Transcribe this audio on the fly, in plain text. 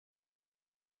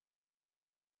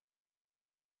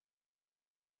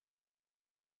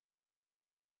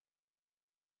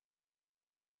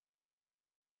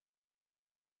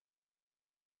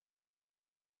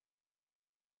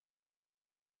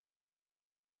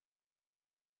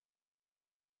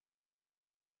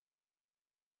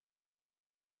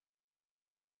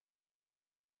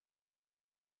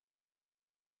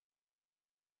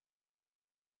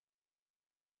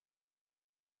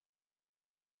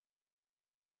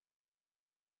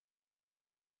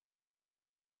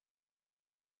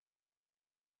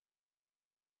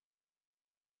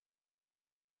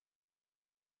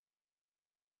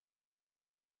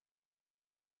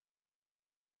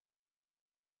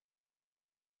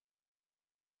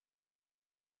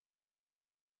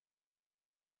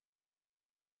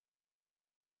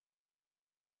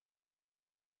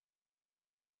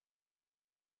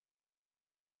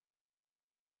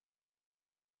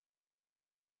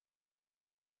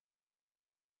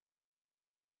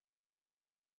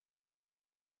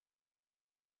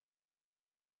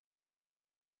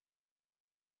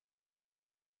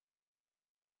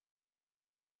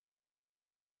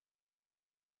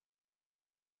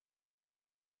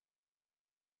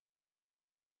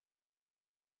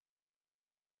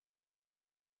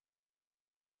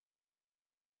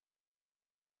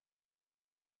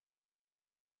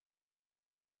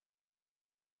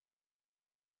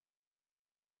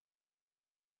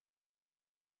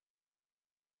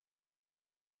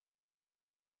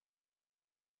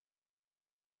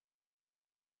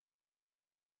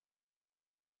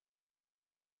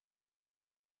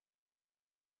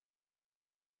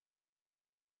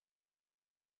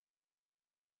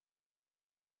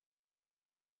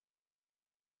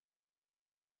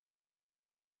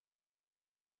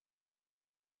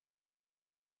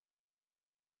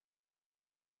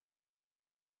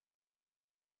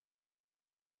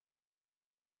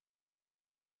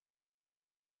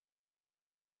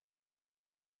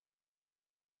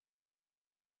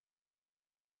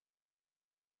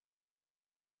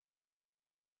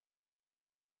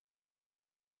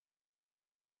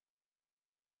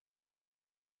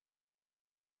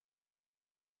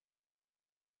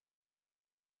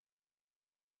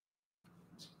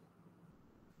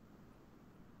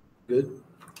Good.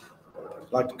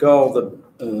 I'd like to call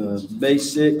the May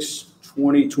 6,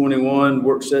 2021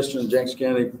 work session of Jackson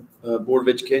County Board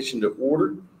of Education to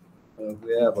order.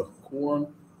 We have a quorum.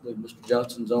 Mr.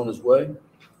 Johnson's on his way,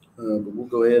 but we'll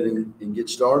go ahead and get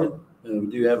started. We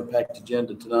do have a packed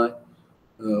agenda tonight.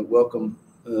 Welcome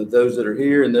those that are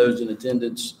here and those in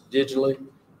attendance digitally,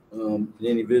 and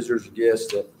any visitors or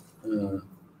guests that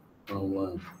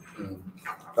online.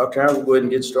 Dr. Howard, we'll go ahead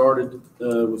and get started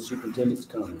with superintendent's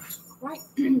comments. Right.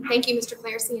 Thank you, Mr.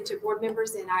 Clarsey, and to board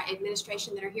members and our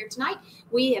administration that are here tonight.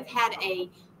 We have had a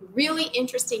really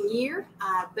interesting year,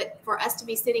 but for us to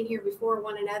be sitting here before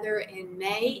one another in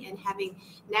May and having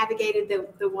navigated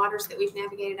the waters that we've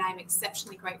navigated, I am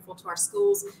exceptionally grateful to our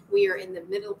schools. We are in the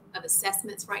middle of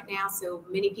assessments right now, so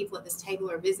many people at this table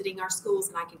are visiting our schools,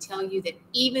 and I can tell you that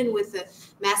even with the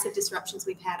massive disruptions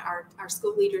we've had, our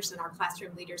school leaders and our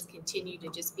classroom leaders continue to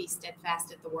just be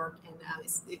steadfast at the work, and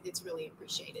it's really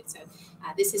appreciated. So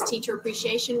this is Teacher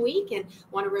Appreciation Week, and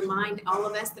want to remind all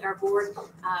of us that our board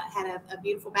had a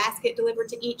beautiful basket delivered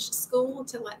to each school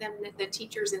to let them, the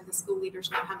teachers and the school leaders,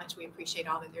 know how much we appreciate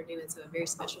all that they're doing. So a very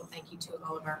special thank you to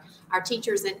all of our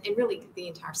teachers and really the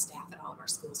entire staff at all of our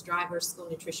schools, drivers, school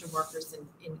nutrition workers,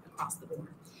 and across the board.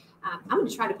 I'm going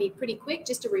to try to be pretty quick.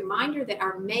 Just a reminder that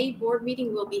our May board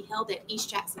meeting will be held at East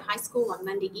Jackson High School on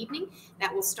Monday evening.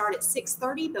 That will start at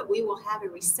 6:30, but we will have a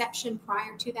reception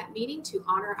prior to that meeting to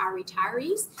honor our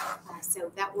retirees.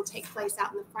 So that will take place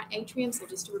out in the front atrium. So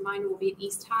just a reminder, we'll be at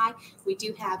East High. We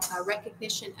do have a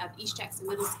recognition of East Jackson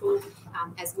Middle School,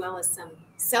 as well as some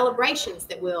celebrations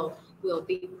that we'll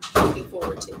be looking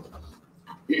forward to.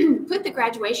 Put the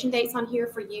graduation dates on here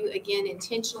for you again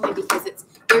intentionally because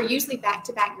they're usually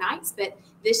back-to-back nights, but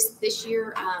this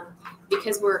year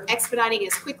because we're expediting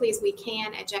as quickly as we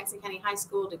can at Jackson County High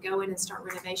School to go in and start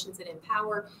renovations at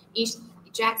Empower.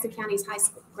 Jackson County's high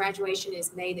school graduation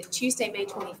is Tuesday, May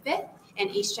 25th, and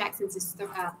East Jackson's is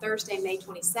Thursday, May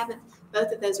 27th.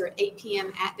 Both of those are at 8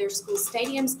 p.m. at their school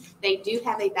stadiums. They do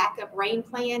have a backup rain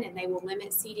plan, and they will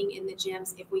limit seating in the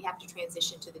gyms if we have to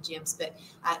transition to the gyms. But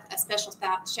a special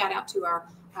shout out to our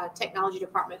technology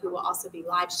department, who will also be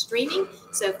live streaming.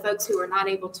 So folks who are not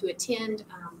able to attend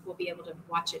will be able to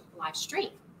watch it live stream.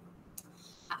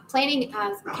 Planning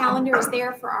calendar is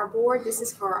there for our board. This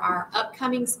is for our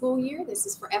upcoming school year. This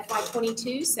is for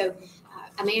FY22. So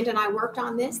Amanda and I worked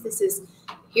on this.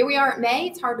 Here we are at May.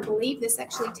 It's hard to believe this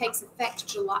actually takes effect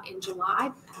in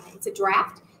July. It's a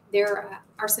draft. There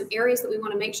are some areas that we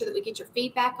want to make sure that we get your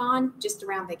feedback on just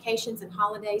around vacations and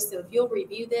holidays. So if you'll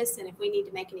review this, and if we need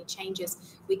to make any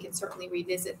changes, we can certainly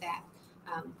revisit that.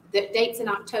 The dates in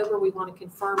October we want to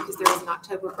confirm because there is an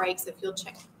October break. So if you'll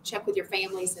check with your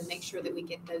families and make sure that we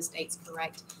get those dates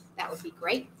correct, that would be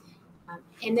great.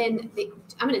 And then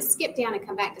I'm going to skip down and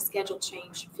come back to schedule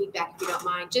change feedback if you don't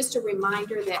mind. Just a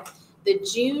reminder that the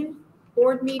June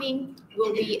board meeting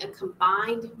will be a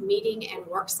combined meeting and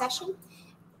work session.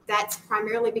 That's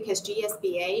primarily because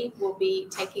GSBA will be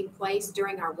taking place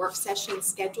during our work session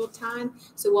scheduled time.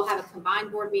 So we'll have a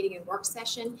combined board meeting and work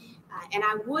session. And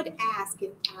I would ask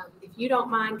if you don't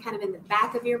mind, kind of in the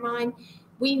back of your mind,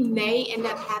 we may end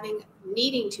up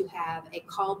needing to have a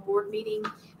called board meeting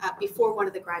before one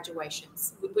of the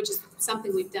graduations, which is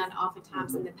something we've done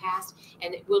oftentimes in the past.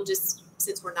 And it will just,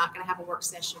 since we're not going to have a work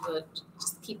session, we'll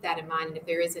just keep that in mind. And if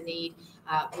there is a need,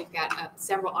 we've got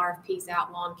several RFPs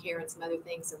out, lawn care and some other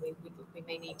things, and we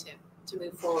may need to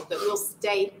move forward. But we'll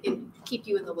keep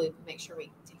you in the loop and make sure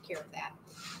we take care of that.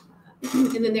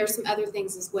 And then there's some other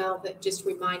things as well, that just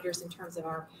reminders in terms of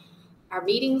our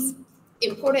meetings.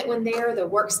 Important one there, the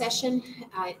work session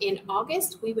in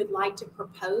August, we would like to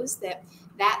propose that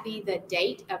be the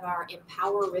date of our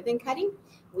Empower ribbon cutting.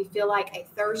 We feel like a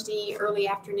Thursday, early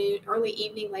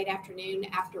evening, late afternoon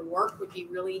after work would be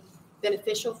really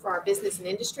beneficial for our business and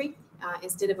industry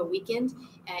instead of a weekend.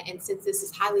 And since this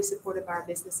is highly supportive of our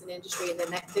business and industry, and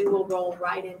then we'll roll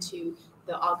right into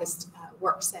the August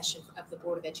work session of the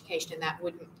Board of Education, and that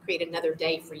wouldn't create another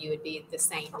day for you. It'd be the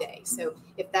same day. So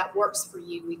if that works for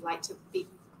you, we'd like to be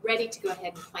ready to go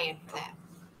ahead and plan for that.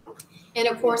 And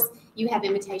of course, you have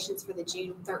invitations for the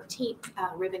June 13th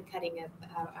ribbon cutting of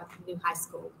new high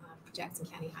school, Jackson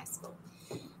County High School.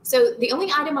 So the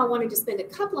only item I wanted to spend a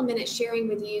couple of minutes sharing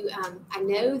with you, I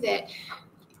know that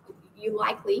you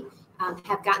likely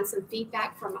have gotten some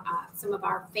feedback from some of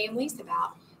our families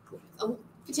about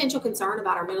potential concern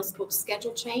about our middle school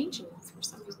schedule change, and for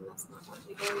some reason that's not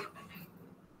wanting to go.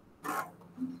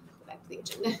 Go back to the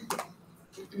agenda.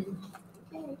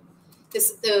 Okay. The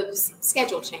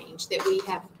schedule change that we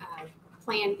have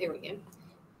planned, there we go,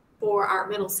 for our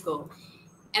middle school.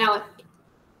 And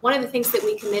One of the things that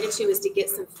we committed to is to get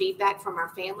some feedback from our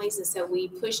families. And so we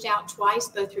pushed out twice,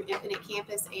 both through Infinite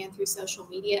Campus and through social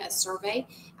media, a survey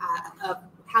of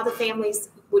how the families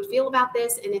would feel about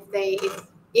this and if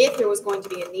there was going to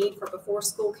be a need for before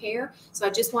school care. So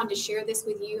I just wanted to share this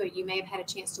with you, or you may have had a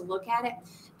chance to look at it.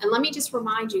 And let me just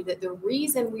remind you that the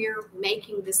reason we're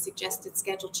making this suggested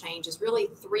schedule change is really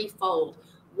threefold.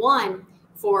 One,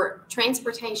 for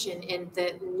transportation and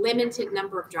the limited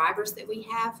number of drivers that we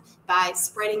have, by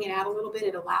spreading it out a little bit,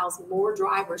 it allows more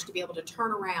drivers to be able to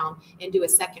turn around and do a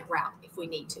second route if we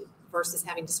need to, versus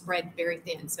having to spread very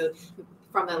thin. So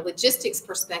from a logistics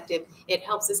perspective, it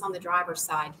helps us on the driver's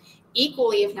side.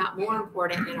 Equally, if not more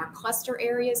important, in our cluster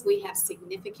areas, we have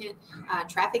significant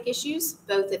traffic issues,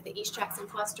 both at the East Jackson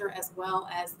cluster as well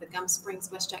as the Gum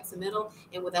Springs, West Jackson Middle.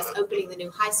 And with us opening the new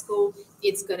high school,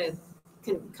 it's going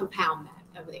to compound that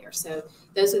over there. So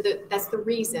that's the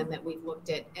reason that we've looked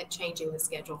at changing the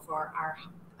schedule for our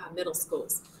middle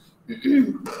schools.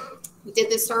 We did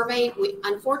this survey. We,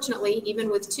 unfortunately, even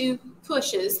with 2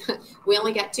 pushes, we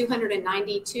only got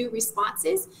 292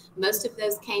 responses. Most of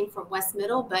those came from West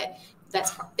Middle, but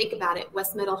think about it.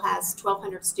 West Middle has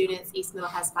 1,200 students. East Middle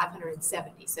has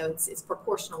 570. So it's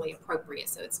proportionally appropriate.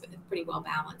 So it's pretty well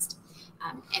balanced.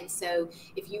 And so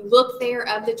if you look there,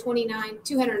 of the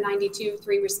 292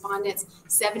 respondents,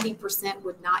 70%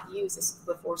 would not use a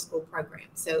before school program.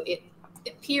 So it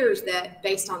appears that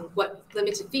based on what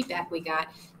limited feedback we got,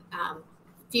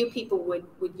 few people would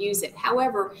use it.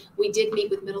 However, we did meet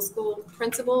with middle school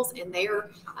principals, and they're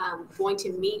going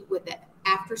to meet with the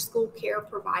after school care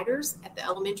providers at the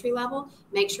elementary level,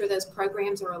 make sure those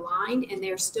programs are aligned, and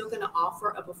they're still going to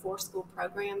offer a before school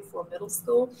program for middle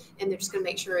school, and they're just going to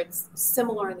make sure it's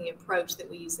similar in the approach that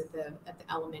we use at the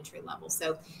elementary level.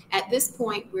 So at this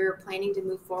point, we're planning to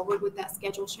move forward with that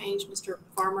schedule change. Mr.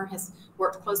 Farmer has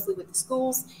worked closely with the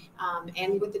schools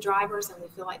and with the drivers, and we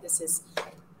feel like this is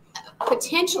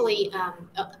potentially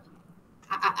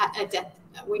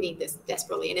we need this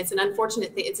desperately, and it's an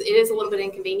unfortunate thing. It is a little bit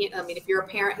inconvenient. I mean, if you're a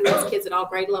parent who has kids at all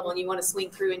grade level and you want to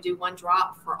swing through and do one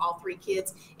drop for all 3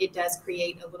 kids, it does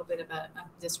create a little bit of a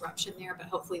disruption there, but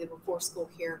hopefully the before school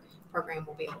care program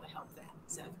will be able to help that.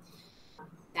 So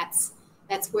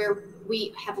that's where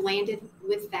we have landed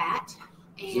with that.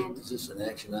 And is this an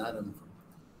action item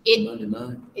for Monday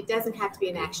night? It doesn't have to be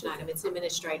an action item. It's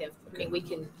administrative. Okay. I mean, we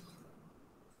can.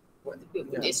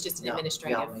 It's just an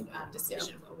administrative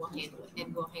decision. We'll handle it,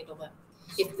 and we'll handle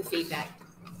the feedback.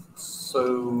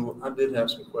 So I did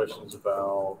have some questions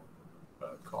about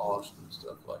cost and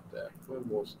stuff like that. When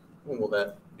will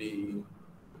that be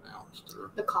announced? Or?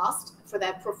 The cost for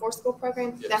that before school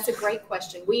program? Yes. That's a great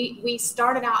question. We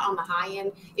started out on the high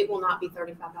end. It will not be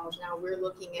 $35 an hour.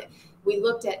 We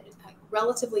looked at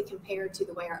relatively compared to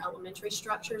the way our elementary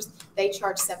structures, they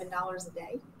charge $7 a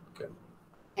day. Okay.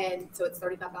 And so it's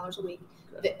 $35 a week,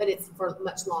 okay. but it's for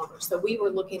much longer. So we were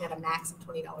looking at a max of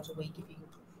 $20 a week if you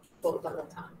pull it the whole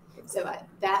time. So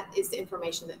that is the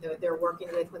information that they're working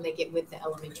with when they get with the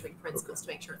elementary principals to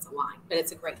make sure it's aligned. But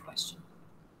it's a great question.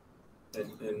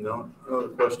 And another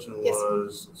question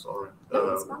was, yes. Sorry. No,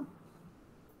 it's fine.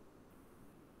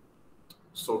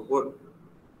 So what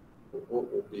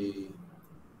will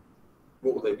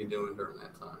they be doing during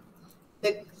that time?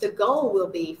 The goal will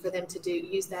be for them to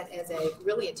use that as a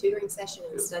tutoring session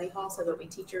in the study hall. So there'll be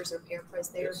teachers or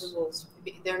parapros there yes. who will.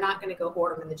 They're not going to go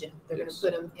hoard them in the gym. They're yes.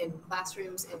 going to put them in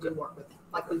classrooms and do work with them,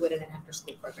 like we would in an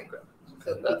after-school program. Okay.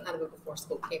 So it would be kind of a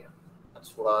before-school care.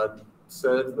 That's what I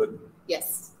said, but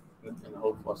yes. And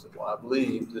hopefully, I said, well, I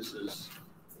believe it's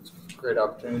a great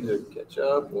opportunity to catch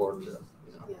up or to,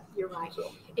 Yeah, you're right.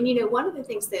 So. And one of the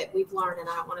things that we've learned, and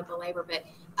I don't want to belabor, but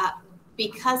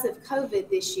because of COVID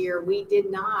this year, we did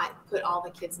not put all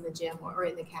the kids in the gym or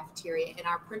in the cafeteria. And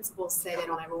our principals say they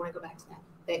don't ever want to go back to that.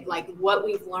 They, like what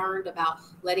we've learned about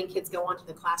letting kids go onto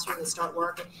the classroom and start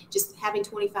work, and just having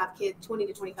 20 to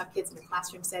 25 kids in a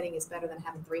classroom setting is better than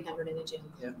having 300 in a gym.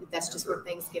 Yeah. That's just where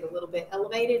things get a little bit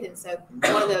elevated. And so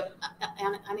one of the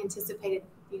unanticipated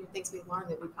things we've learned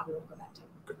that we probably won't go back to.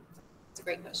 It's a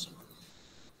great question.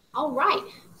 All right.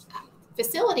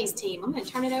 Facilities team, I'm going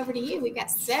to turn it over to you. We've got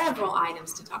several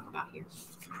items to talk about here.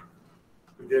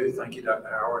 We do. Thank you, Dr.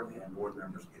 Howard, and board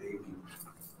members. Good evening.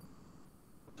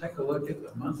 Take a look at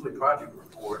the monthly project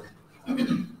report. Do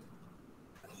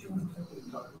you want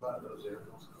to talk about those areas?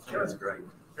 Sure. That's great.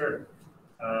 Sure.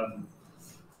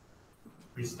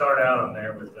 We start out on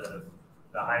there with the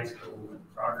high school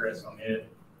progress on it.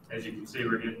 As you can see,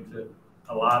 we're getting to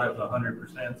a lot of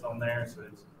 100% on there, so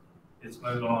it's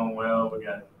moving along well. We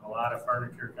got a lot of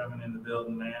furniture coming in the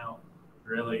building now,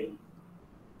 really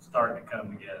starting to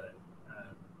come together.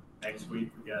 Next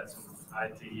week, we got some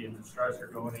IT infrastructure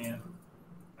going in.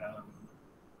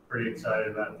 Pretty excited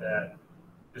about that.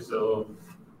 Just a little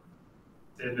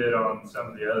tidbit on some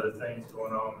of the other things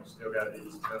going on. We still got the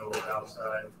East Middle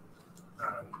outside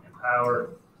Empower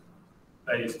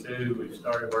Phase 2. We've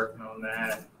started working on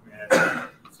that. We had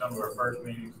some of our first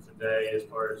meetings today as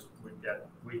far as we've got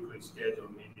weekly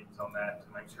scheduled meetings on that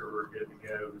to make sure we're good to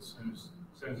go as soon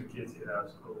as the kids get out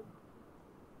of school.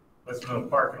 West Middle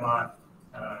parking lot,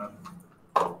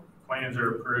 plans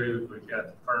are approved. We've got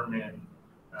the permit.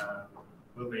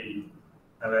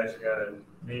 I've actually got a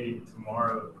meeting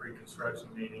tomorrow, a pre-construction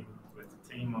meeting with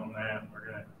the team on that. We're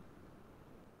gonna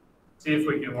see if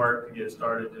we can work to get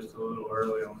started just a little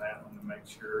early on that one to make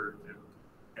sure that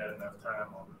we've got enough time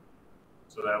on it.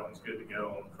 So that one's good to go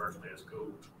on the first day of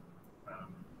school.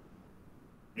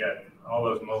 Got all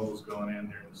those mobiles going in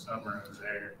during the summer over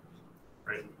there.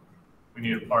 Great. We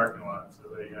need a parking lot so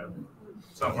they have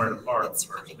somewhere to park the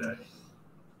first day.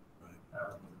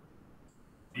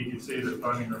 You can see the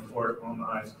funding report on the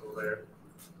high school there.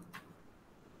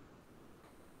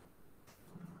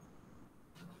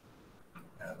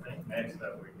 I think next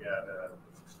up we got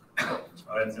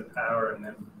that's Empower, and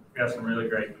then we got some really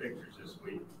great pictures this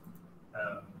week.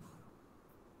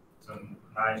 Some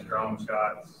nice drone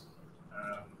shots.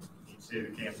 You can see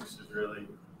the campus is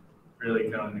really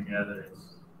coming together.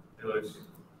 It looks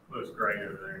great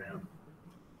over there now.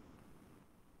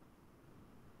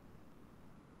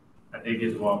 I did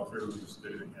get to walk through with a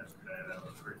student yesterday. That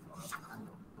was pretty fun.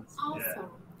 Awesome. Yeah.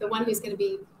 The one who's going to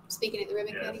be speaking at the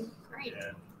ribbon Yes. cutting? Great.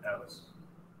 Yeah,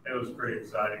 it was pretty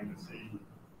exciting to see.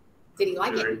 Did he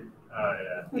like it? Oh,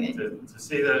 yeah. Good. To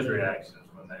see those reactions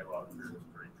when they walked through was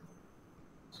pretty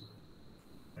cool.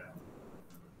 Yeah.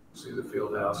 See the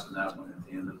field house and that one at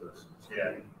the end of this.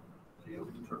 Yeah.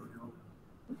 Field, turf field.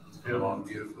 It's It's along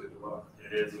beautifully as well.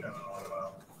 It is coming along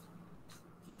well.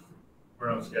 We're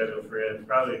on schedule for it,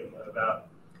 probably about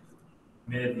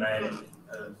mid-May of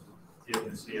getting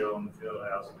the CO on the field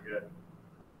house. We got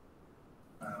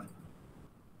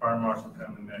fire marshal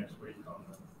coming next week on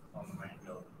the main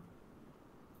building.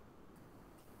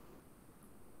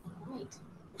 All right.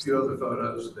 A few other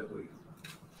photos that we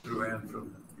threw in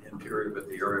from the interior, but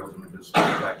the aerials were just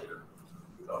spectacular.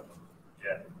 We thought,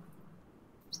 Yeah.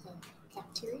 There's the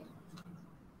cafeteria.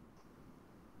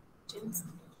 Jim's.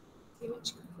 See what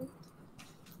you can put.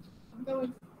 I'm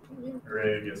going. We're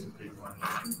ready to get some people in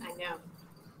there. I know.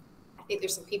 I think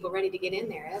there's some people ready to get in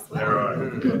there as well. There are.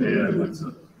 Yeah. That's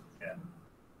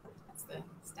That's the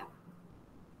stuff.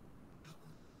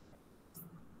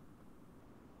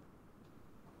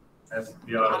 That's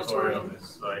the auditorium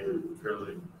is like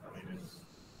truly, I mean,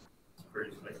 it's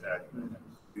pretty spectacular.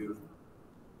 beautiful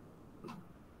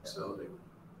facility.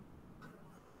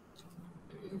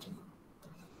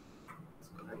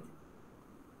 All right.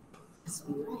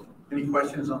 Any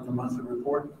questions on the monthly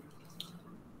report?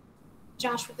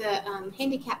 Josh, with the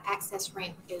handicap access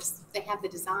ramp they have the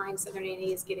design, so their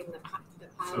need is getting the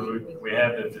So pilot. we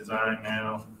have the design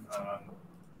now,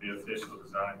 the official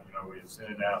design, we had sent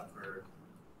it out for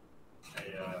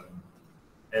a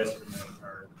estimate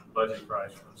or budget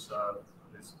price from sub.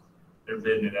 They're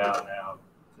bidding it out now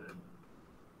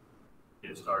to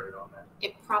get started on that.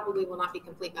 It probably will not be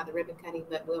complete by the ribbon cutting,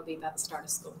 but will be by the start of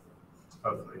school.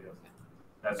 Hopefully, yes.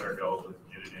 That's our goal, to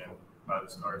get it in by the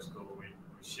start of school. We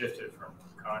shifted from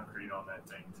concrete on that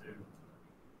thing to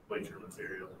bleacher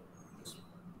material. Just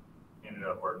ended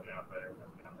up working out better.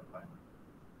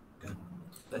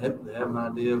 They have an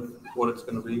idea of what it's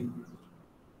gonna be?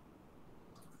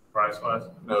 Price wise,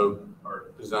 No,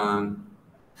 or design.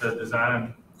 the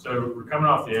design, so we're coming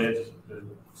off the edge, the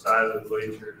side of the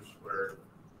bleachers where,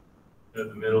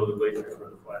 the middle of the bleachers where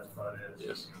the flat spot is.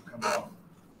 Yes. Come off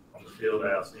on the field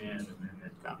house end, and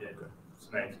then it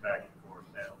snakes back and forth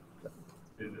down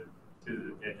to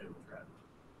the edge of the track.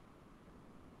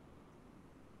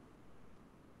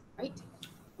 Right?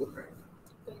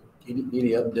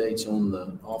 Any updates on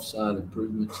the offsite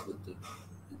improvements that the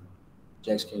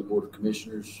Jackson County Board of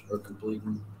Commissioners are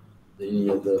completing? Any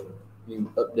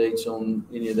updates on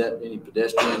any of that, any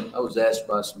pedestrian? I was asked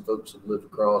by some folks that live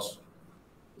across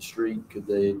the street, could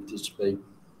they anticipate?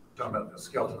 Talking about the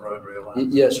Skelton Road rail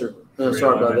line. Yes, sir. Sorry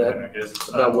about And that. I guess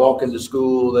About walking to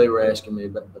school, they were asking me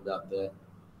about that.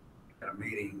 Had a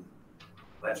meeting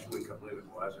last week, I believe it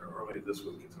was, or early this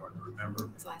week, it's hard to remember.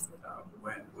 It's last week.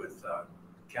 Went with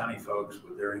county folks,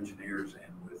 with their engineers,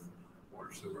 and with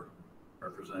water sewer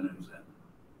representatives. And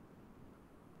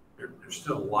there's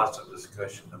still lots of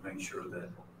discussion to make sure that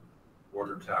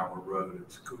Water Tower Road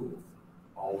and school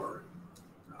all are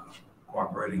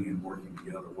cooperating and working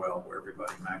together well, where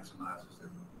everybody maximizes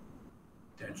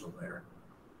potential there.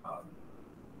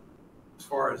 As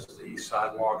far as the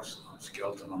sidewalks on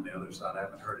Skelton on the other side, I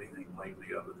haven't heard anything lately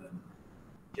other than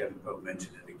Kevin Pope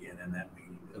mentioned it again in that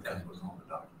meeting that was on the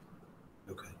docket.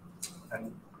 Okay.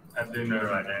 And I do know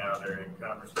right now they're in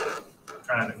conversation,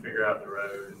 trying to figure out the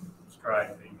road and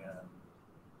striping.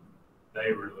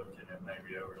 They were looking at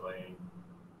maybe overlaying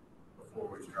before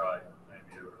we stripe,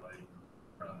 maybe overlaying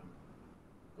from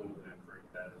Fulton and Freak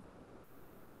that.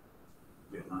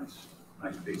 Be a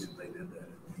nice piece if they did that.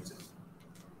 It needs it.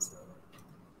 So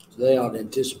they ought to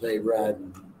anticipate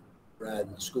riding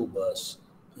the school bus,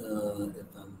 if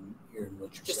I'm hearing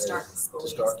what you're To saying. start the school, To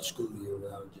start the school year,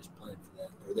 I would just plan for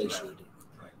that, or they should.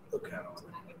 Right. Okay.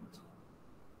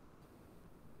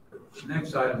 The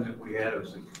next item that we had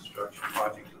was the construction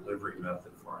project delivery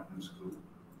method for our new school.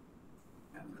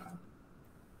 And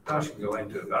Josh can go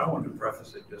into it, but I wanted to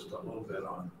preface it just a little bit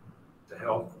to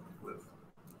help with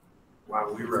why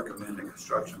we recommend the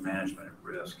construction management at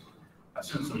risk. I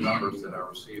sent some numbers that I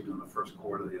received in the first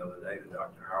quarter the other day to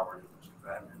Dr. Howard and Mr.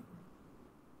 Vadman.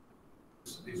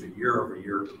 These are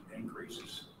year-over-year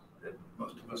increases that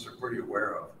most of us are pretty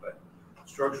aware of, but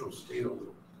structural steel,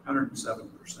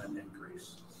 107%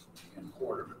 increase in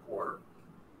quarter to quarter.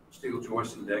 Steel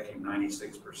joist and decking,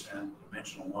 96%.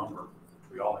 Dimensional lumber,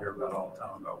 which we all hear about all the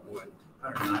time about wood,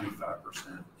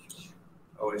 195%.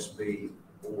 OSB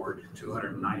board,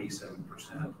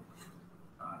 297%.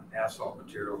 Asphalt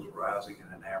materials rising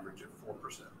at an average of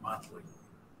 4% monthly.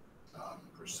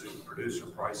 Producer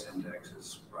price index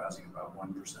is rising about 1%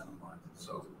 a month.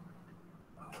 So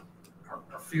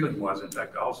our feeling was, in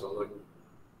fact, also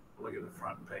look at the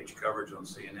front page coverage on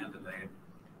CNN today.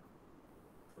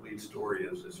 The lead story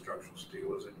is that structural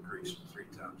steel has increased 3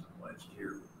 times in the last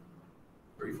year,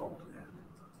 threefold.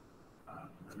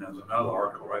 And there's another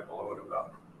article right below it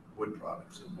about wood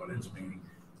products and what it's meaning.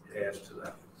 It adds to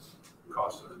the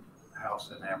cost of the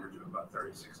house an average of about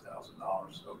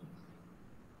 $36,000. So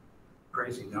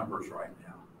crazy numbers right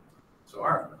now. So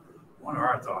one of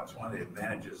our thoughts, one of the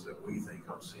advantages that we think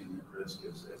of seeing at risk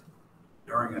is that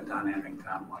during a dynamic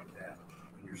time like that,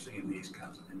 when you're seeing these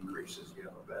kinds of increases, you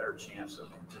have a better chance of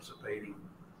anticipating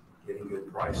getting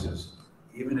good prices.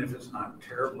 Even if it's not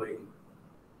terribly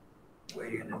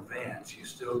way in advance, you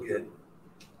still get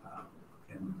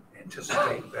can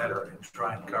anticipate better and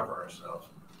try and cover ourselves.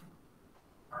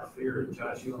 Our fear,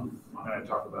 Josh, you want to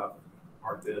talk about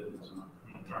our bid as an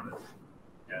alternative?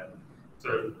 Yeah.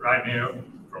 So right now,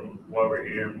 from what we're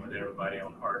hearing with everybody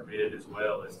on hard bid as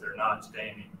well, is they're not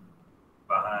standing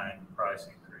behind price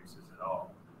increases at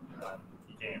all.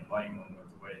 You can't blame them with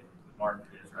the way the market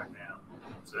is right now.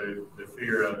 So the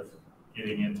fear of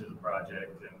getting into the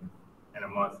project and a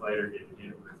month later getting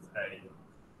hit with, hey,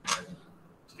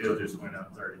 steel just went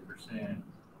up 30%.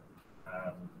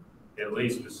 At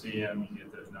least with CM, you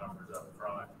get those numbers up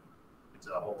front. It's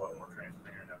a whole lot more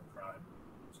transparent up front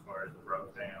as far as it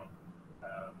broke down.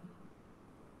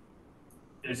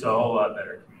 It's a whole lot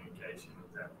better communication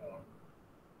at that point.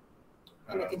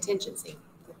 And the contingency.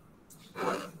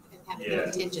 And having the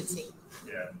contingency.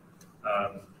 Yeah.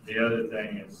 The other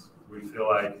thing is we feel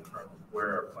like from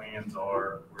where our plans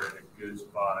are, we're in a good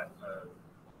spot of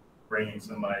bringing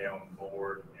somebody on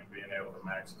board and being able to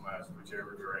maximize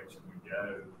whichever direction we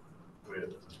go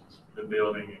with the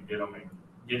building and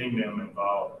getting them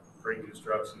involved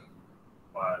pre-construction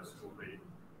wise will be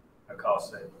a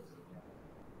cost savings.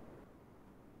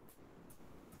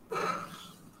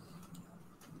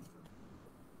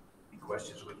 Any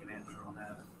questions we can answer on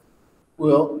that?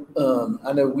 Well,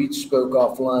 I know we spoke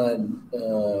offline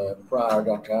prior,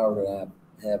 Dr. Howard and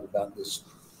I have about this,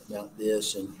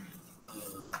 and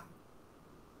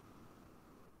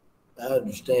I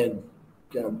understand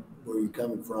kind of where you're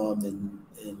coming from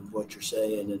and what you're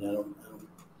saying, and I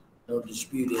don't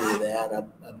dispute any of that.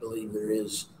 I believe there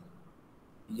is,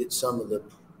 you get some of the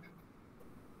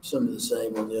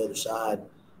same on the other side.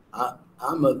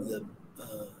 I'm of the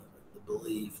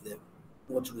belief that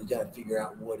once we got to figure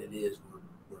out what it is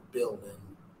we're building,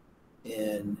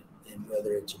 and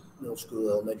whether it's a middle school,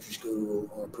 elementary school,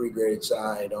 on a pre-graded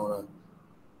site, on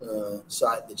a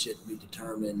site that should be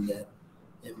determined, that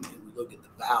and we look at the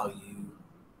value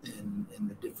and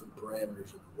the different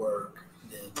parameters of the work,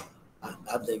 then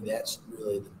I think that's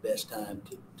really the best time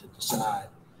to decide.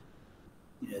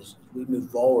 You know, as we move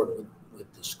forward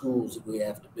with the schools that we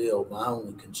have to build, my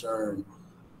only concern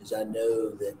is I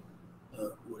know that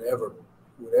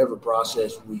whatever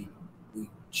process we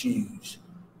choose,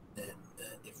 that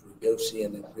if we go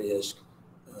CM at risk,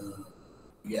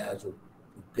 you guys will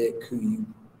pick who you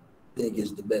think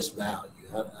is the best value.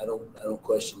 I don't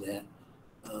question that,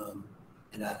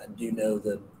 and I do know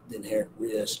the inherent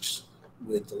risks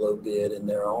with the low bid, and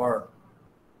there are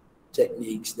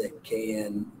techniques that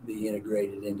can be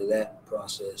integrated into that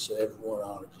process. So everyone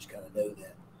ought to just kind of know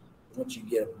that. Once you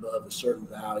get above a certain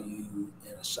value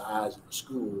and a size of a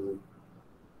school,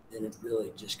 then it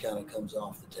really just kind of comes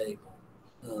off the table.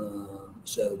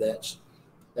 So that's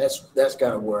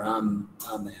kind of where I'm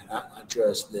at. I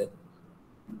trust that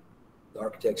the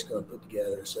architect's going to put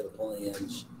together a set of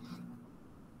plans.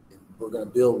 We're going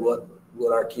to build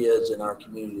what our kids and our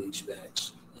community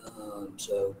expects.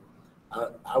 So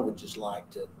I would just like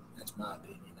to, that's my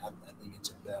opinion. I think it's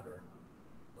a better,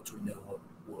 once we know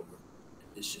what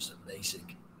it's just a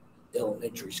basic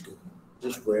elementary school,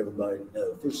 just for everybody to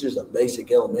know. If it's just a basic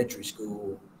elementary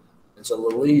school, it's a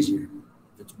little easier.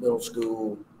 If it's middle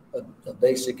school, a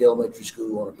basic elementary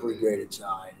school on a pre-graded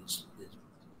side is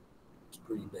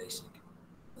pretty basic.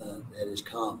 That is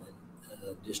common.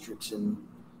 Districts in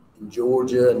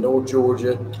Georgia, North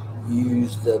Georgia,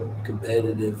 use the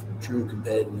true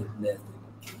competitive method,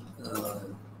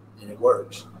 and it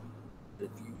works. If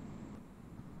you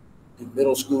do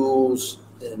middle schools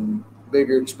and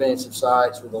bigger, expansive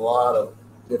sites with a lot of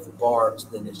different parts,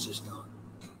 then it's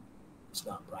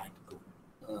not practical.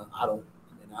 I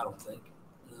don't think,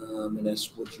 and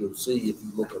that's what you'll see if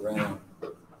you look around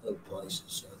other places.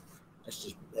 So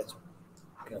that's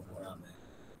kind of where I'm at.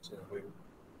 So We've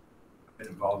been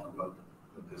involved in both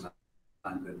the design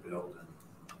bid build and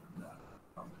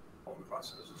all the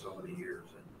processes over the years.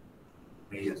 And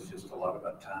to me, it's just a lot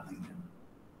about timing and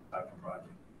type of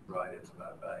project. Right, it's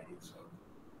about value. So,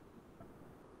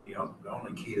 the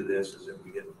only key to this is that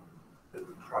we get the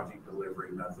project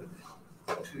delivery method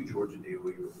to Georgia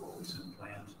DOE before we send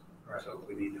plans. Right. So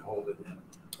we need to hold it and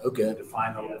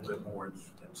define a little bit more.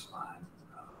 That's fine.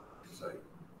 Say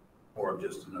more of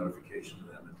just a notification to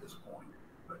them at this point.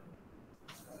 But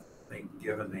I think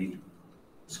given the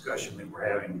discussion that we're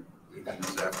having even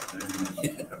this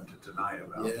afternoon and up to tonight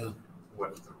about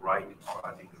what's the right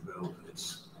project to build,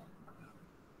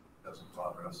 doesn't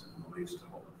bother us in the least to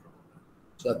hold it for a little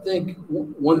bit. So I think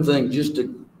one thing just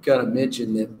to kind of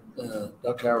mention that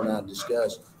Dr. Howard and I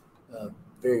discussed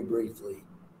very briefly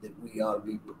that we ought to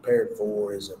be prepared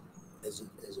for as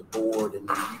a board and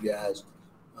you guys,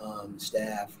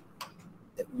 staff,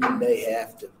 that we may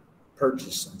have to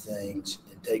purchase some things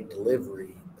and take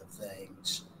delivery of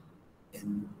things,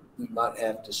 and we might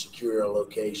have to secure a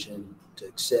location to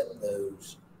accept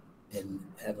those and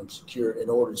have them secure in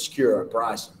order to secure our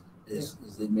pricing. As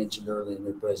they mentioned earlier in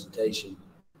their presentation,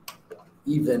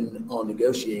 even on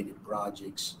negotiated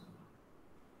projects,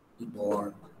 people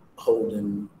aren't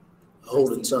holding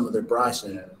some of their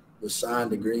pricing with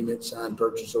signed agreements, signed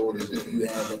purchase orders. If you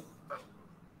haven't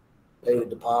paid a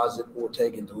deposit or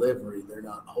taken delivery, they're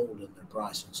not holding their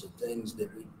pricing. So things that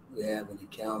we haven't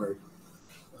encountered.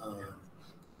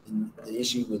 And the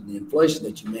issue with the inflation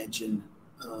that you mentioned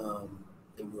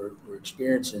that we're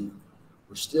experiencing,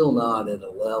 we're still not at a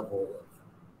level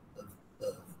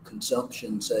of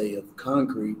consumption, say, of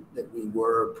concrete that we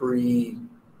were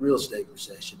pre-real estate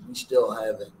recession. We still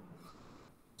haven't.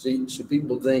 So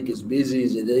people think as busy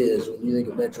as it is, when you think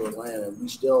of Metro Atlanta, we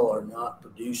still are not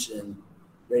producing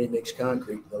ready-mix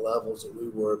concrete the levels that we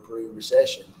were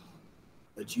pre-recession.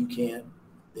 But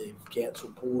they've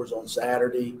canceled pours on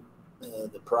Saturday.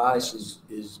 The price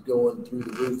is going through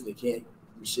the roof. They can't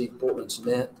receive Portland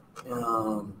cement.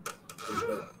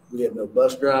 We have no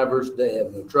bus drivers. They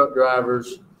have no truck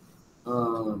drivers.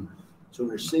 So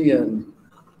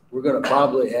we're going to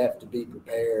probably have to be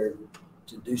prepared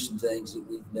to do some things that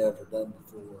we've never done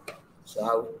before.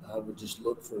 So I would just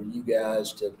look for you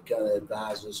guys to kind of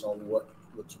advise us on what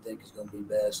you think is going to be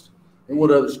best and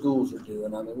what other schools are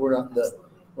doing. I mean, we're not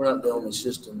the only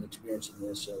system experiencing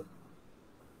this. So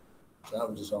I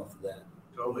would just offer that.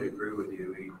 Totally agree with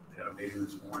you. We had a meeting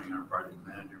this morning. Our project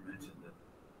manager mentioned that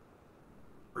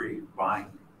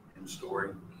pre-buying and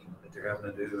storing that they're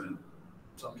having to do, and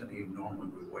something you normally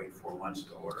would wait 4 months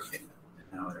to order. And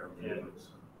now they're able to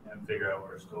And figure out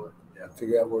where to store it. Yeah.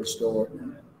 Figure out where to store it.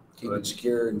 Keep it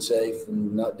secure and safe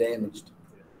and not damaged.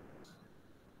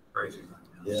 Crazy right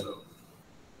now. Yeah. So,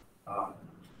 I'm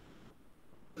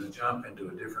going to jump into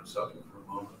a different subject for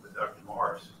a moment, but Dr.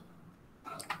 Morris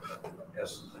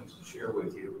has some things to share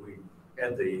with you. We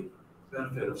had the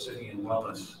benefit of sitting in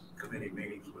wellness committee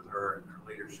meetings with her and her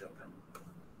leadership, and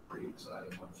pretty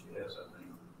excited what she has, I think.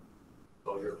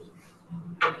 So yours.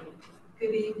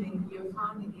 Good evening. You'll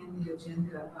find in the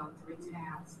agenda 3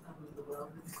 tabs under the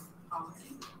wellness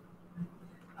policy.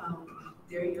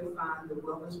 There you'll find the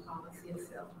wellness policy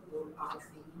itself, the board policy,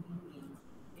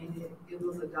 and it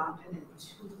was adopted in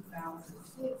 2006.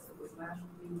 It was last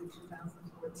reviewed in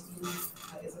 2012.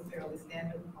 14 is a fairly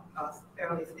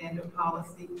standard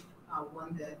policy,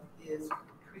 one that is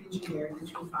pretty generic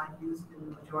that you'll find used in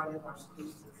the majority of our school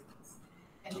systems.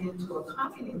 And then to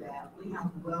accompany that, we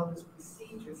have wellness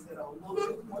procedures that are a little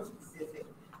bit more specific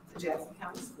to Jackson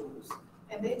County schools.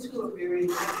 And they too are very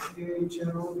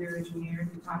general, very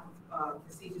generic type of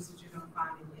procedures that you're going to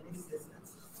find in any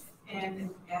systems. And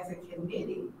as a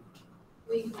committee,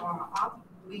 we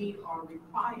are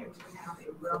required to have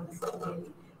a wellness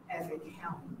committee as a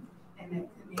county, and that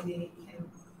committee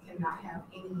cannot have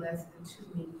any less than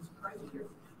 2 meetings per year.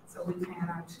 So we've had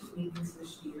our 2 meetings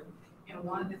this year, and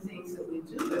one of the things that we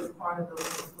do as part of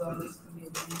those wellness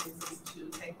committee meetings is to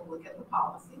take a look at the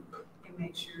policy and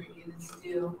make sure it is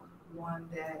still one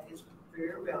that is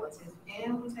very relative,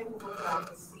 and we take a look at our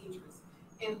procedures.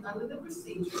 And under the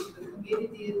procedures, the committee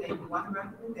did make one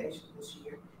recommendation this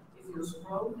year. If you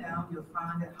scroll down, you'll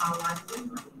find it highlighted in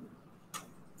green.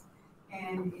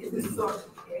 And it is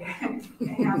it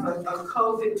has a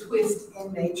COVID twist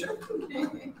in nature.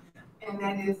 And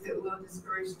that is that we'll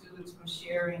discourage students from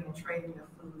sharing and trading their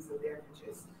foods or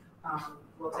beverages.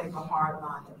 We'll take a hard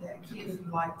line at that. Kids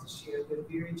like to share. They're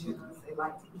very generous. They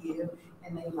like to give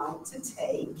and they like to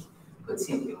take,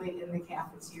 particularly in the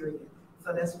cafeteria.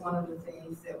 So that's one of the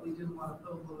things that we do want to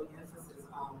put a little emphasis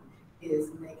on, is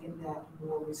making that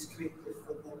more restrictive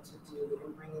for them to do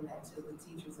and bringing that to the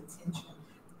teacher's attention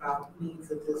about means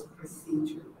of this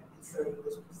procedure, inserting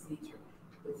this procedure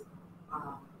with,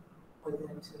 for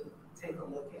them to take a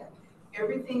look at.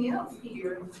 Everything else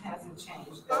here hasn't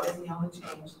changed. That is the only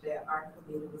change that our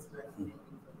committee was recommending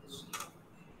for this year.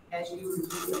 As you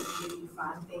review it, if you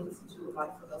find things that you would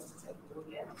like for us to take a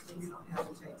look at, please don't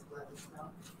hesitate to let us know,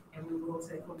 and we will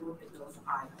take a look at those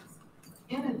items.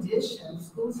 In addition,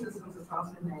 school systems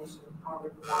across the nation are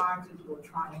required to do a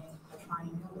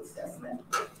triennial assessment.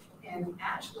 And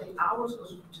actually, ours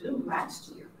was due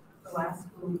last year, the last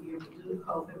school year. Due to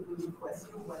COVID, we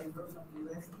requested a waiver from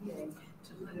the USDA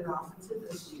to put it off into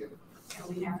this year.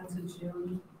 And we have until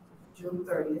June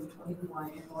 30th, 21,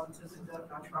 in order to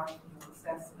conduct our triennial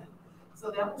assessment.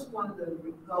 So that was one of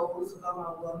the goals of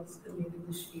our wellness committee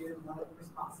this year, one of the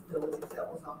responsibilities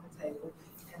that was on the table,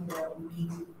 and that we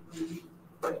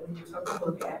took a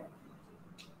look at.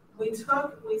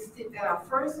 At our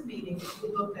first meeting, we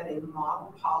looked at a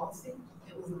model policy.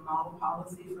 It was a model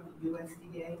policy from the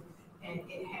USDA, and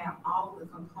it had all of the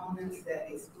components that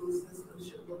a school system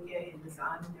should look at in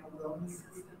designing their wellness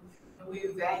system. And we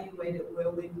evaluated where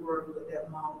we were with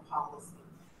that model policy.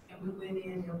 And we went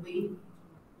in and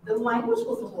the language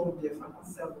was a little different on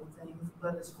several things,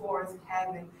 but as far as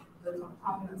having the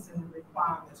components and the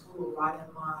requirements, we were right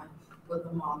in line with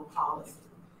the model policy.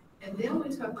 And then we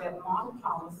took that model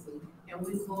policy and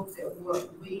we looked at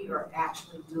what we are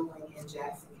actually doing in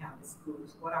Jackson County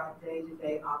schools, what our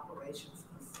day-to-day operations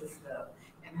consist of,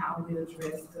 and how we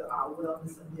address our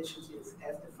wellness initiatives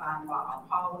as defined by our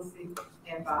policy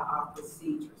and by our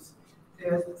procedures.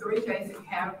 There's 3 basic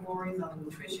categories of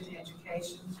nutrition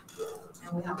education,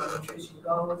 and we have our nutrition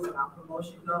goals and our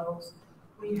promotion goals.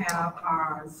 We have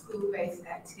our school-based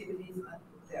activities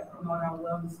that promote our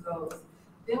wellness goals.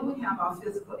 Then we have our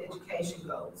physical education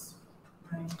goals.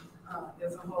 Right?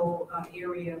 There's a whole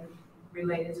area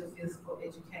related to physical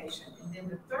education. And then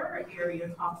the third area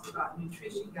talks about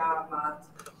nutrition guidelines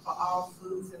for all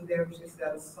foods and beverages that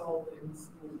are sold in the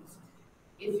schools.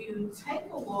 If you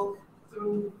take a look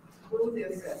through the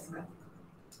assessment,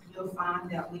 you'll find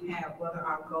that we have whether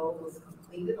our goal was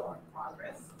completed or in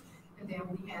progress. And then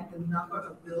we had the number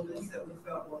of buildings that we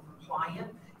felt were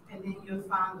compliant. And then you'll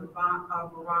find a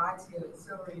variety of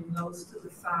auxiliary notes to the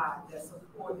side that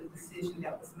support the decision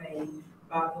that was made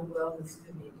by the Wellness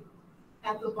Committee.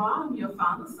 At the bottom, you'll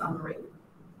find a summary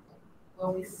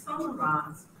where we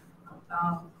summarize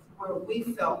where we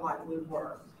felt like we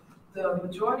were. The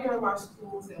majority of our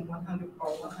schools in 100%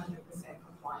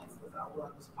 compliance with our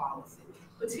wellness policy,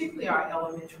 particularly our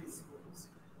elementary schools.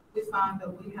 We find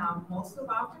that we have most of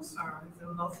our concerns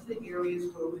and most of the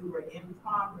areas where we were in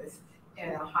progress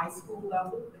at a high school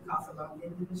level because of our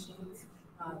vending machines,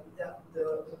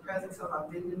 the presence of our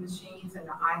vending machines and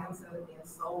the items that are being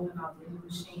sold in our vending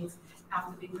machines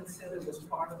have to be considered as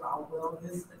part of our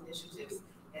wellness initiatives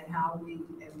and how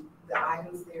and the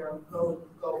items there go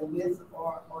with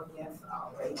or against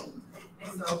our rating.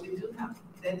 And so we do have,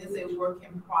 that is a work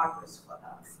in progress for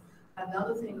us.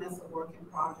 Another thing that's a work in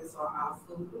progress are our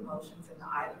food promotions and the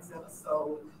items that are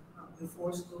sold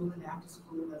before school and after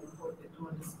school and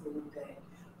during the school day.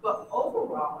 But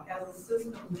overall, as a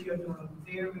system, we are doing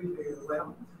very, very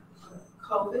well.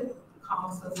 COVID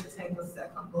caused us to take a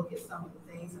second look at some of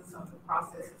the things and some of the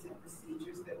processes and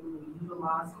procedures that we were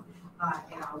utilizing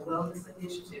in our wellness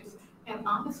initiatives. And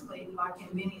honestly, like in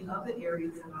many other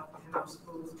areas in our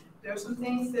schools, there are some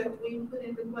things that we put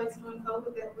into place during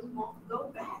COVID that we won't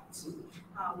go back to.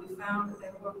 We found that they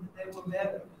were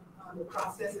better. The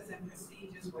processes and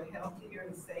procedures were healthier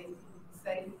and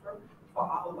safer for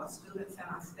all of our students and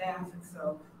our staff. And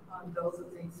so those are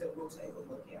things that we'll take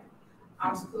a look at.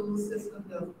 Our school system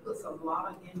puts a lot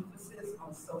of emphasis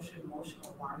on social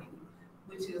emotional learning,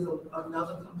 which is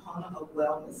another component of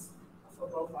wellness for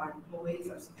both our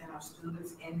employees and our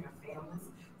students and their families.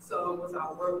 So with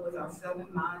our work with our 7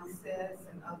 mindsets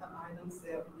and other items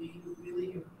that we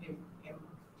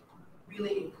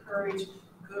really encourage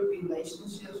good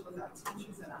relationships with our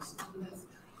teachers and our students,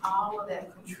 all of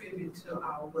that contribute to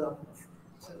our wellness,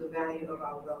 to the value of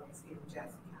our wellness here in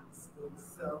Jackson County Schools.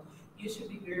 So you should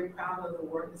be very proud of the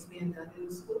work that's being done in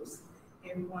the schools.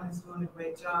 Everyone is doing a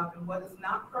great job, and what is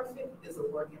not perfect is a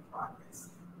work in progress.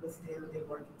 But still, they're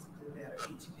working to do better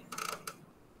each and every day.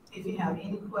 If you have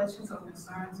any questions or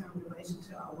concerns in relation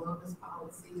to our wellness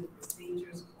policies and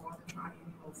procedures or the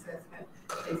triennial assessment,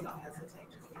 please don't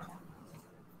hesitate to reach out.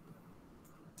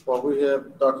 While we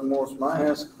have Dr. Morris, may I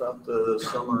ask about the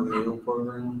summer meal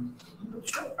program?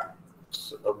 Sure.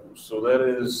 So that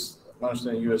is, my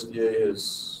understanding USDA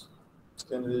has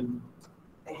extended.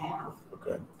 They have.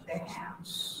 Okay. They have.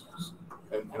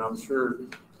 And I'm sure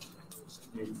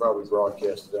you probably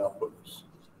broadcast it out, but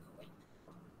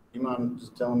you mind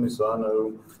just telling me so I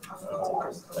know? Of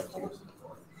course.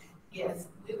 Yes,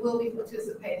 we will be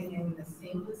participating in the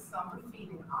seamless summer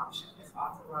feeding option that's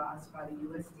authorized by the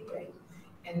USDA.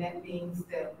 And that means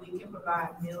that we can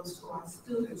provide meals to our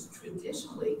students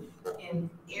traditionally in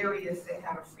areas that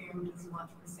have a free and reduced lunch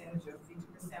percentage of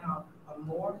 50% or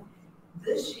more.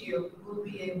 This year, we'll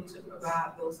be able to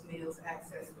provide those meals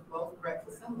access to both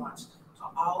breakfast and lunch to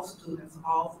all students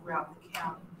all throughout the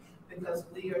county, because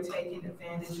we are taking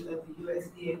advantage of the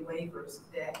USDA waivers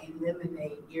that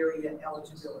eliminate area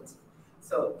eligibility.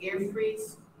 So every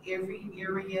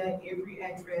area, every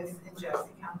address in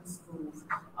Jackson County Schools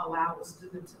allow a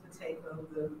student to partake of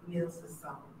the meals this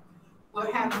summer.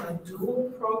 We're having a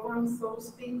dual program, so to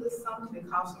speak, this summer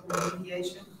because of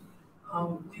remediation.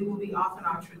 We will be offering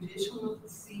our traditional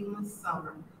seamless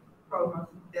summer program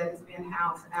that is being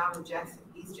housed out of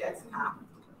East Jackson High.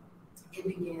 It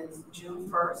begins June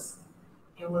 1st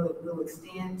and will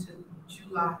extend to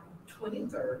July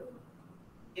 23rd.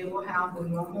 It will have the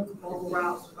normal mobile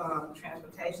routes,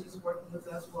 transportations working with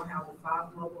us. We'll have the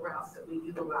 5 mobile routes that we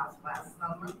utilized last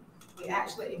summer. We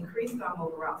actually increased our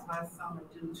mobile routes last summer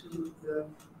due to the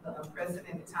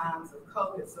unprecedented times of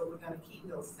COVID, so we're going to keep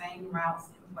those same routes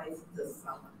in place this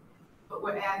summer. But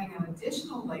we're adding an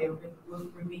additional layer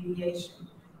with remediation.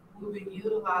 We'll be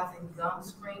utilizing Gum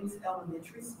Springs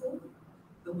Elementary School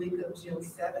the week of June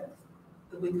 7th,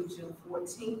 the week of June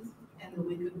 14th, and the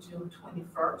week of June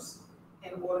 21st.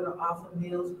 In order to offer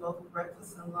meals, both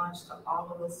breakfast and lunch, to all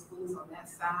of the schools on that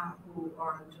side who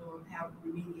have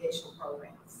remediation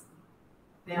programs.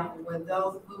 Now, we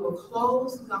will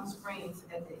close Gum Springs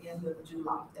at the end of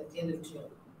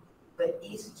June. But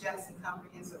East Jackson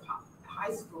Comprehensive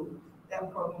High School,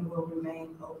 that program will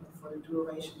remain open for the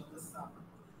duration of the summer.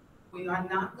 We are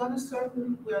not going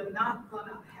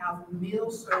to have meal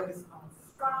service on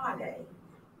Friday,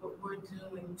 but we're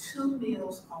doing 2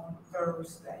 meals on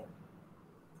Thursday.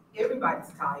 Everybody's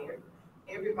tired.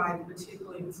 Everybody,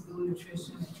 particularly in school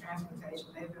nutrition and transportation,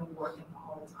 they've been working the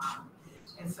whole time.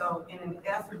 And so in an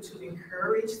effort to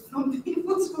encourage some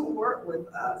people to work with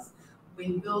us,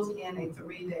 we built in a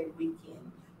 3-day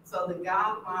weekend. So the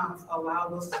guidelines allow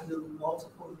us to do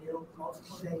multiple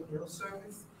day meal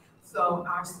service. So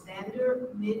our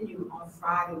standard menu on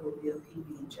Friday will be a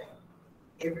PB&J.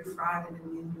 Every Friday the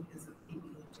menu is a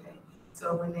PB&J.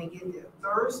 So when they get their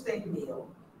Thursday meal,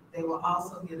 they will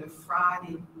also get a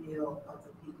Friday meal of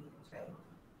the PB&J.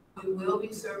 We will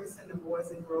be servicing the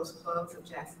Boys and Girls Clubs of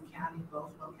Jackson County,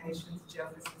 both locations,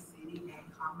 Jefferson City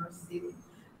and Commerce City.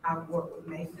 I've worked with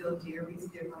Mayfield Dairies.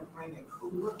 They're going to bring a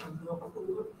milk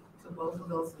cooler to both of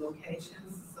those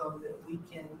locations so that we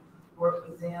can work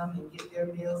with them and get their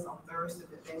meals on Thursday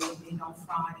that they will meet on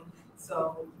Friday.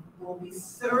 So we'll be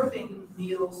serving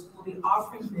meals, we'll be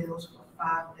offering meals for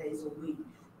 5 days a week,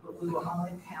 but we will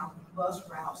only have bus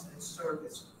routes and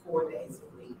service 4 days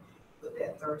a week with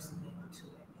that Thursday meal and 2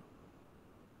 days.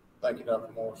 Thank you,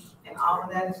 Dr. Morris. And all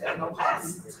of that is at no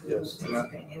cost to Yes.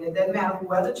 And it doesn't matter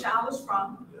where the child is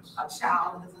from. Yes. A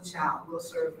child is a child. We'll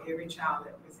serve every child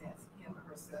that presents him or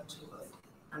herself to us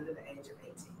under the age of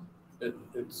 18.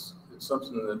 It's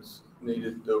something that's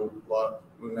needed, though a lot,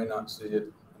 we may not see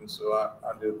it. And so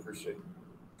I do appreciate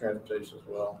transportation as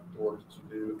well, the work that you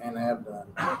do and have done.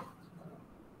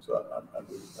 So I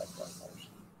do thank that motion.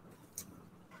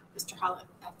 Mr. Holland,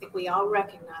 I think we all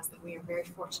recognize that we are very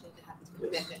fortunate to have the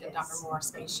commitment of Dr.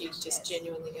 Morris. I mean, she just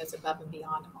genuinely goes above and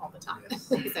beyond all the time.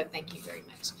 So thank you very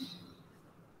much.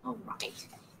 All right.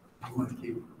 You want to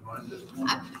keep going this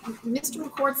morning? Mr.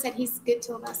 McCord said he's good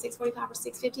till about 6:45 or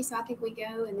 6:50, so I think we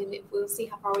go, and then we'll see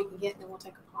how far we can get, and then we'll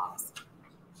take a pause.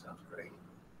 Sounds great.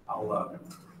 I'll,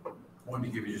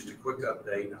 wanted to give you just a quick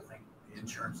update. I think the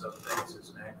insurance updates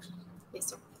is next. Yes,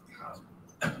 sir.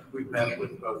 We've met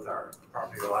with both our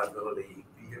property liability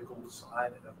vehicle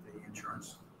side of the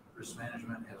insurance risk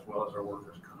management as well as our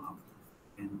workers' comp.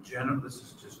 In general, this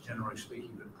is just generally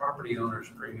speaking, but property owners'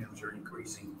 premiums are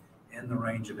increasing in the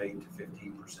range of 8 to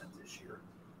 15% this year.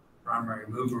 Primary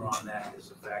mover on that is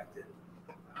the fact that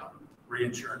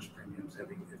reinsurance premiums have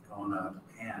gone up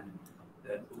and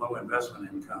that low investment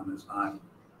income is not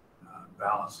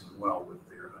balancing well with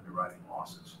their underwriting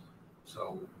losses.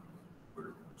 So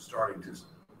we're starting to,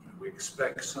 we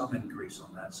expect some increase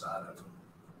on that side of it.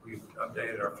 We've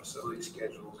updated our facility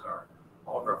schedules,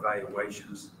 all of our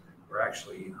valuations. We're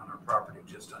actually on our property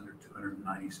just under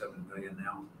 297 million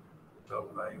now,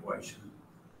 total valuation,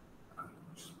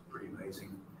 which is pretty amazing.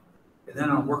 And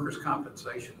then on workers'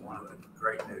 compensation, one of the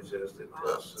great news is that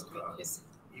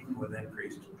even with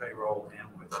increased payroll and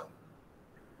with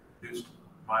reduced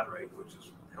moderate, which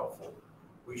is helpful,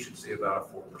 we should see about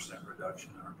a 4%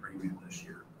 reduction in our premium this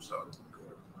year. So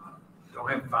don't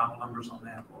have final numbers on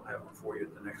that. We'll have them for you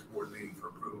at the next board meeting for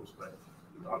approvals, but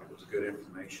we thought it was good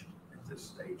information at this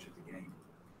stage of the game.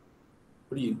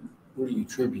 Where do you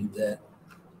attribute that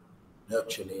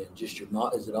reduction in? Just your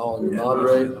is it all in your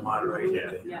moderate? The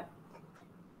moderate, Yeah.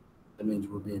 That means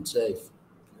we're being safe.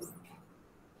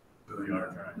 Doing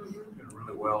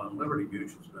really well, and Liberty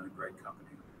Mutual's been a great company.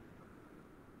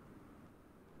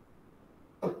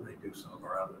 They do some of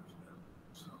our others.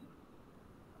 So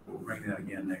we'll bring that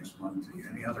again next month to you.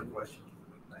 Any other questions?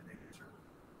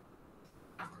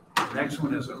 The next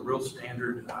one is a real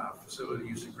standard facility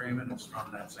use agreement. It's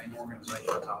from that same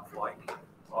organization, Top Flight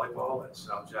Volleyball at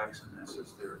South Jackson. This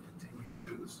is their continuing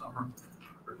through the summer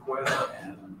request,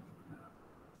 and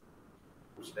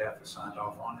staff has signed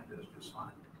off on it. It's just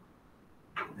fine.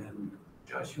 And then,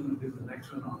 Josh, you want to do the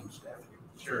next one on staff?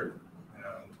 Sure.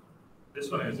 This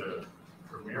one is a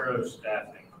Primero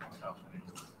staffing company.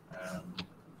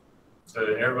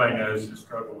 So everybody knows the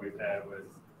struggle we've had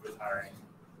with hiring,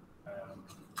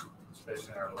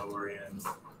 especially in our lower end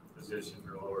positions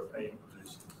or lower paying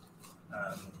positions.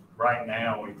 Right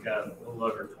now, we've got a little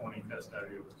over 20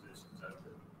 custodial positions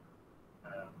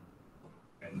open,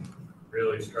 and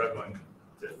really struggling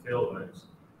to fill those.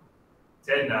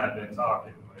 Ted and I have been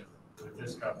talking with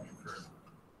this company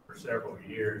for several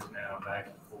years now, back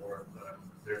and forth.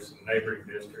 There's some neighboring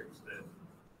districts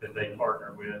that they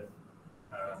partner with.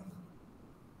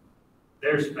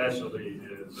 Their specialty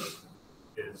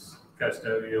is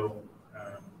custodial.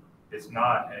 It's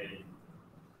not a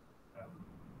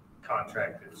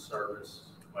contracted service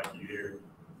like you hear.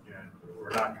 You know, we're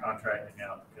not contracting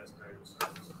out the custodial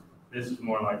service. This is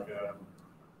more like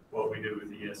what we do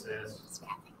with ESS.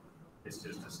 It's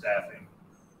just a staffing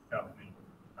company.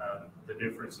 The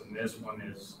difference in this one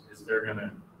is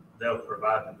they'll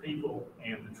provide the people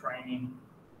and the training.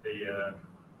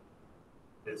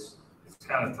 It's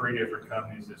kind of three different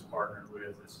companies it's partnered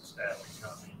with. It's a staffing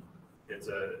company. It's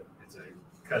a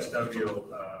custodial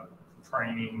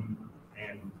training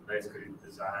and basically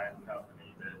design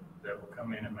company that will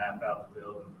come in and map out the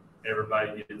building.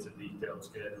 Everybody gets a detailed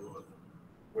schedule of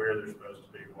where they're supposed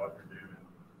to be, what they're doing.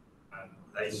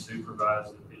 They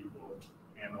supervise the people,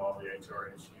 handle all the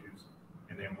HR issues,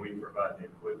 and then we provide the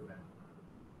equipment.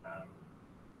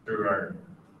 Through our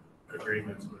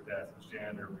agreements with Athens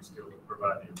Gender, we still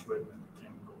provide the equipment, the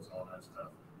chemicals, all that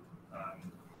stuff.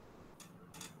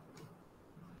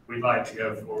 We'd like to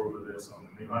go forward with this on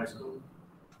the new high school.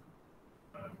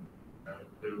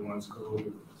 Do one school,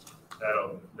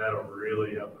 that'll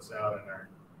really help us out in our,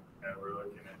 we're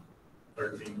looking at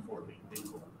 13, 14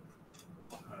 people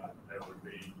that would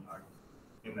be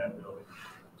in that building.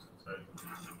 So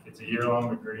it's a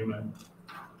year-long agreement.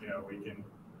 You know, we can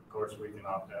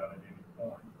opt out at any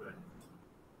point, but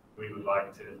we would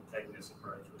like to take this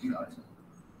approach with Jackson.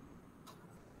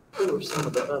 Who are some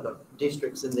of the other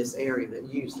districts in this area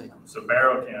that use them? So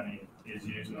Barrow County is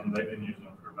using them. They've been using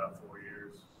them for about 4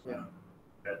 years. Yeah.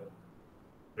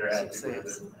 They're happy with it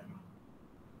Success. and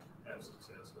have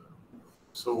success with it.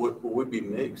 So will we be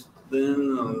mixed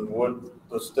then on what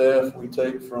the staff we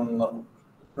take from the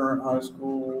current high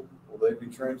school will they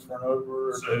be transferring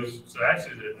over? So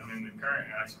actually, the current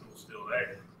high school's still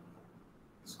there.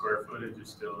 The square footage is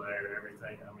still there,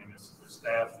 everything. I mean, the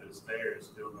staff that's there is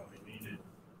still gonna be needed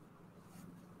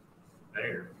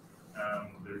there.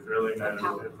 There's really no,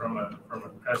 from a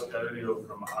custodial,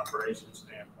 from an operations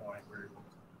standpoint,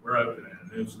 we're opening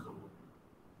a new school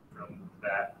from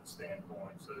that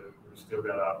standpoint, so we still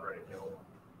gotta operate the old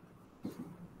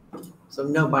one. So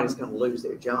nobody's gonna lose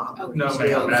their job. Oh, No, no,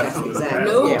 ma'am, absolutely.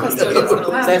 Exactly. No Yeah. custodian's gonna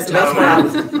lose That's their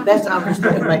what that's what I'm just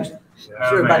trying to make sure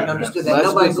everybody understood that. That's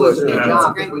Nobody's good losing their question. job, That's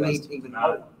a because we great need even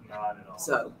more. Not at all.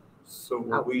 So,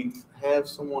 Will we have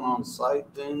someone on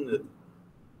site then that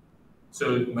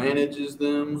So manages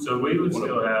them? So we would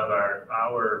still have our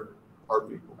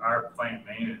people. our plant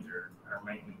manager, our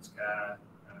maintenance guy,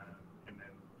 and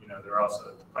then, they're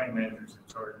also, the plant manager's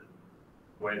in charge of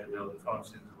the way the building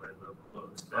functions, the way the building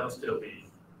looks. They'll still be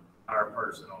our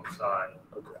person on site.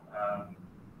 Okay.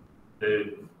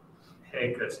 The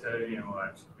head custodian will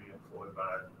actually be employed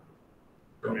by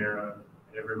Primera.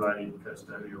 Everybody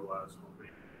custodial wise will be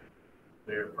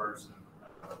their person.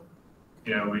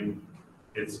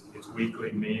 It's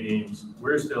weekly meetings.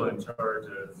 We're still in charge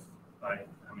of,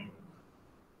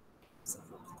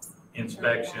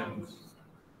 inspections,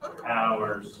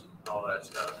 hours, all that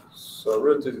stuff. So I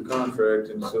read through the contract,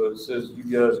 and so it says you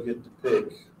guys get to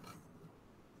pick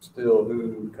still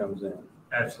who comes in.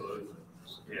 Absolutely.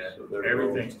 Yeah, So they're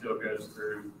everything still goes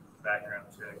through background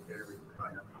check, everything.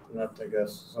 And I think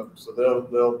that's,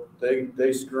 so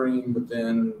they screen, but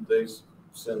then they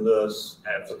send us,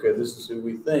 Absolutely. okay, this is who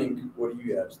we think, what do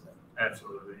you guys think?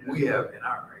 Absolutely. yeah. We have in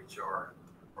our HR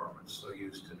department so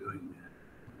used to doing that.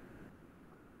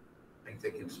 I think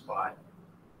they can spot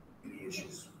any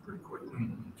issues pretty quickly.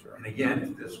 Sure. And again,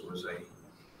 if this was a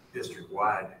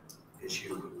district-wide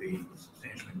issue, it would be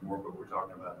substantially more, but we're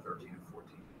talking about 13 and 14.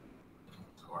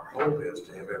 So our hope is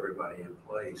to have everybody in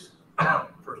place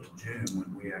 1st of June,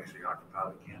 when we actually occupy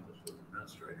the campus with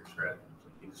administrators. Right.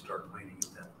 So we can start cleaning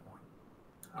at that point.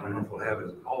 I don't know if we'll have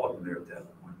all of them there at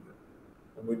that point, but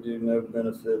And we do no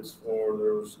benefits for,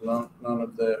 there was none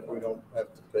of that, we don't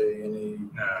have to pay any.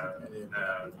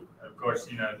 No. Of course,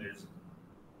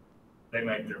 they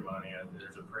make their money.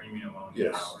 There's a premium on the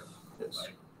Yes. hours. Yes.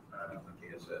 Like,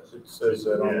 KSS. It says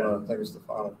that on, I think it's the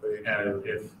final page. and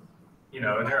if, and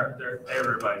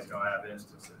everybody's gonna have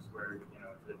instances where,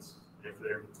 if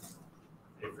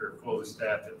they're fully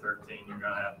staffed at 13, you're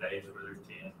gonna have days where there's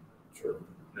 10. Sure.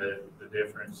 The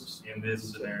difference in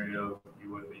this scenario, you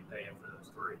wouldn't be paying for those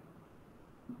 3.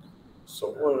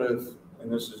 So what if,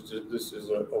 and this is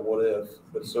a what if,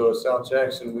 but so at South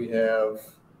Jackson, we have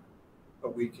a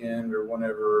weekend or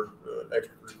whenever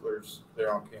extracurriculars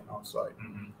there on site.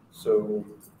 So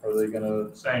are they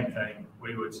gonna, Same thing.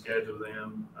 We would schedule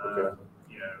them. Okay.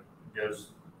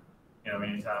 Goes,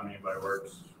 anytime anybody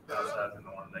works outside the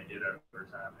norm, they get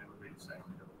overtime. It would be the same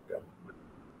deal. Okay.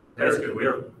 Basically,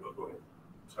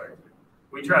 sorry.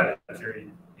 We try to treat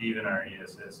even our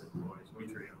ESS employees. We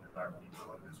treat them as our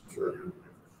people. And this Sure.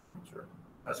 Sure.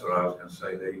 That's what I was gonna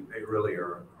say. They really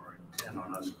are intent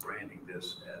on us branding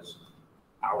this as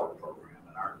our program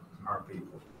and our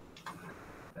people.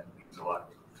 That means a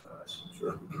lot to us.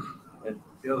 Sure. And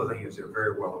the other thing is they're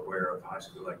very well aware of high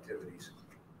school activities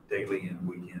daily and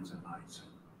weekends and nights.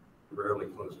 Rarely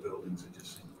close buildings. It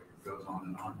just seems like it goes on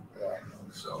and on. Yeah.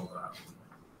 So,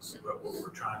 but what we're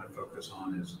trying to focus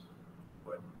on is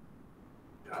what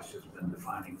Josh has been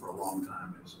defining for a long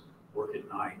time is work at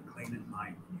night, clean at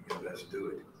night, you can best do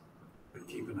it, but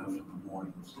keep enough in the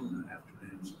mornings and the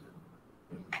afternoons,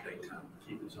 and daytime.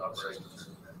 keep this operations.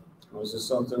 Was this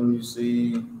something you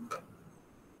see,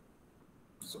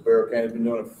 so Barrow County's been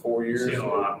doing it for 4 years? Seen a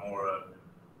lot more of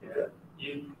it.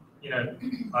 Okay.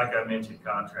 Like I mentioned,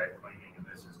 contract cleaning, and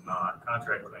this is not.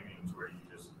 Contract cleaning is where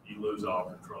you lose all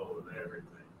control of everything.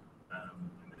 And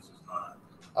this is not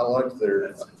I liked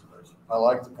that situation. I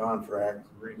liked the contract,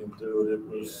 reading through it, it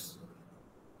was,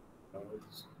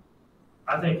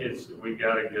 I think we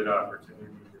got a good opportunity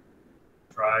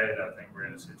to try it. I think we're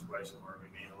in a situation where we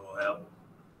need a little help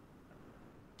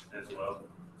as well.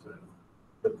 So,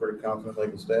 they're pretty confident they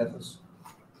can staff us.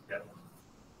 yeah.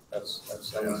 That's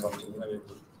saying something, they need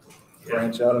to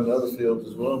branch out into other fields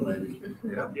as well, maybe.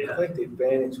 Yeah. Yeah. I think the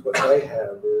advantage what they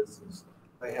have is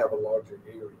they have a larger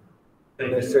area. They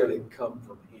don't necessarily come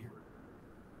from here.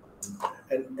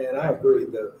 And I agree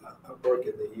that I work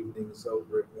in the evenings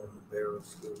over at one of the Barrow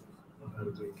schools on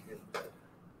the weekend.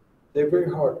 They're very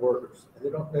hard workers and they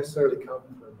don't necessarily come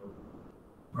from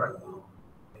Right.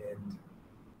 and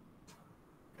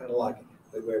kind of like it.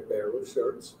 They wear Barrow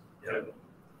shirts Yeah.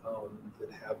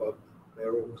 that have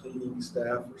barrel cleaning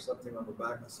staff or something on the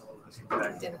back. I saw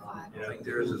that. Identify. I think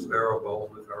there is this barrel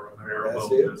bowl, if I remember. That's Barrel it,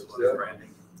 bowl, that's what yeah. it's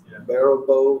branding. Yeah. Barrel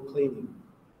bowl cleaning.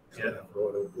 Yeah. staff,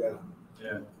 or yeah.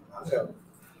 Yeah. I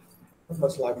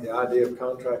much like the idea of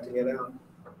contracting it out,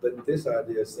 but this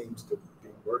idea seems to be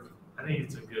working. I think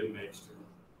it's a good mixture.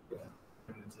 Yeah.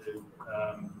 Between the two.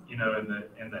 You know, and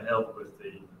the help with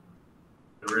the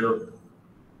real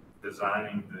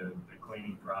designing the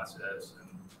cleaning process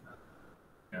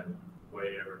and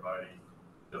way everybody,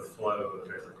 the flow of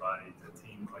everybody, the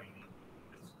team cleaning.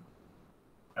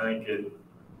 I think it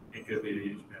could be a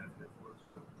huge benefit for us.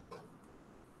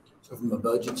 So from a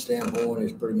budget standpoint,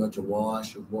 it's pretty much a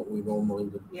wash of what we normally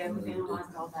would. Yeah, we've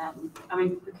analyzed all that. I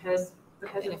mean, because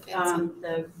of Benefits.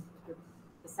 the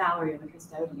salary of a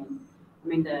custodian, I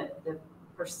mean, the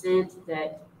percent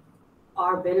that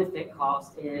our benefit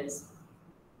cost is,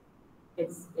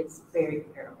 it's very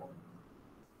comparable.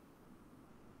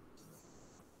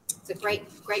 It's a great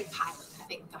pilot. I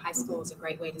think the high school is a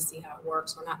great way to see how it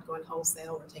works. We're not going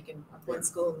wholesale. We're taking one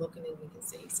school and looking and we can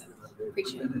see. So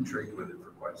appreciate We've it. been intrigued with it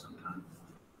for quite some time.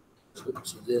 So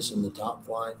this in the top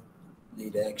flight,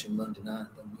 need action Monday night,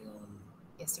 they'll be on.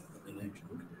 Yes, sir. Need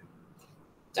action.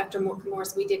 Dr.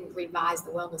 Morris, we didn't revise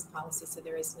the wellness policy, so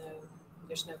there's no,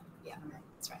 yeah,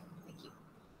 that's right. Thank you.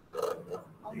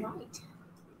 All right.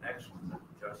 The next one,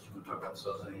 Josh, you want to talk about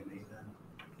Southern A&E then?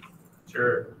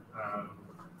 Sure.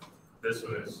 This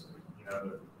was, you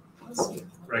know, the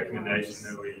recommendation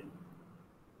that we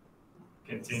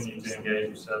continue to engage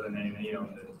with Southern A&E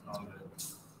on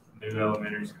the new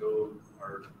elementary school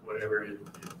or whatever it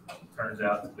turns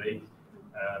out to be.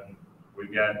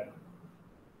 We've got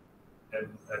a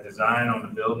design on the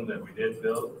building that we did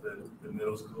build, the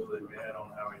middle school that we had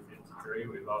on Highway 53.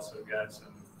 We've also got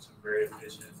some very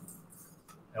efficient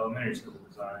elementary school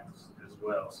designs as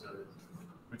well. So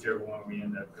whichever one we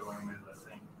end up going with,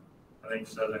 I think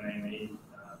Southern A&E,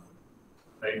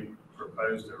 they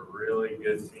proposed a really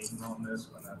good team on this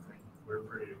one. I think we're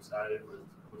pretty excited with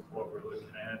what we're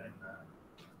looking at, and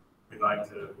we'd like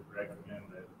to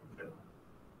recommend that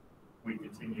we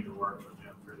continue to work with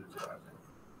them through the project.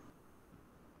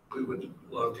 We would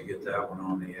love to get that one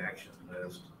on the action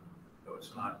list, though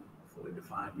it's not fully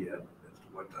defined yet as to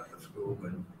what type of school,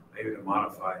 but maybe to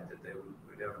modify it, that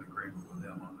we'd have an agreement with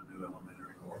them on the new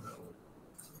elementary or middle.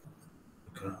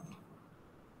 Okay.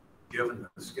 Given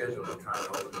the schedule, we're trying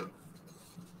to open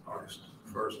August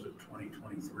 1st of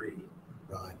 2023.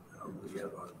 Right. We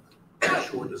have a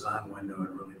short design window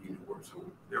and really need to work. So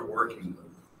they're working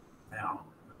now,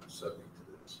 subject to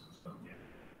this.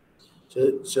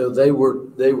 So they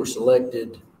were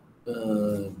selected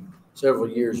several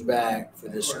years back for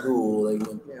this school. They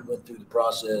went through the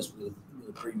process with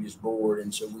the previous board,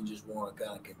 and so we just want to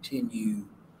kind of continue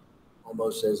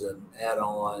almost as an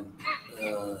add-on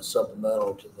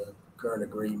supplemental to the current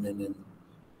agreement and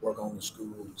work on the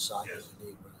school site. Yes.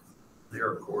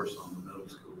 Their course on the middle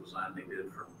school design they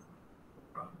did from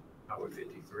Highway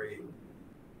 53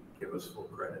 give us full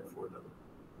credit for the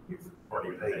you've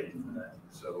already paid for that.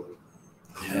 So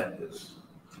that is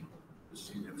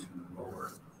significantly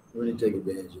lower. We need to take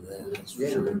advantage of that. That's for Yeah,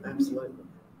 sure. absolutely.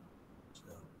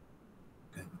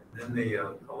 Then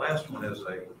the last one is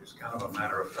kind of a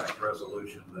matter of fact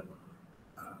resolution that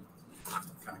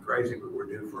kind of crazy, but we're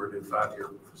due for a new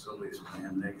 5-year facilities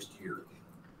plan next year.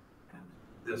 And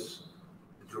this,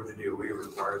 the Georgia DOE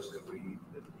requires that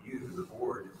you, the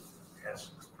board,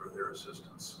 asks for their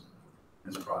assistance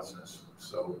in this process.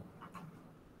 So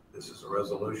this is a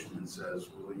resolution that says,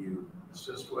 will you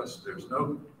assist us? There's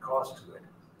no cost to it.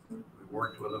 We've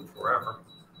worked with them forever,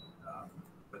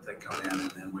 but they come in,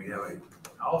 and then we have I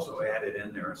also added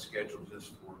in there a schedule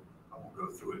just for, I won't go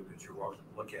through it, but you're welcome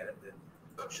to look at it,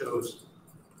 that shows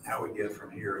how we get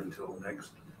from here until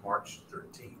next March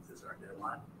 13th is our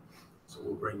deadline. So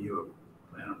we'll bring you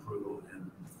a plan approval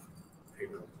in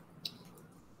April.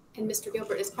 And Mr.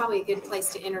 Gilbert, it's probably a good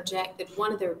place to interject that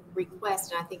one of the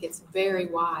requests, and I think it's very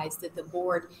wise, that the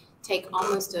board take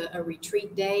almost a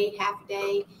retreat day, half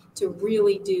day, to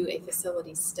really do a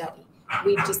facilities study.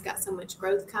 We've just got so much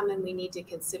growth coming. We need to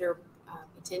consider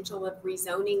potential of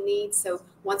rezoning needs. So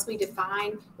once we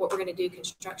define what we're going to do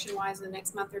construction-wise in the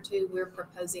next month or two, we're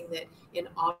proposing that in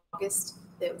August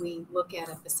that we look at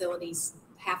a facilities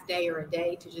half day or a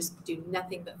day to just do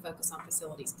nothing but focus on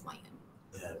facilities plan.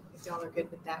 Yeah. If y'all are good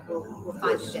with that, we'll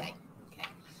find a day. Okay.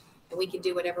 And we can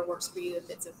do whatever works for you. If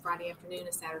it's a Friday afternoon,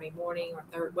 a Saturday morning, or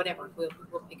third, whatever, we'll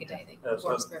pick a day that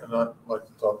works for And everyone. I'd like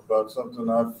to talk about something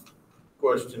I've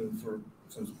questioned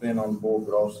since being on board,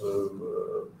 but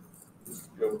also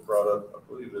Joe brought up, I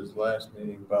believe his last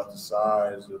meeting, about the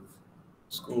size of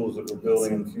schools that we're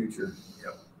building in the future.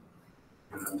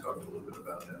 And I talked a little bit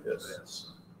about that. Yes.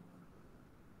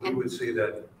 We would see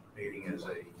that meeting as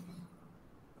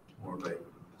more of a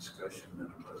discussion than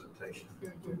a presentation.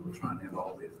 We're trying to have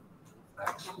all the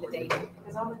facts. Have the data.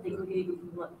 Because all the things we could even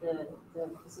look the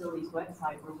facilities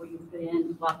website where we can put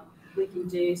in, like, we can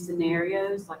do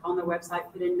scenarios, like on their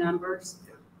website, put in numbers.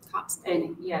 Cops.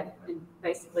 And and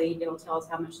basically it'll tell us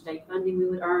how much state funding we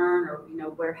would earn, or,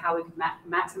 how we could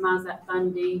maximize that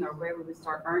funding, or where we would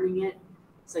start earning it.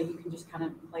 So you can just kind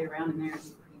of play around in there.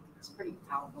 It's pretty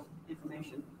powerful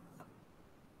information.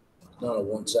 Not a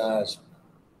one size,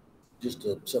 just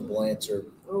a simple answer.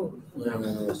 Oh,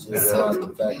 It's a lot to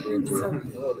factor into.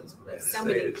 So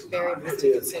many variables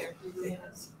to consider.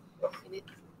 And it-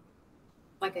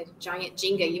 Like a giant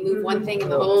Jenga, you move one thing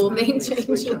and the whole thing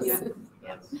changes.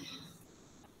 Yeah.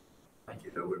 Thank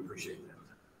you, though. We appreciate that.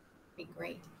 Be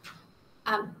great.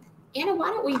 Anna, why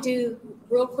don't we do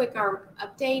real quick our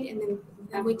update, and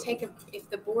then we take if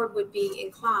the board would be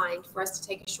inclined for us to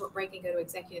take a short break and go to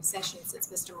executive session since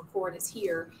Mr. McCord is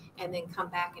here, and then come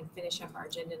back and finish up our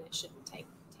agenda, and it shouldn't take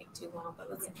too long, but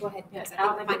let's go ahead. Because I'll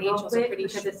I make think it real financials are quick pretty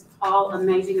because short. it's all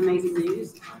amazing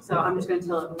news. So I'm just going to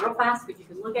tell it real fast, but you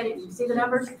can look at it and you see the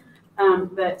numbers.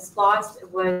 But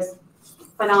SPLOST was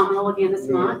phenomenal again this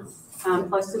month,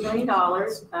 close to $1 million,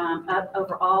 up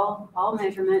over all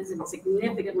measurements, and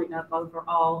significantly up over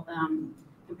all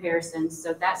comparisons.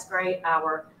 So that's great.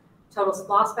 Our total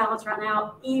SPLOST balance right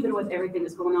now, even with everything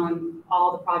that's going on,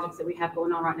 all the projects that we have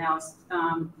going on right now, is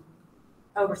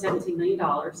over $17 million.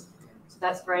 So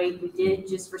that's great. We did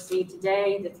just receive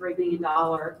today the $3 million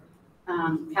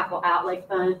capital outlay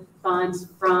funds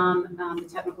from the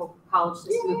Technical College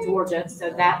System of Georgia. So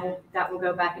that will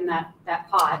go back in that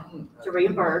pot to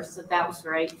reimburse. So that was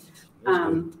great.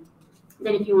 Then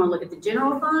if you want to look at the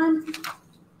general fund,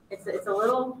 it's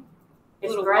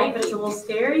great, but it's a little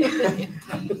scary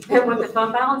at what the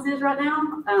fund balance is right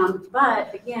now.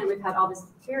 But again, we've had all this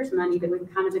CARES money that we've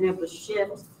kind of been able to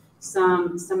shift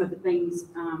some of the things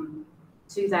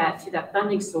to that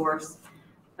funding source.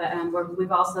 But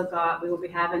we will be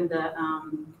having the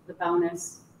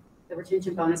bonus, the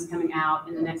retention bonus coming out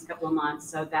in the next couple of months.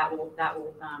 So that will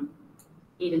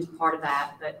eat into part of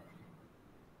that. But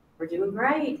we're doing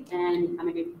great. And I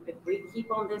mean, if we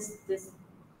keep on this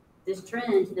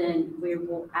trend, then we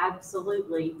will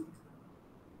absolutely,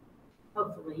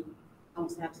 hopefully, I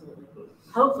won't say absolutely,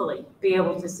 hopefully be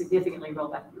able to significantly roll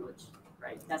back the millage,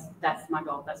 right? That's my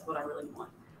goal. That's what I really want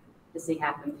to see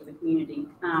happen for the community.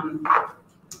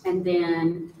 And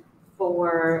then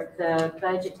for the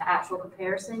budget to actual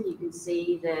comparison, you can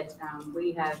see that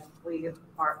we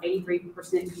are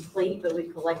 83% complete, but we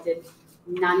collected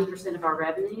 90% of our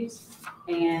revenues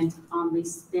and only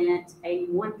spent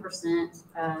 81%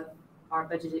 of our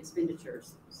budgeted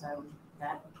expenditures. So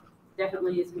that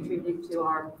definitely is contributing to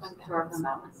our fund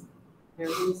balance.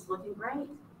 Everything's looking great.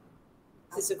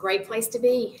 This is a great place to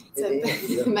be.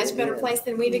 It's a much better place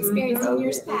than we've experienced in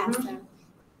years past. So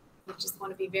we just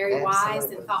want to be very wise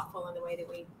and thoughtful in the way that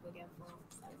we go forward.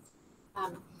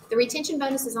 So, the retention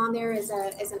bonus is on there as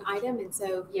an item, and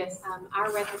so yes,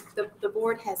 the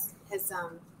board has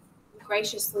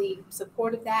graciously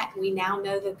supported that. We now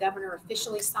know the governor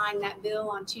officially signed that bill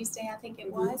on Tuesday, I think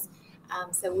it was.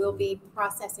 So we'll be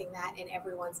processing that in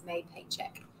everyone's May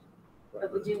paycheck.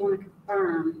 But we do want to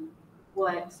confirm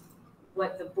what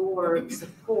the board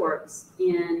supports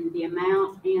in the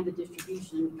amount and the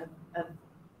distribution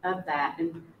of that.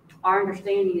 And our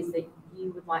understanding is that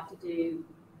you would like to do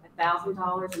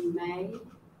 $1,000 in May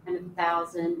and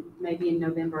 $1,000 maybe in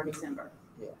November or December.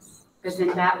 yes. Because then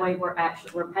that way we're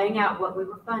paying out what we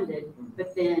were funded,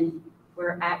 but then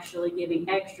we're actually giving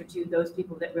extra to those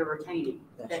people that we're retaining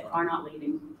that are not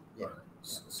leaving.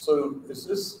 So is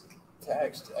this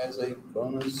taxed as a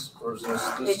bonus, or is this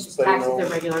It's taxed payroll? as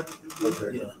a regular,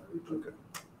 Okay. Yeah, Okay.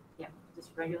 yeah, just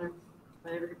regular,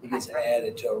 whatever. it gets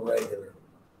added to a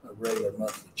regular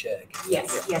monthly check.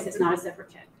 Yes, it's not a separate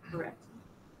check, correct.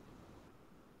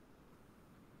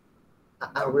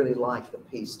 I really like the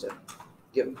piece to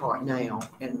give part now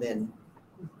and then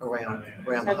around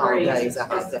the Agreed. holidays. I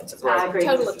think that's a great. I agree,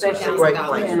 Total of especially, Great $2,000.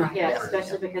 plan. yeah,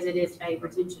 especially because it is a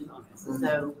retention bonus,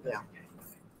 so. Yeah.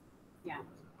 Yeah,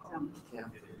 so,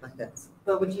 I think that's-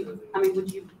 but would you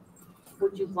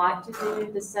like to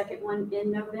do the second one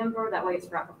in November? That way it's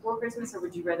right before Christmas, or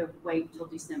would you rather wait till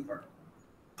December?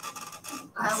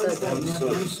 I would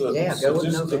say So Yeah, go with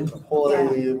just to November.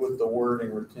 play with the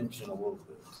wording retention a little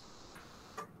bit.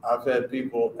 I've had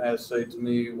people say to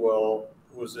me, well,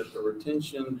 was it the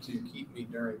retention to keep me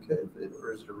during COVID,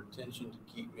 or is it a retention to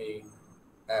keep me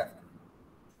after?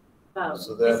 both.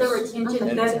 So It's a that's-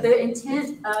 retention, the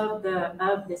intent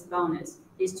of this bonus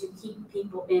is to keep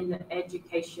people in the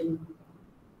education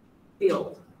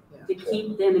field, to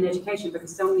keep them in education,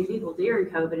 because so many people during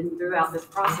COVID and throughout this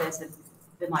process have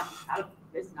been like,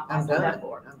 this is not what I I'm signed done, up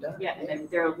for. I'm done. Yeah, and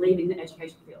they're leaving the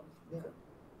education field. Yeah.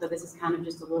 So this is kind of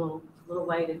just a little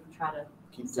way to try to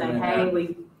Keep say, them in hey,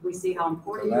 there. we see how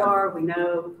important you are, we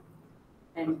know,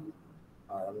 and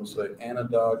All right, I'm gonna say Anna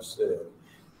Dodge said.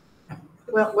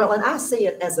 Well, and I see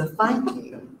it as a thank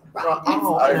you for Right.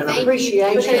 all I and an Thank you.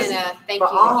 appreciation Put in a thank for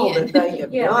all you that again. they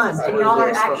have yeah, done and for y'all are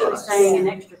this for actually us. saying an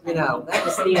extra You know, thing.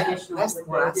 That's the additional, that's with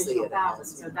what I the see additional it thousand,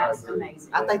 as. so that's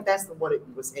amazing. I think that's what it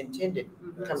was intended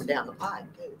Mhm. coming down the pipe.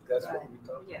 That's what we talked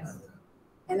about. Yes.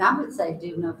 And I would say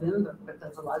do November,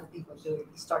 because a lot of people do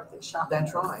start their shopping.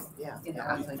 That's right, yeah. You know,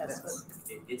 I think that's that's,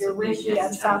 Your wish You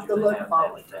got something to look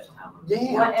forward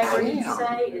yeah. Whatever you yeah.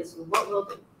 say is what we'll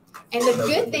do. And the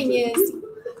good thing is,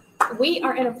 we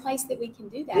are in a place that we can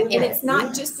do that. And it's not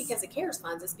Yes. just because of CARES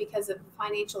funds, it's because of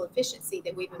financial efficiency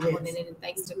that we've implemented, and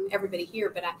thanks to everybody here.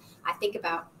 But I think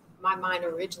about, my mind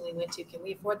originally went to, can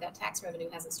we afford that tax revenue?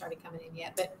 Hasn't started coming in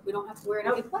yet, but we don't have to, we're in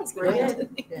a good place. We're We're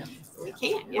good. Yeah. We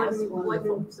can, yeah.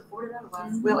 Wouldn't support it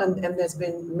otherwise. Well, and there's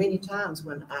been many times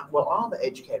when all the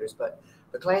educators, but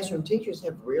the classroom teachers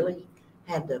have really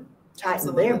had to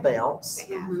tighten their Absolutely. belts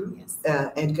They have, Mhm. yes.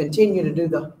 and continue to do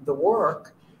the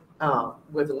work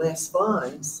with less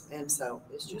funds. And so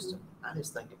it's just, I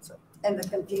just think it's And the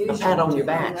confusion. a pat on your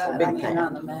back, a I big pat.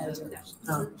 cannot imagine.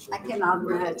 Huh? I cannot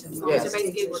imagine. So Yes.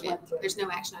 basically, Teachers we're good. went through. There's no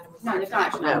action item. No, there's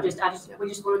not action. We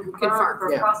just want to confirm Confirm.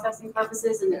 for Yeah. processing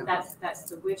purposes, and Yeah. that's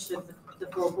the wish of the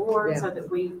full board, Yeah. so that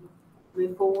we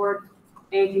move forward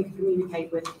and can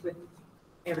communicate with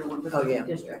everyone within Oh, yeah. the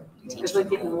district. Because we're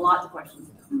getting lots of questions.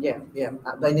 Yeah,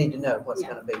 they need to know what's Yeah.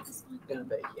 gonna be,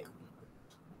 yeah.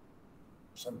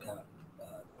 Some kind of,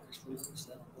 press release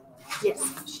that'll go on. Yes,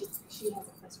 she has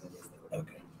a press release. that we're-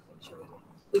 Okay.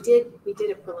 We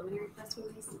did a preliminary press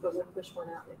release, but we'll push one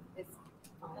out. It's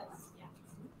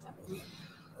finalized.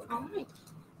 All right.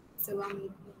 So I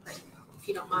need, if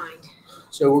you don't mind.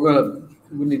 So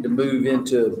we need to move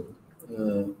into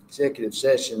executive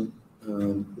session.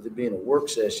 With it being a work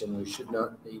session, we should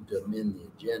not need to amend the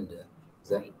agenda. Is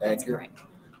that That's accurate? correct.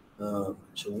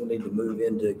 So we'll need to move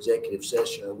into executive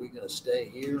session. Are we going to stay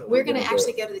here? or are we We're going to go?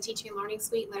 actually go to the teaching and learning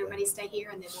suite and let everybody stay here,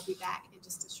 and then we'll be back in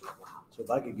just a short while. So if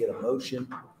I could get a motion.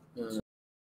 Ms.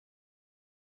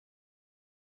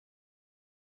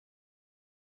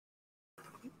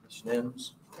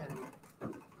 Nims?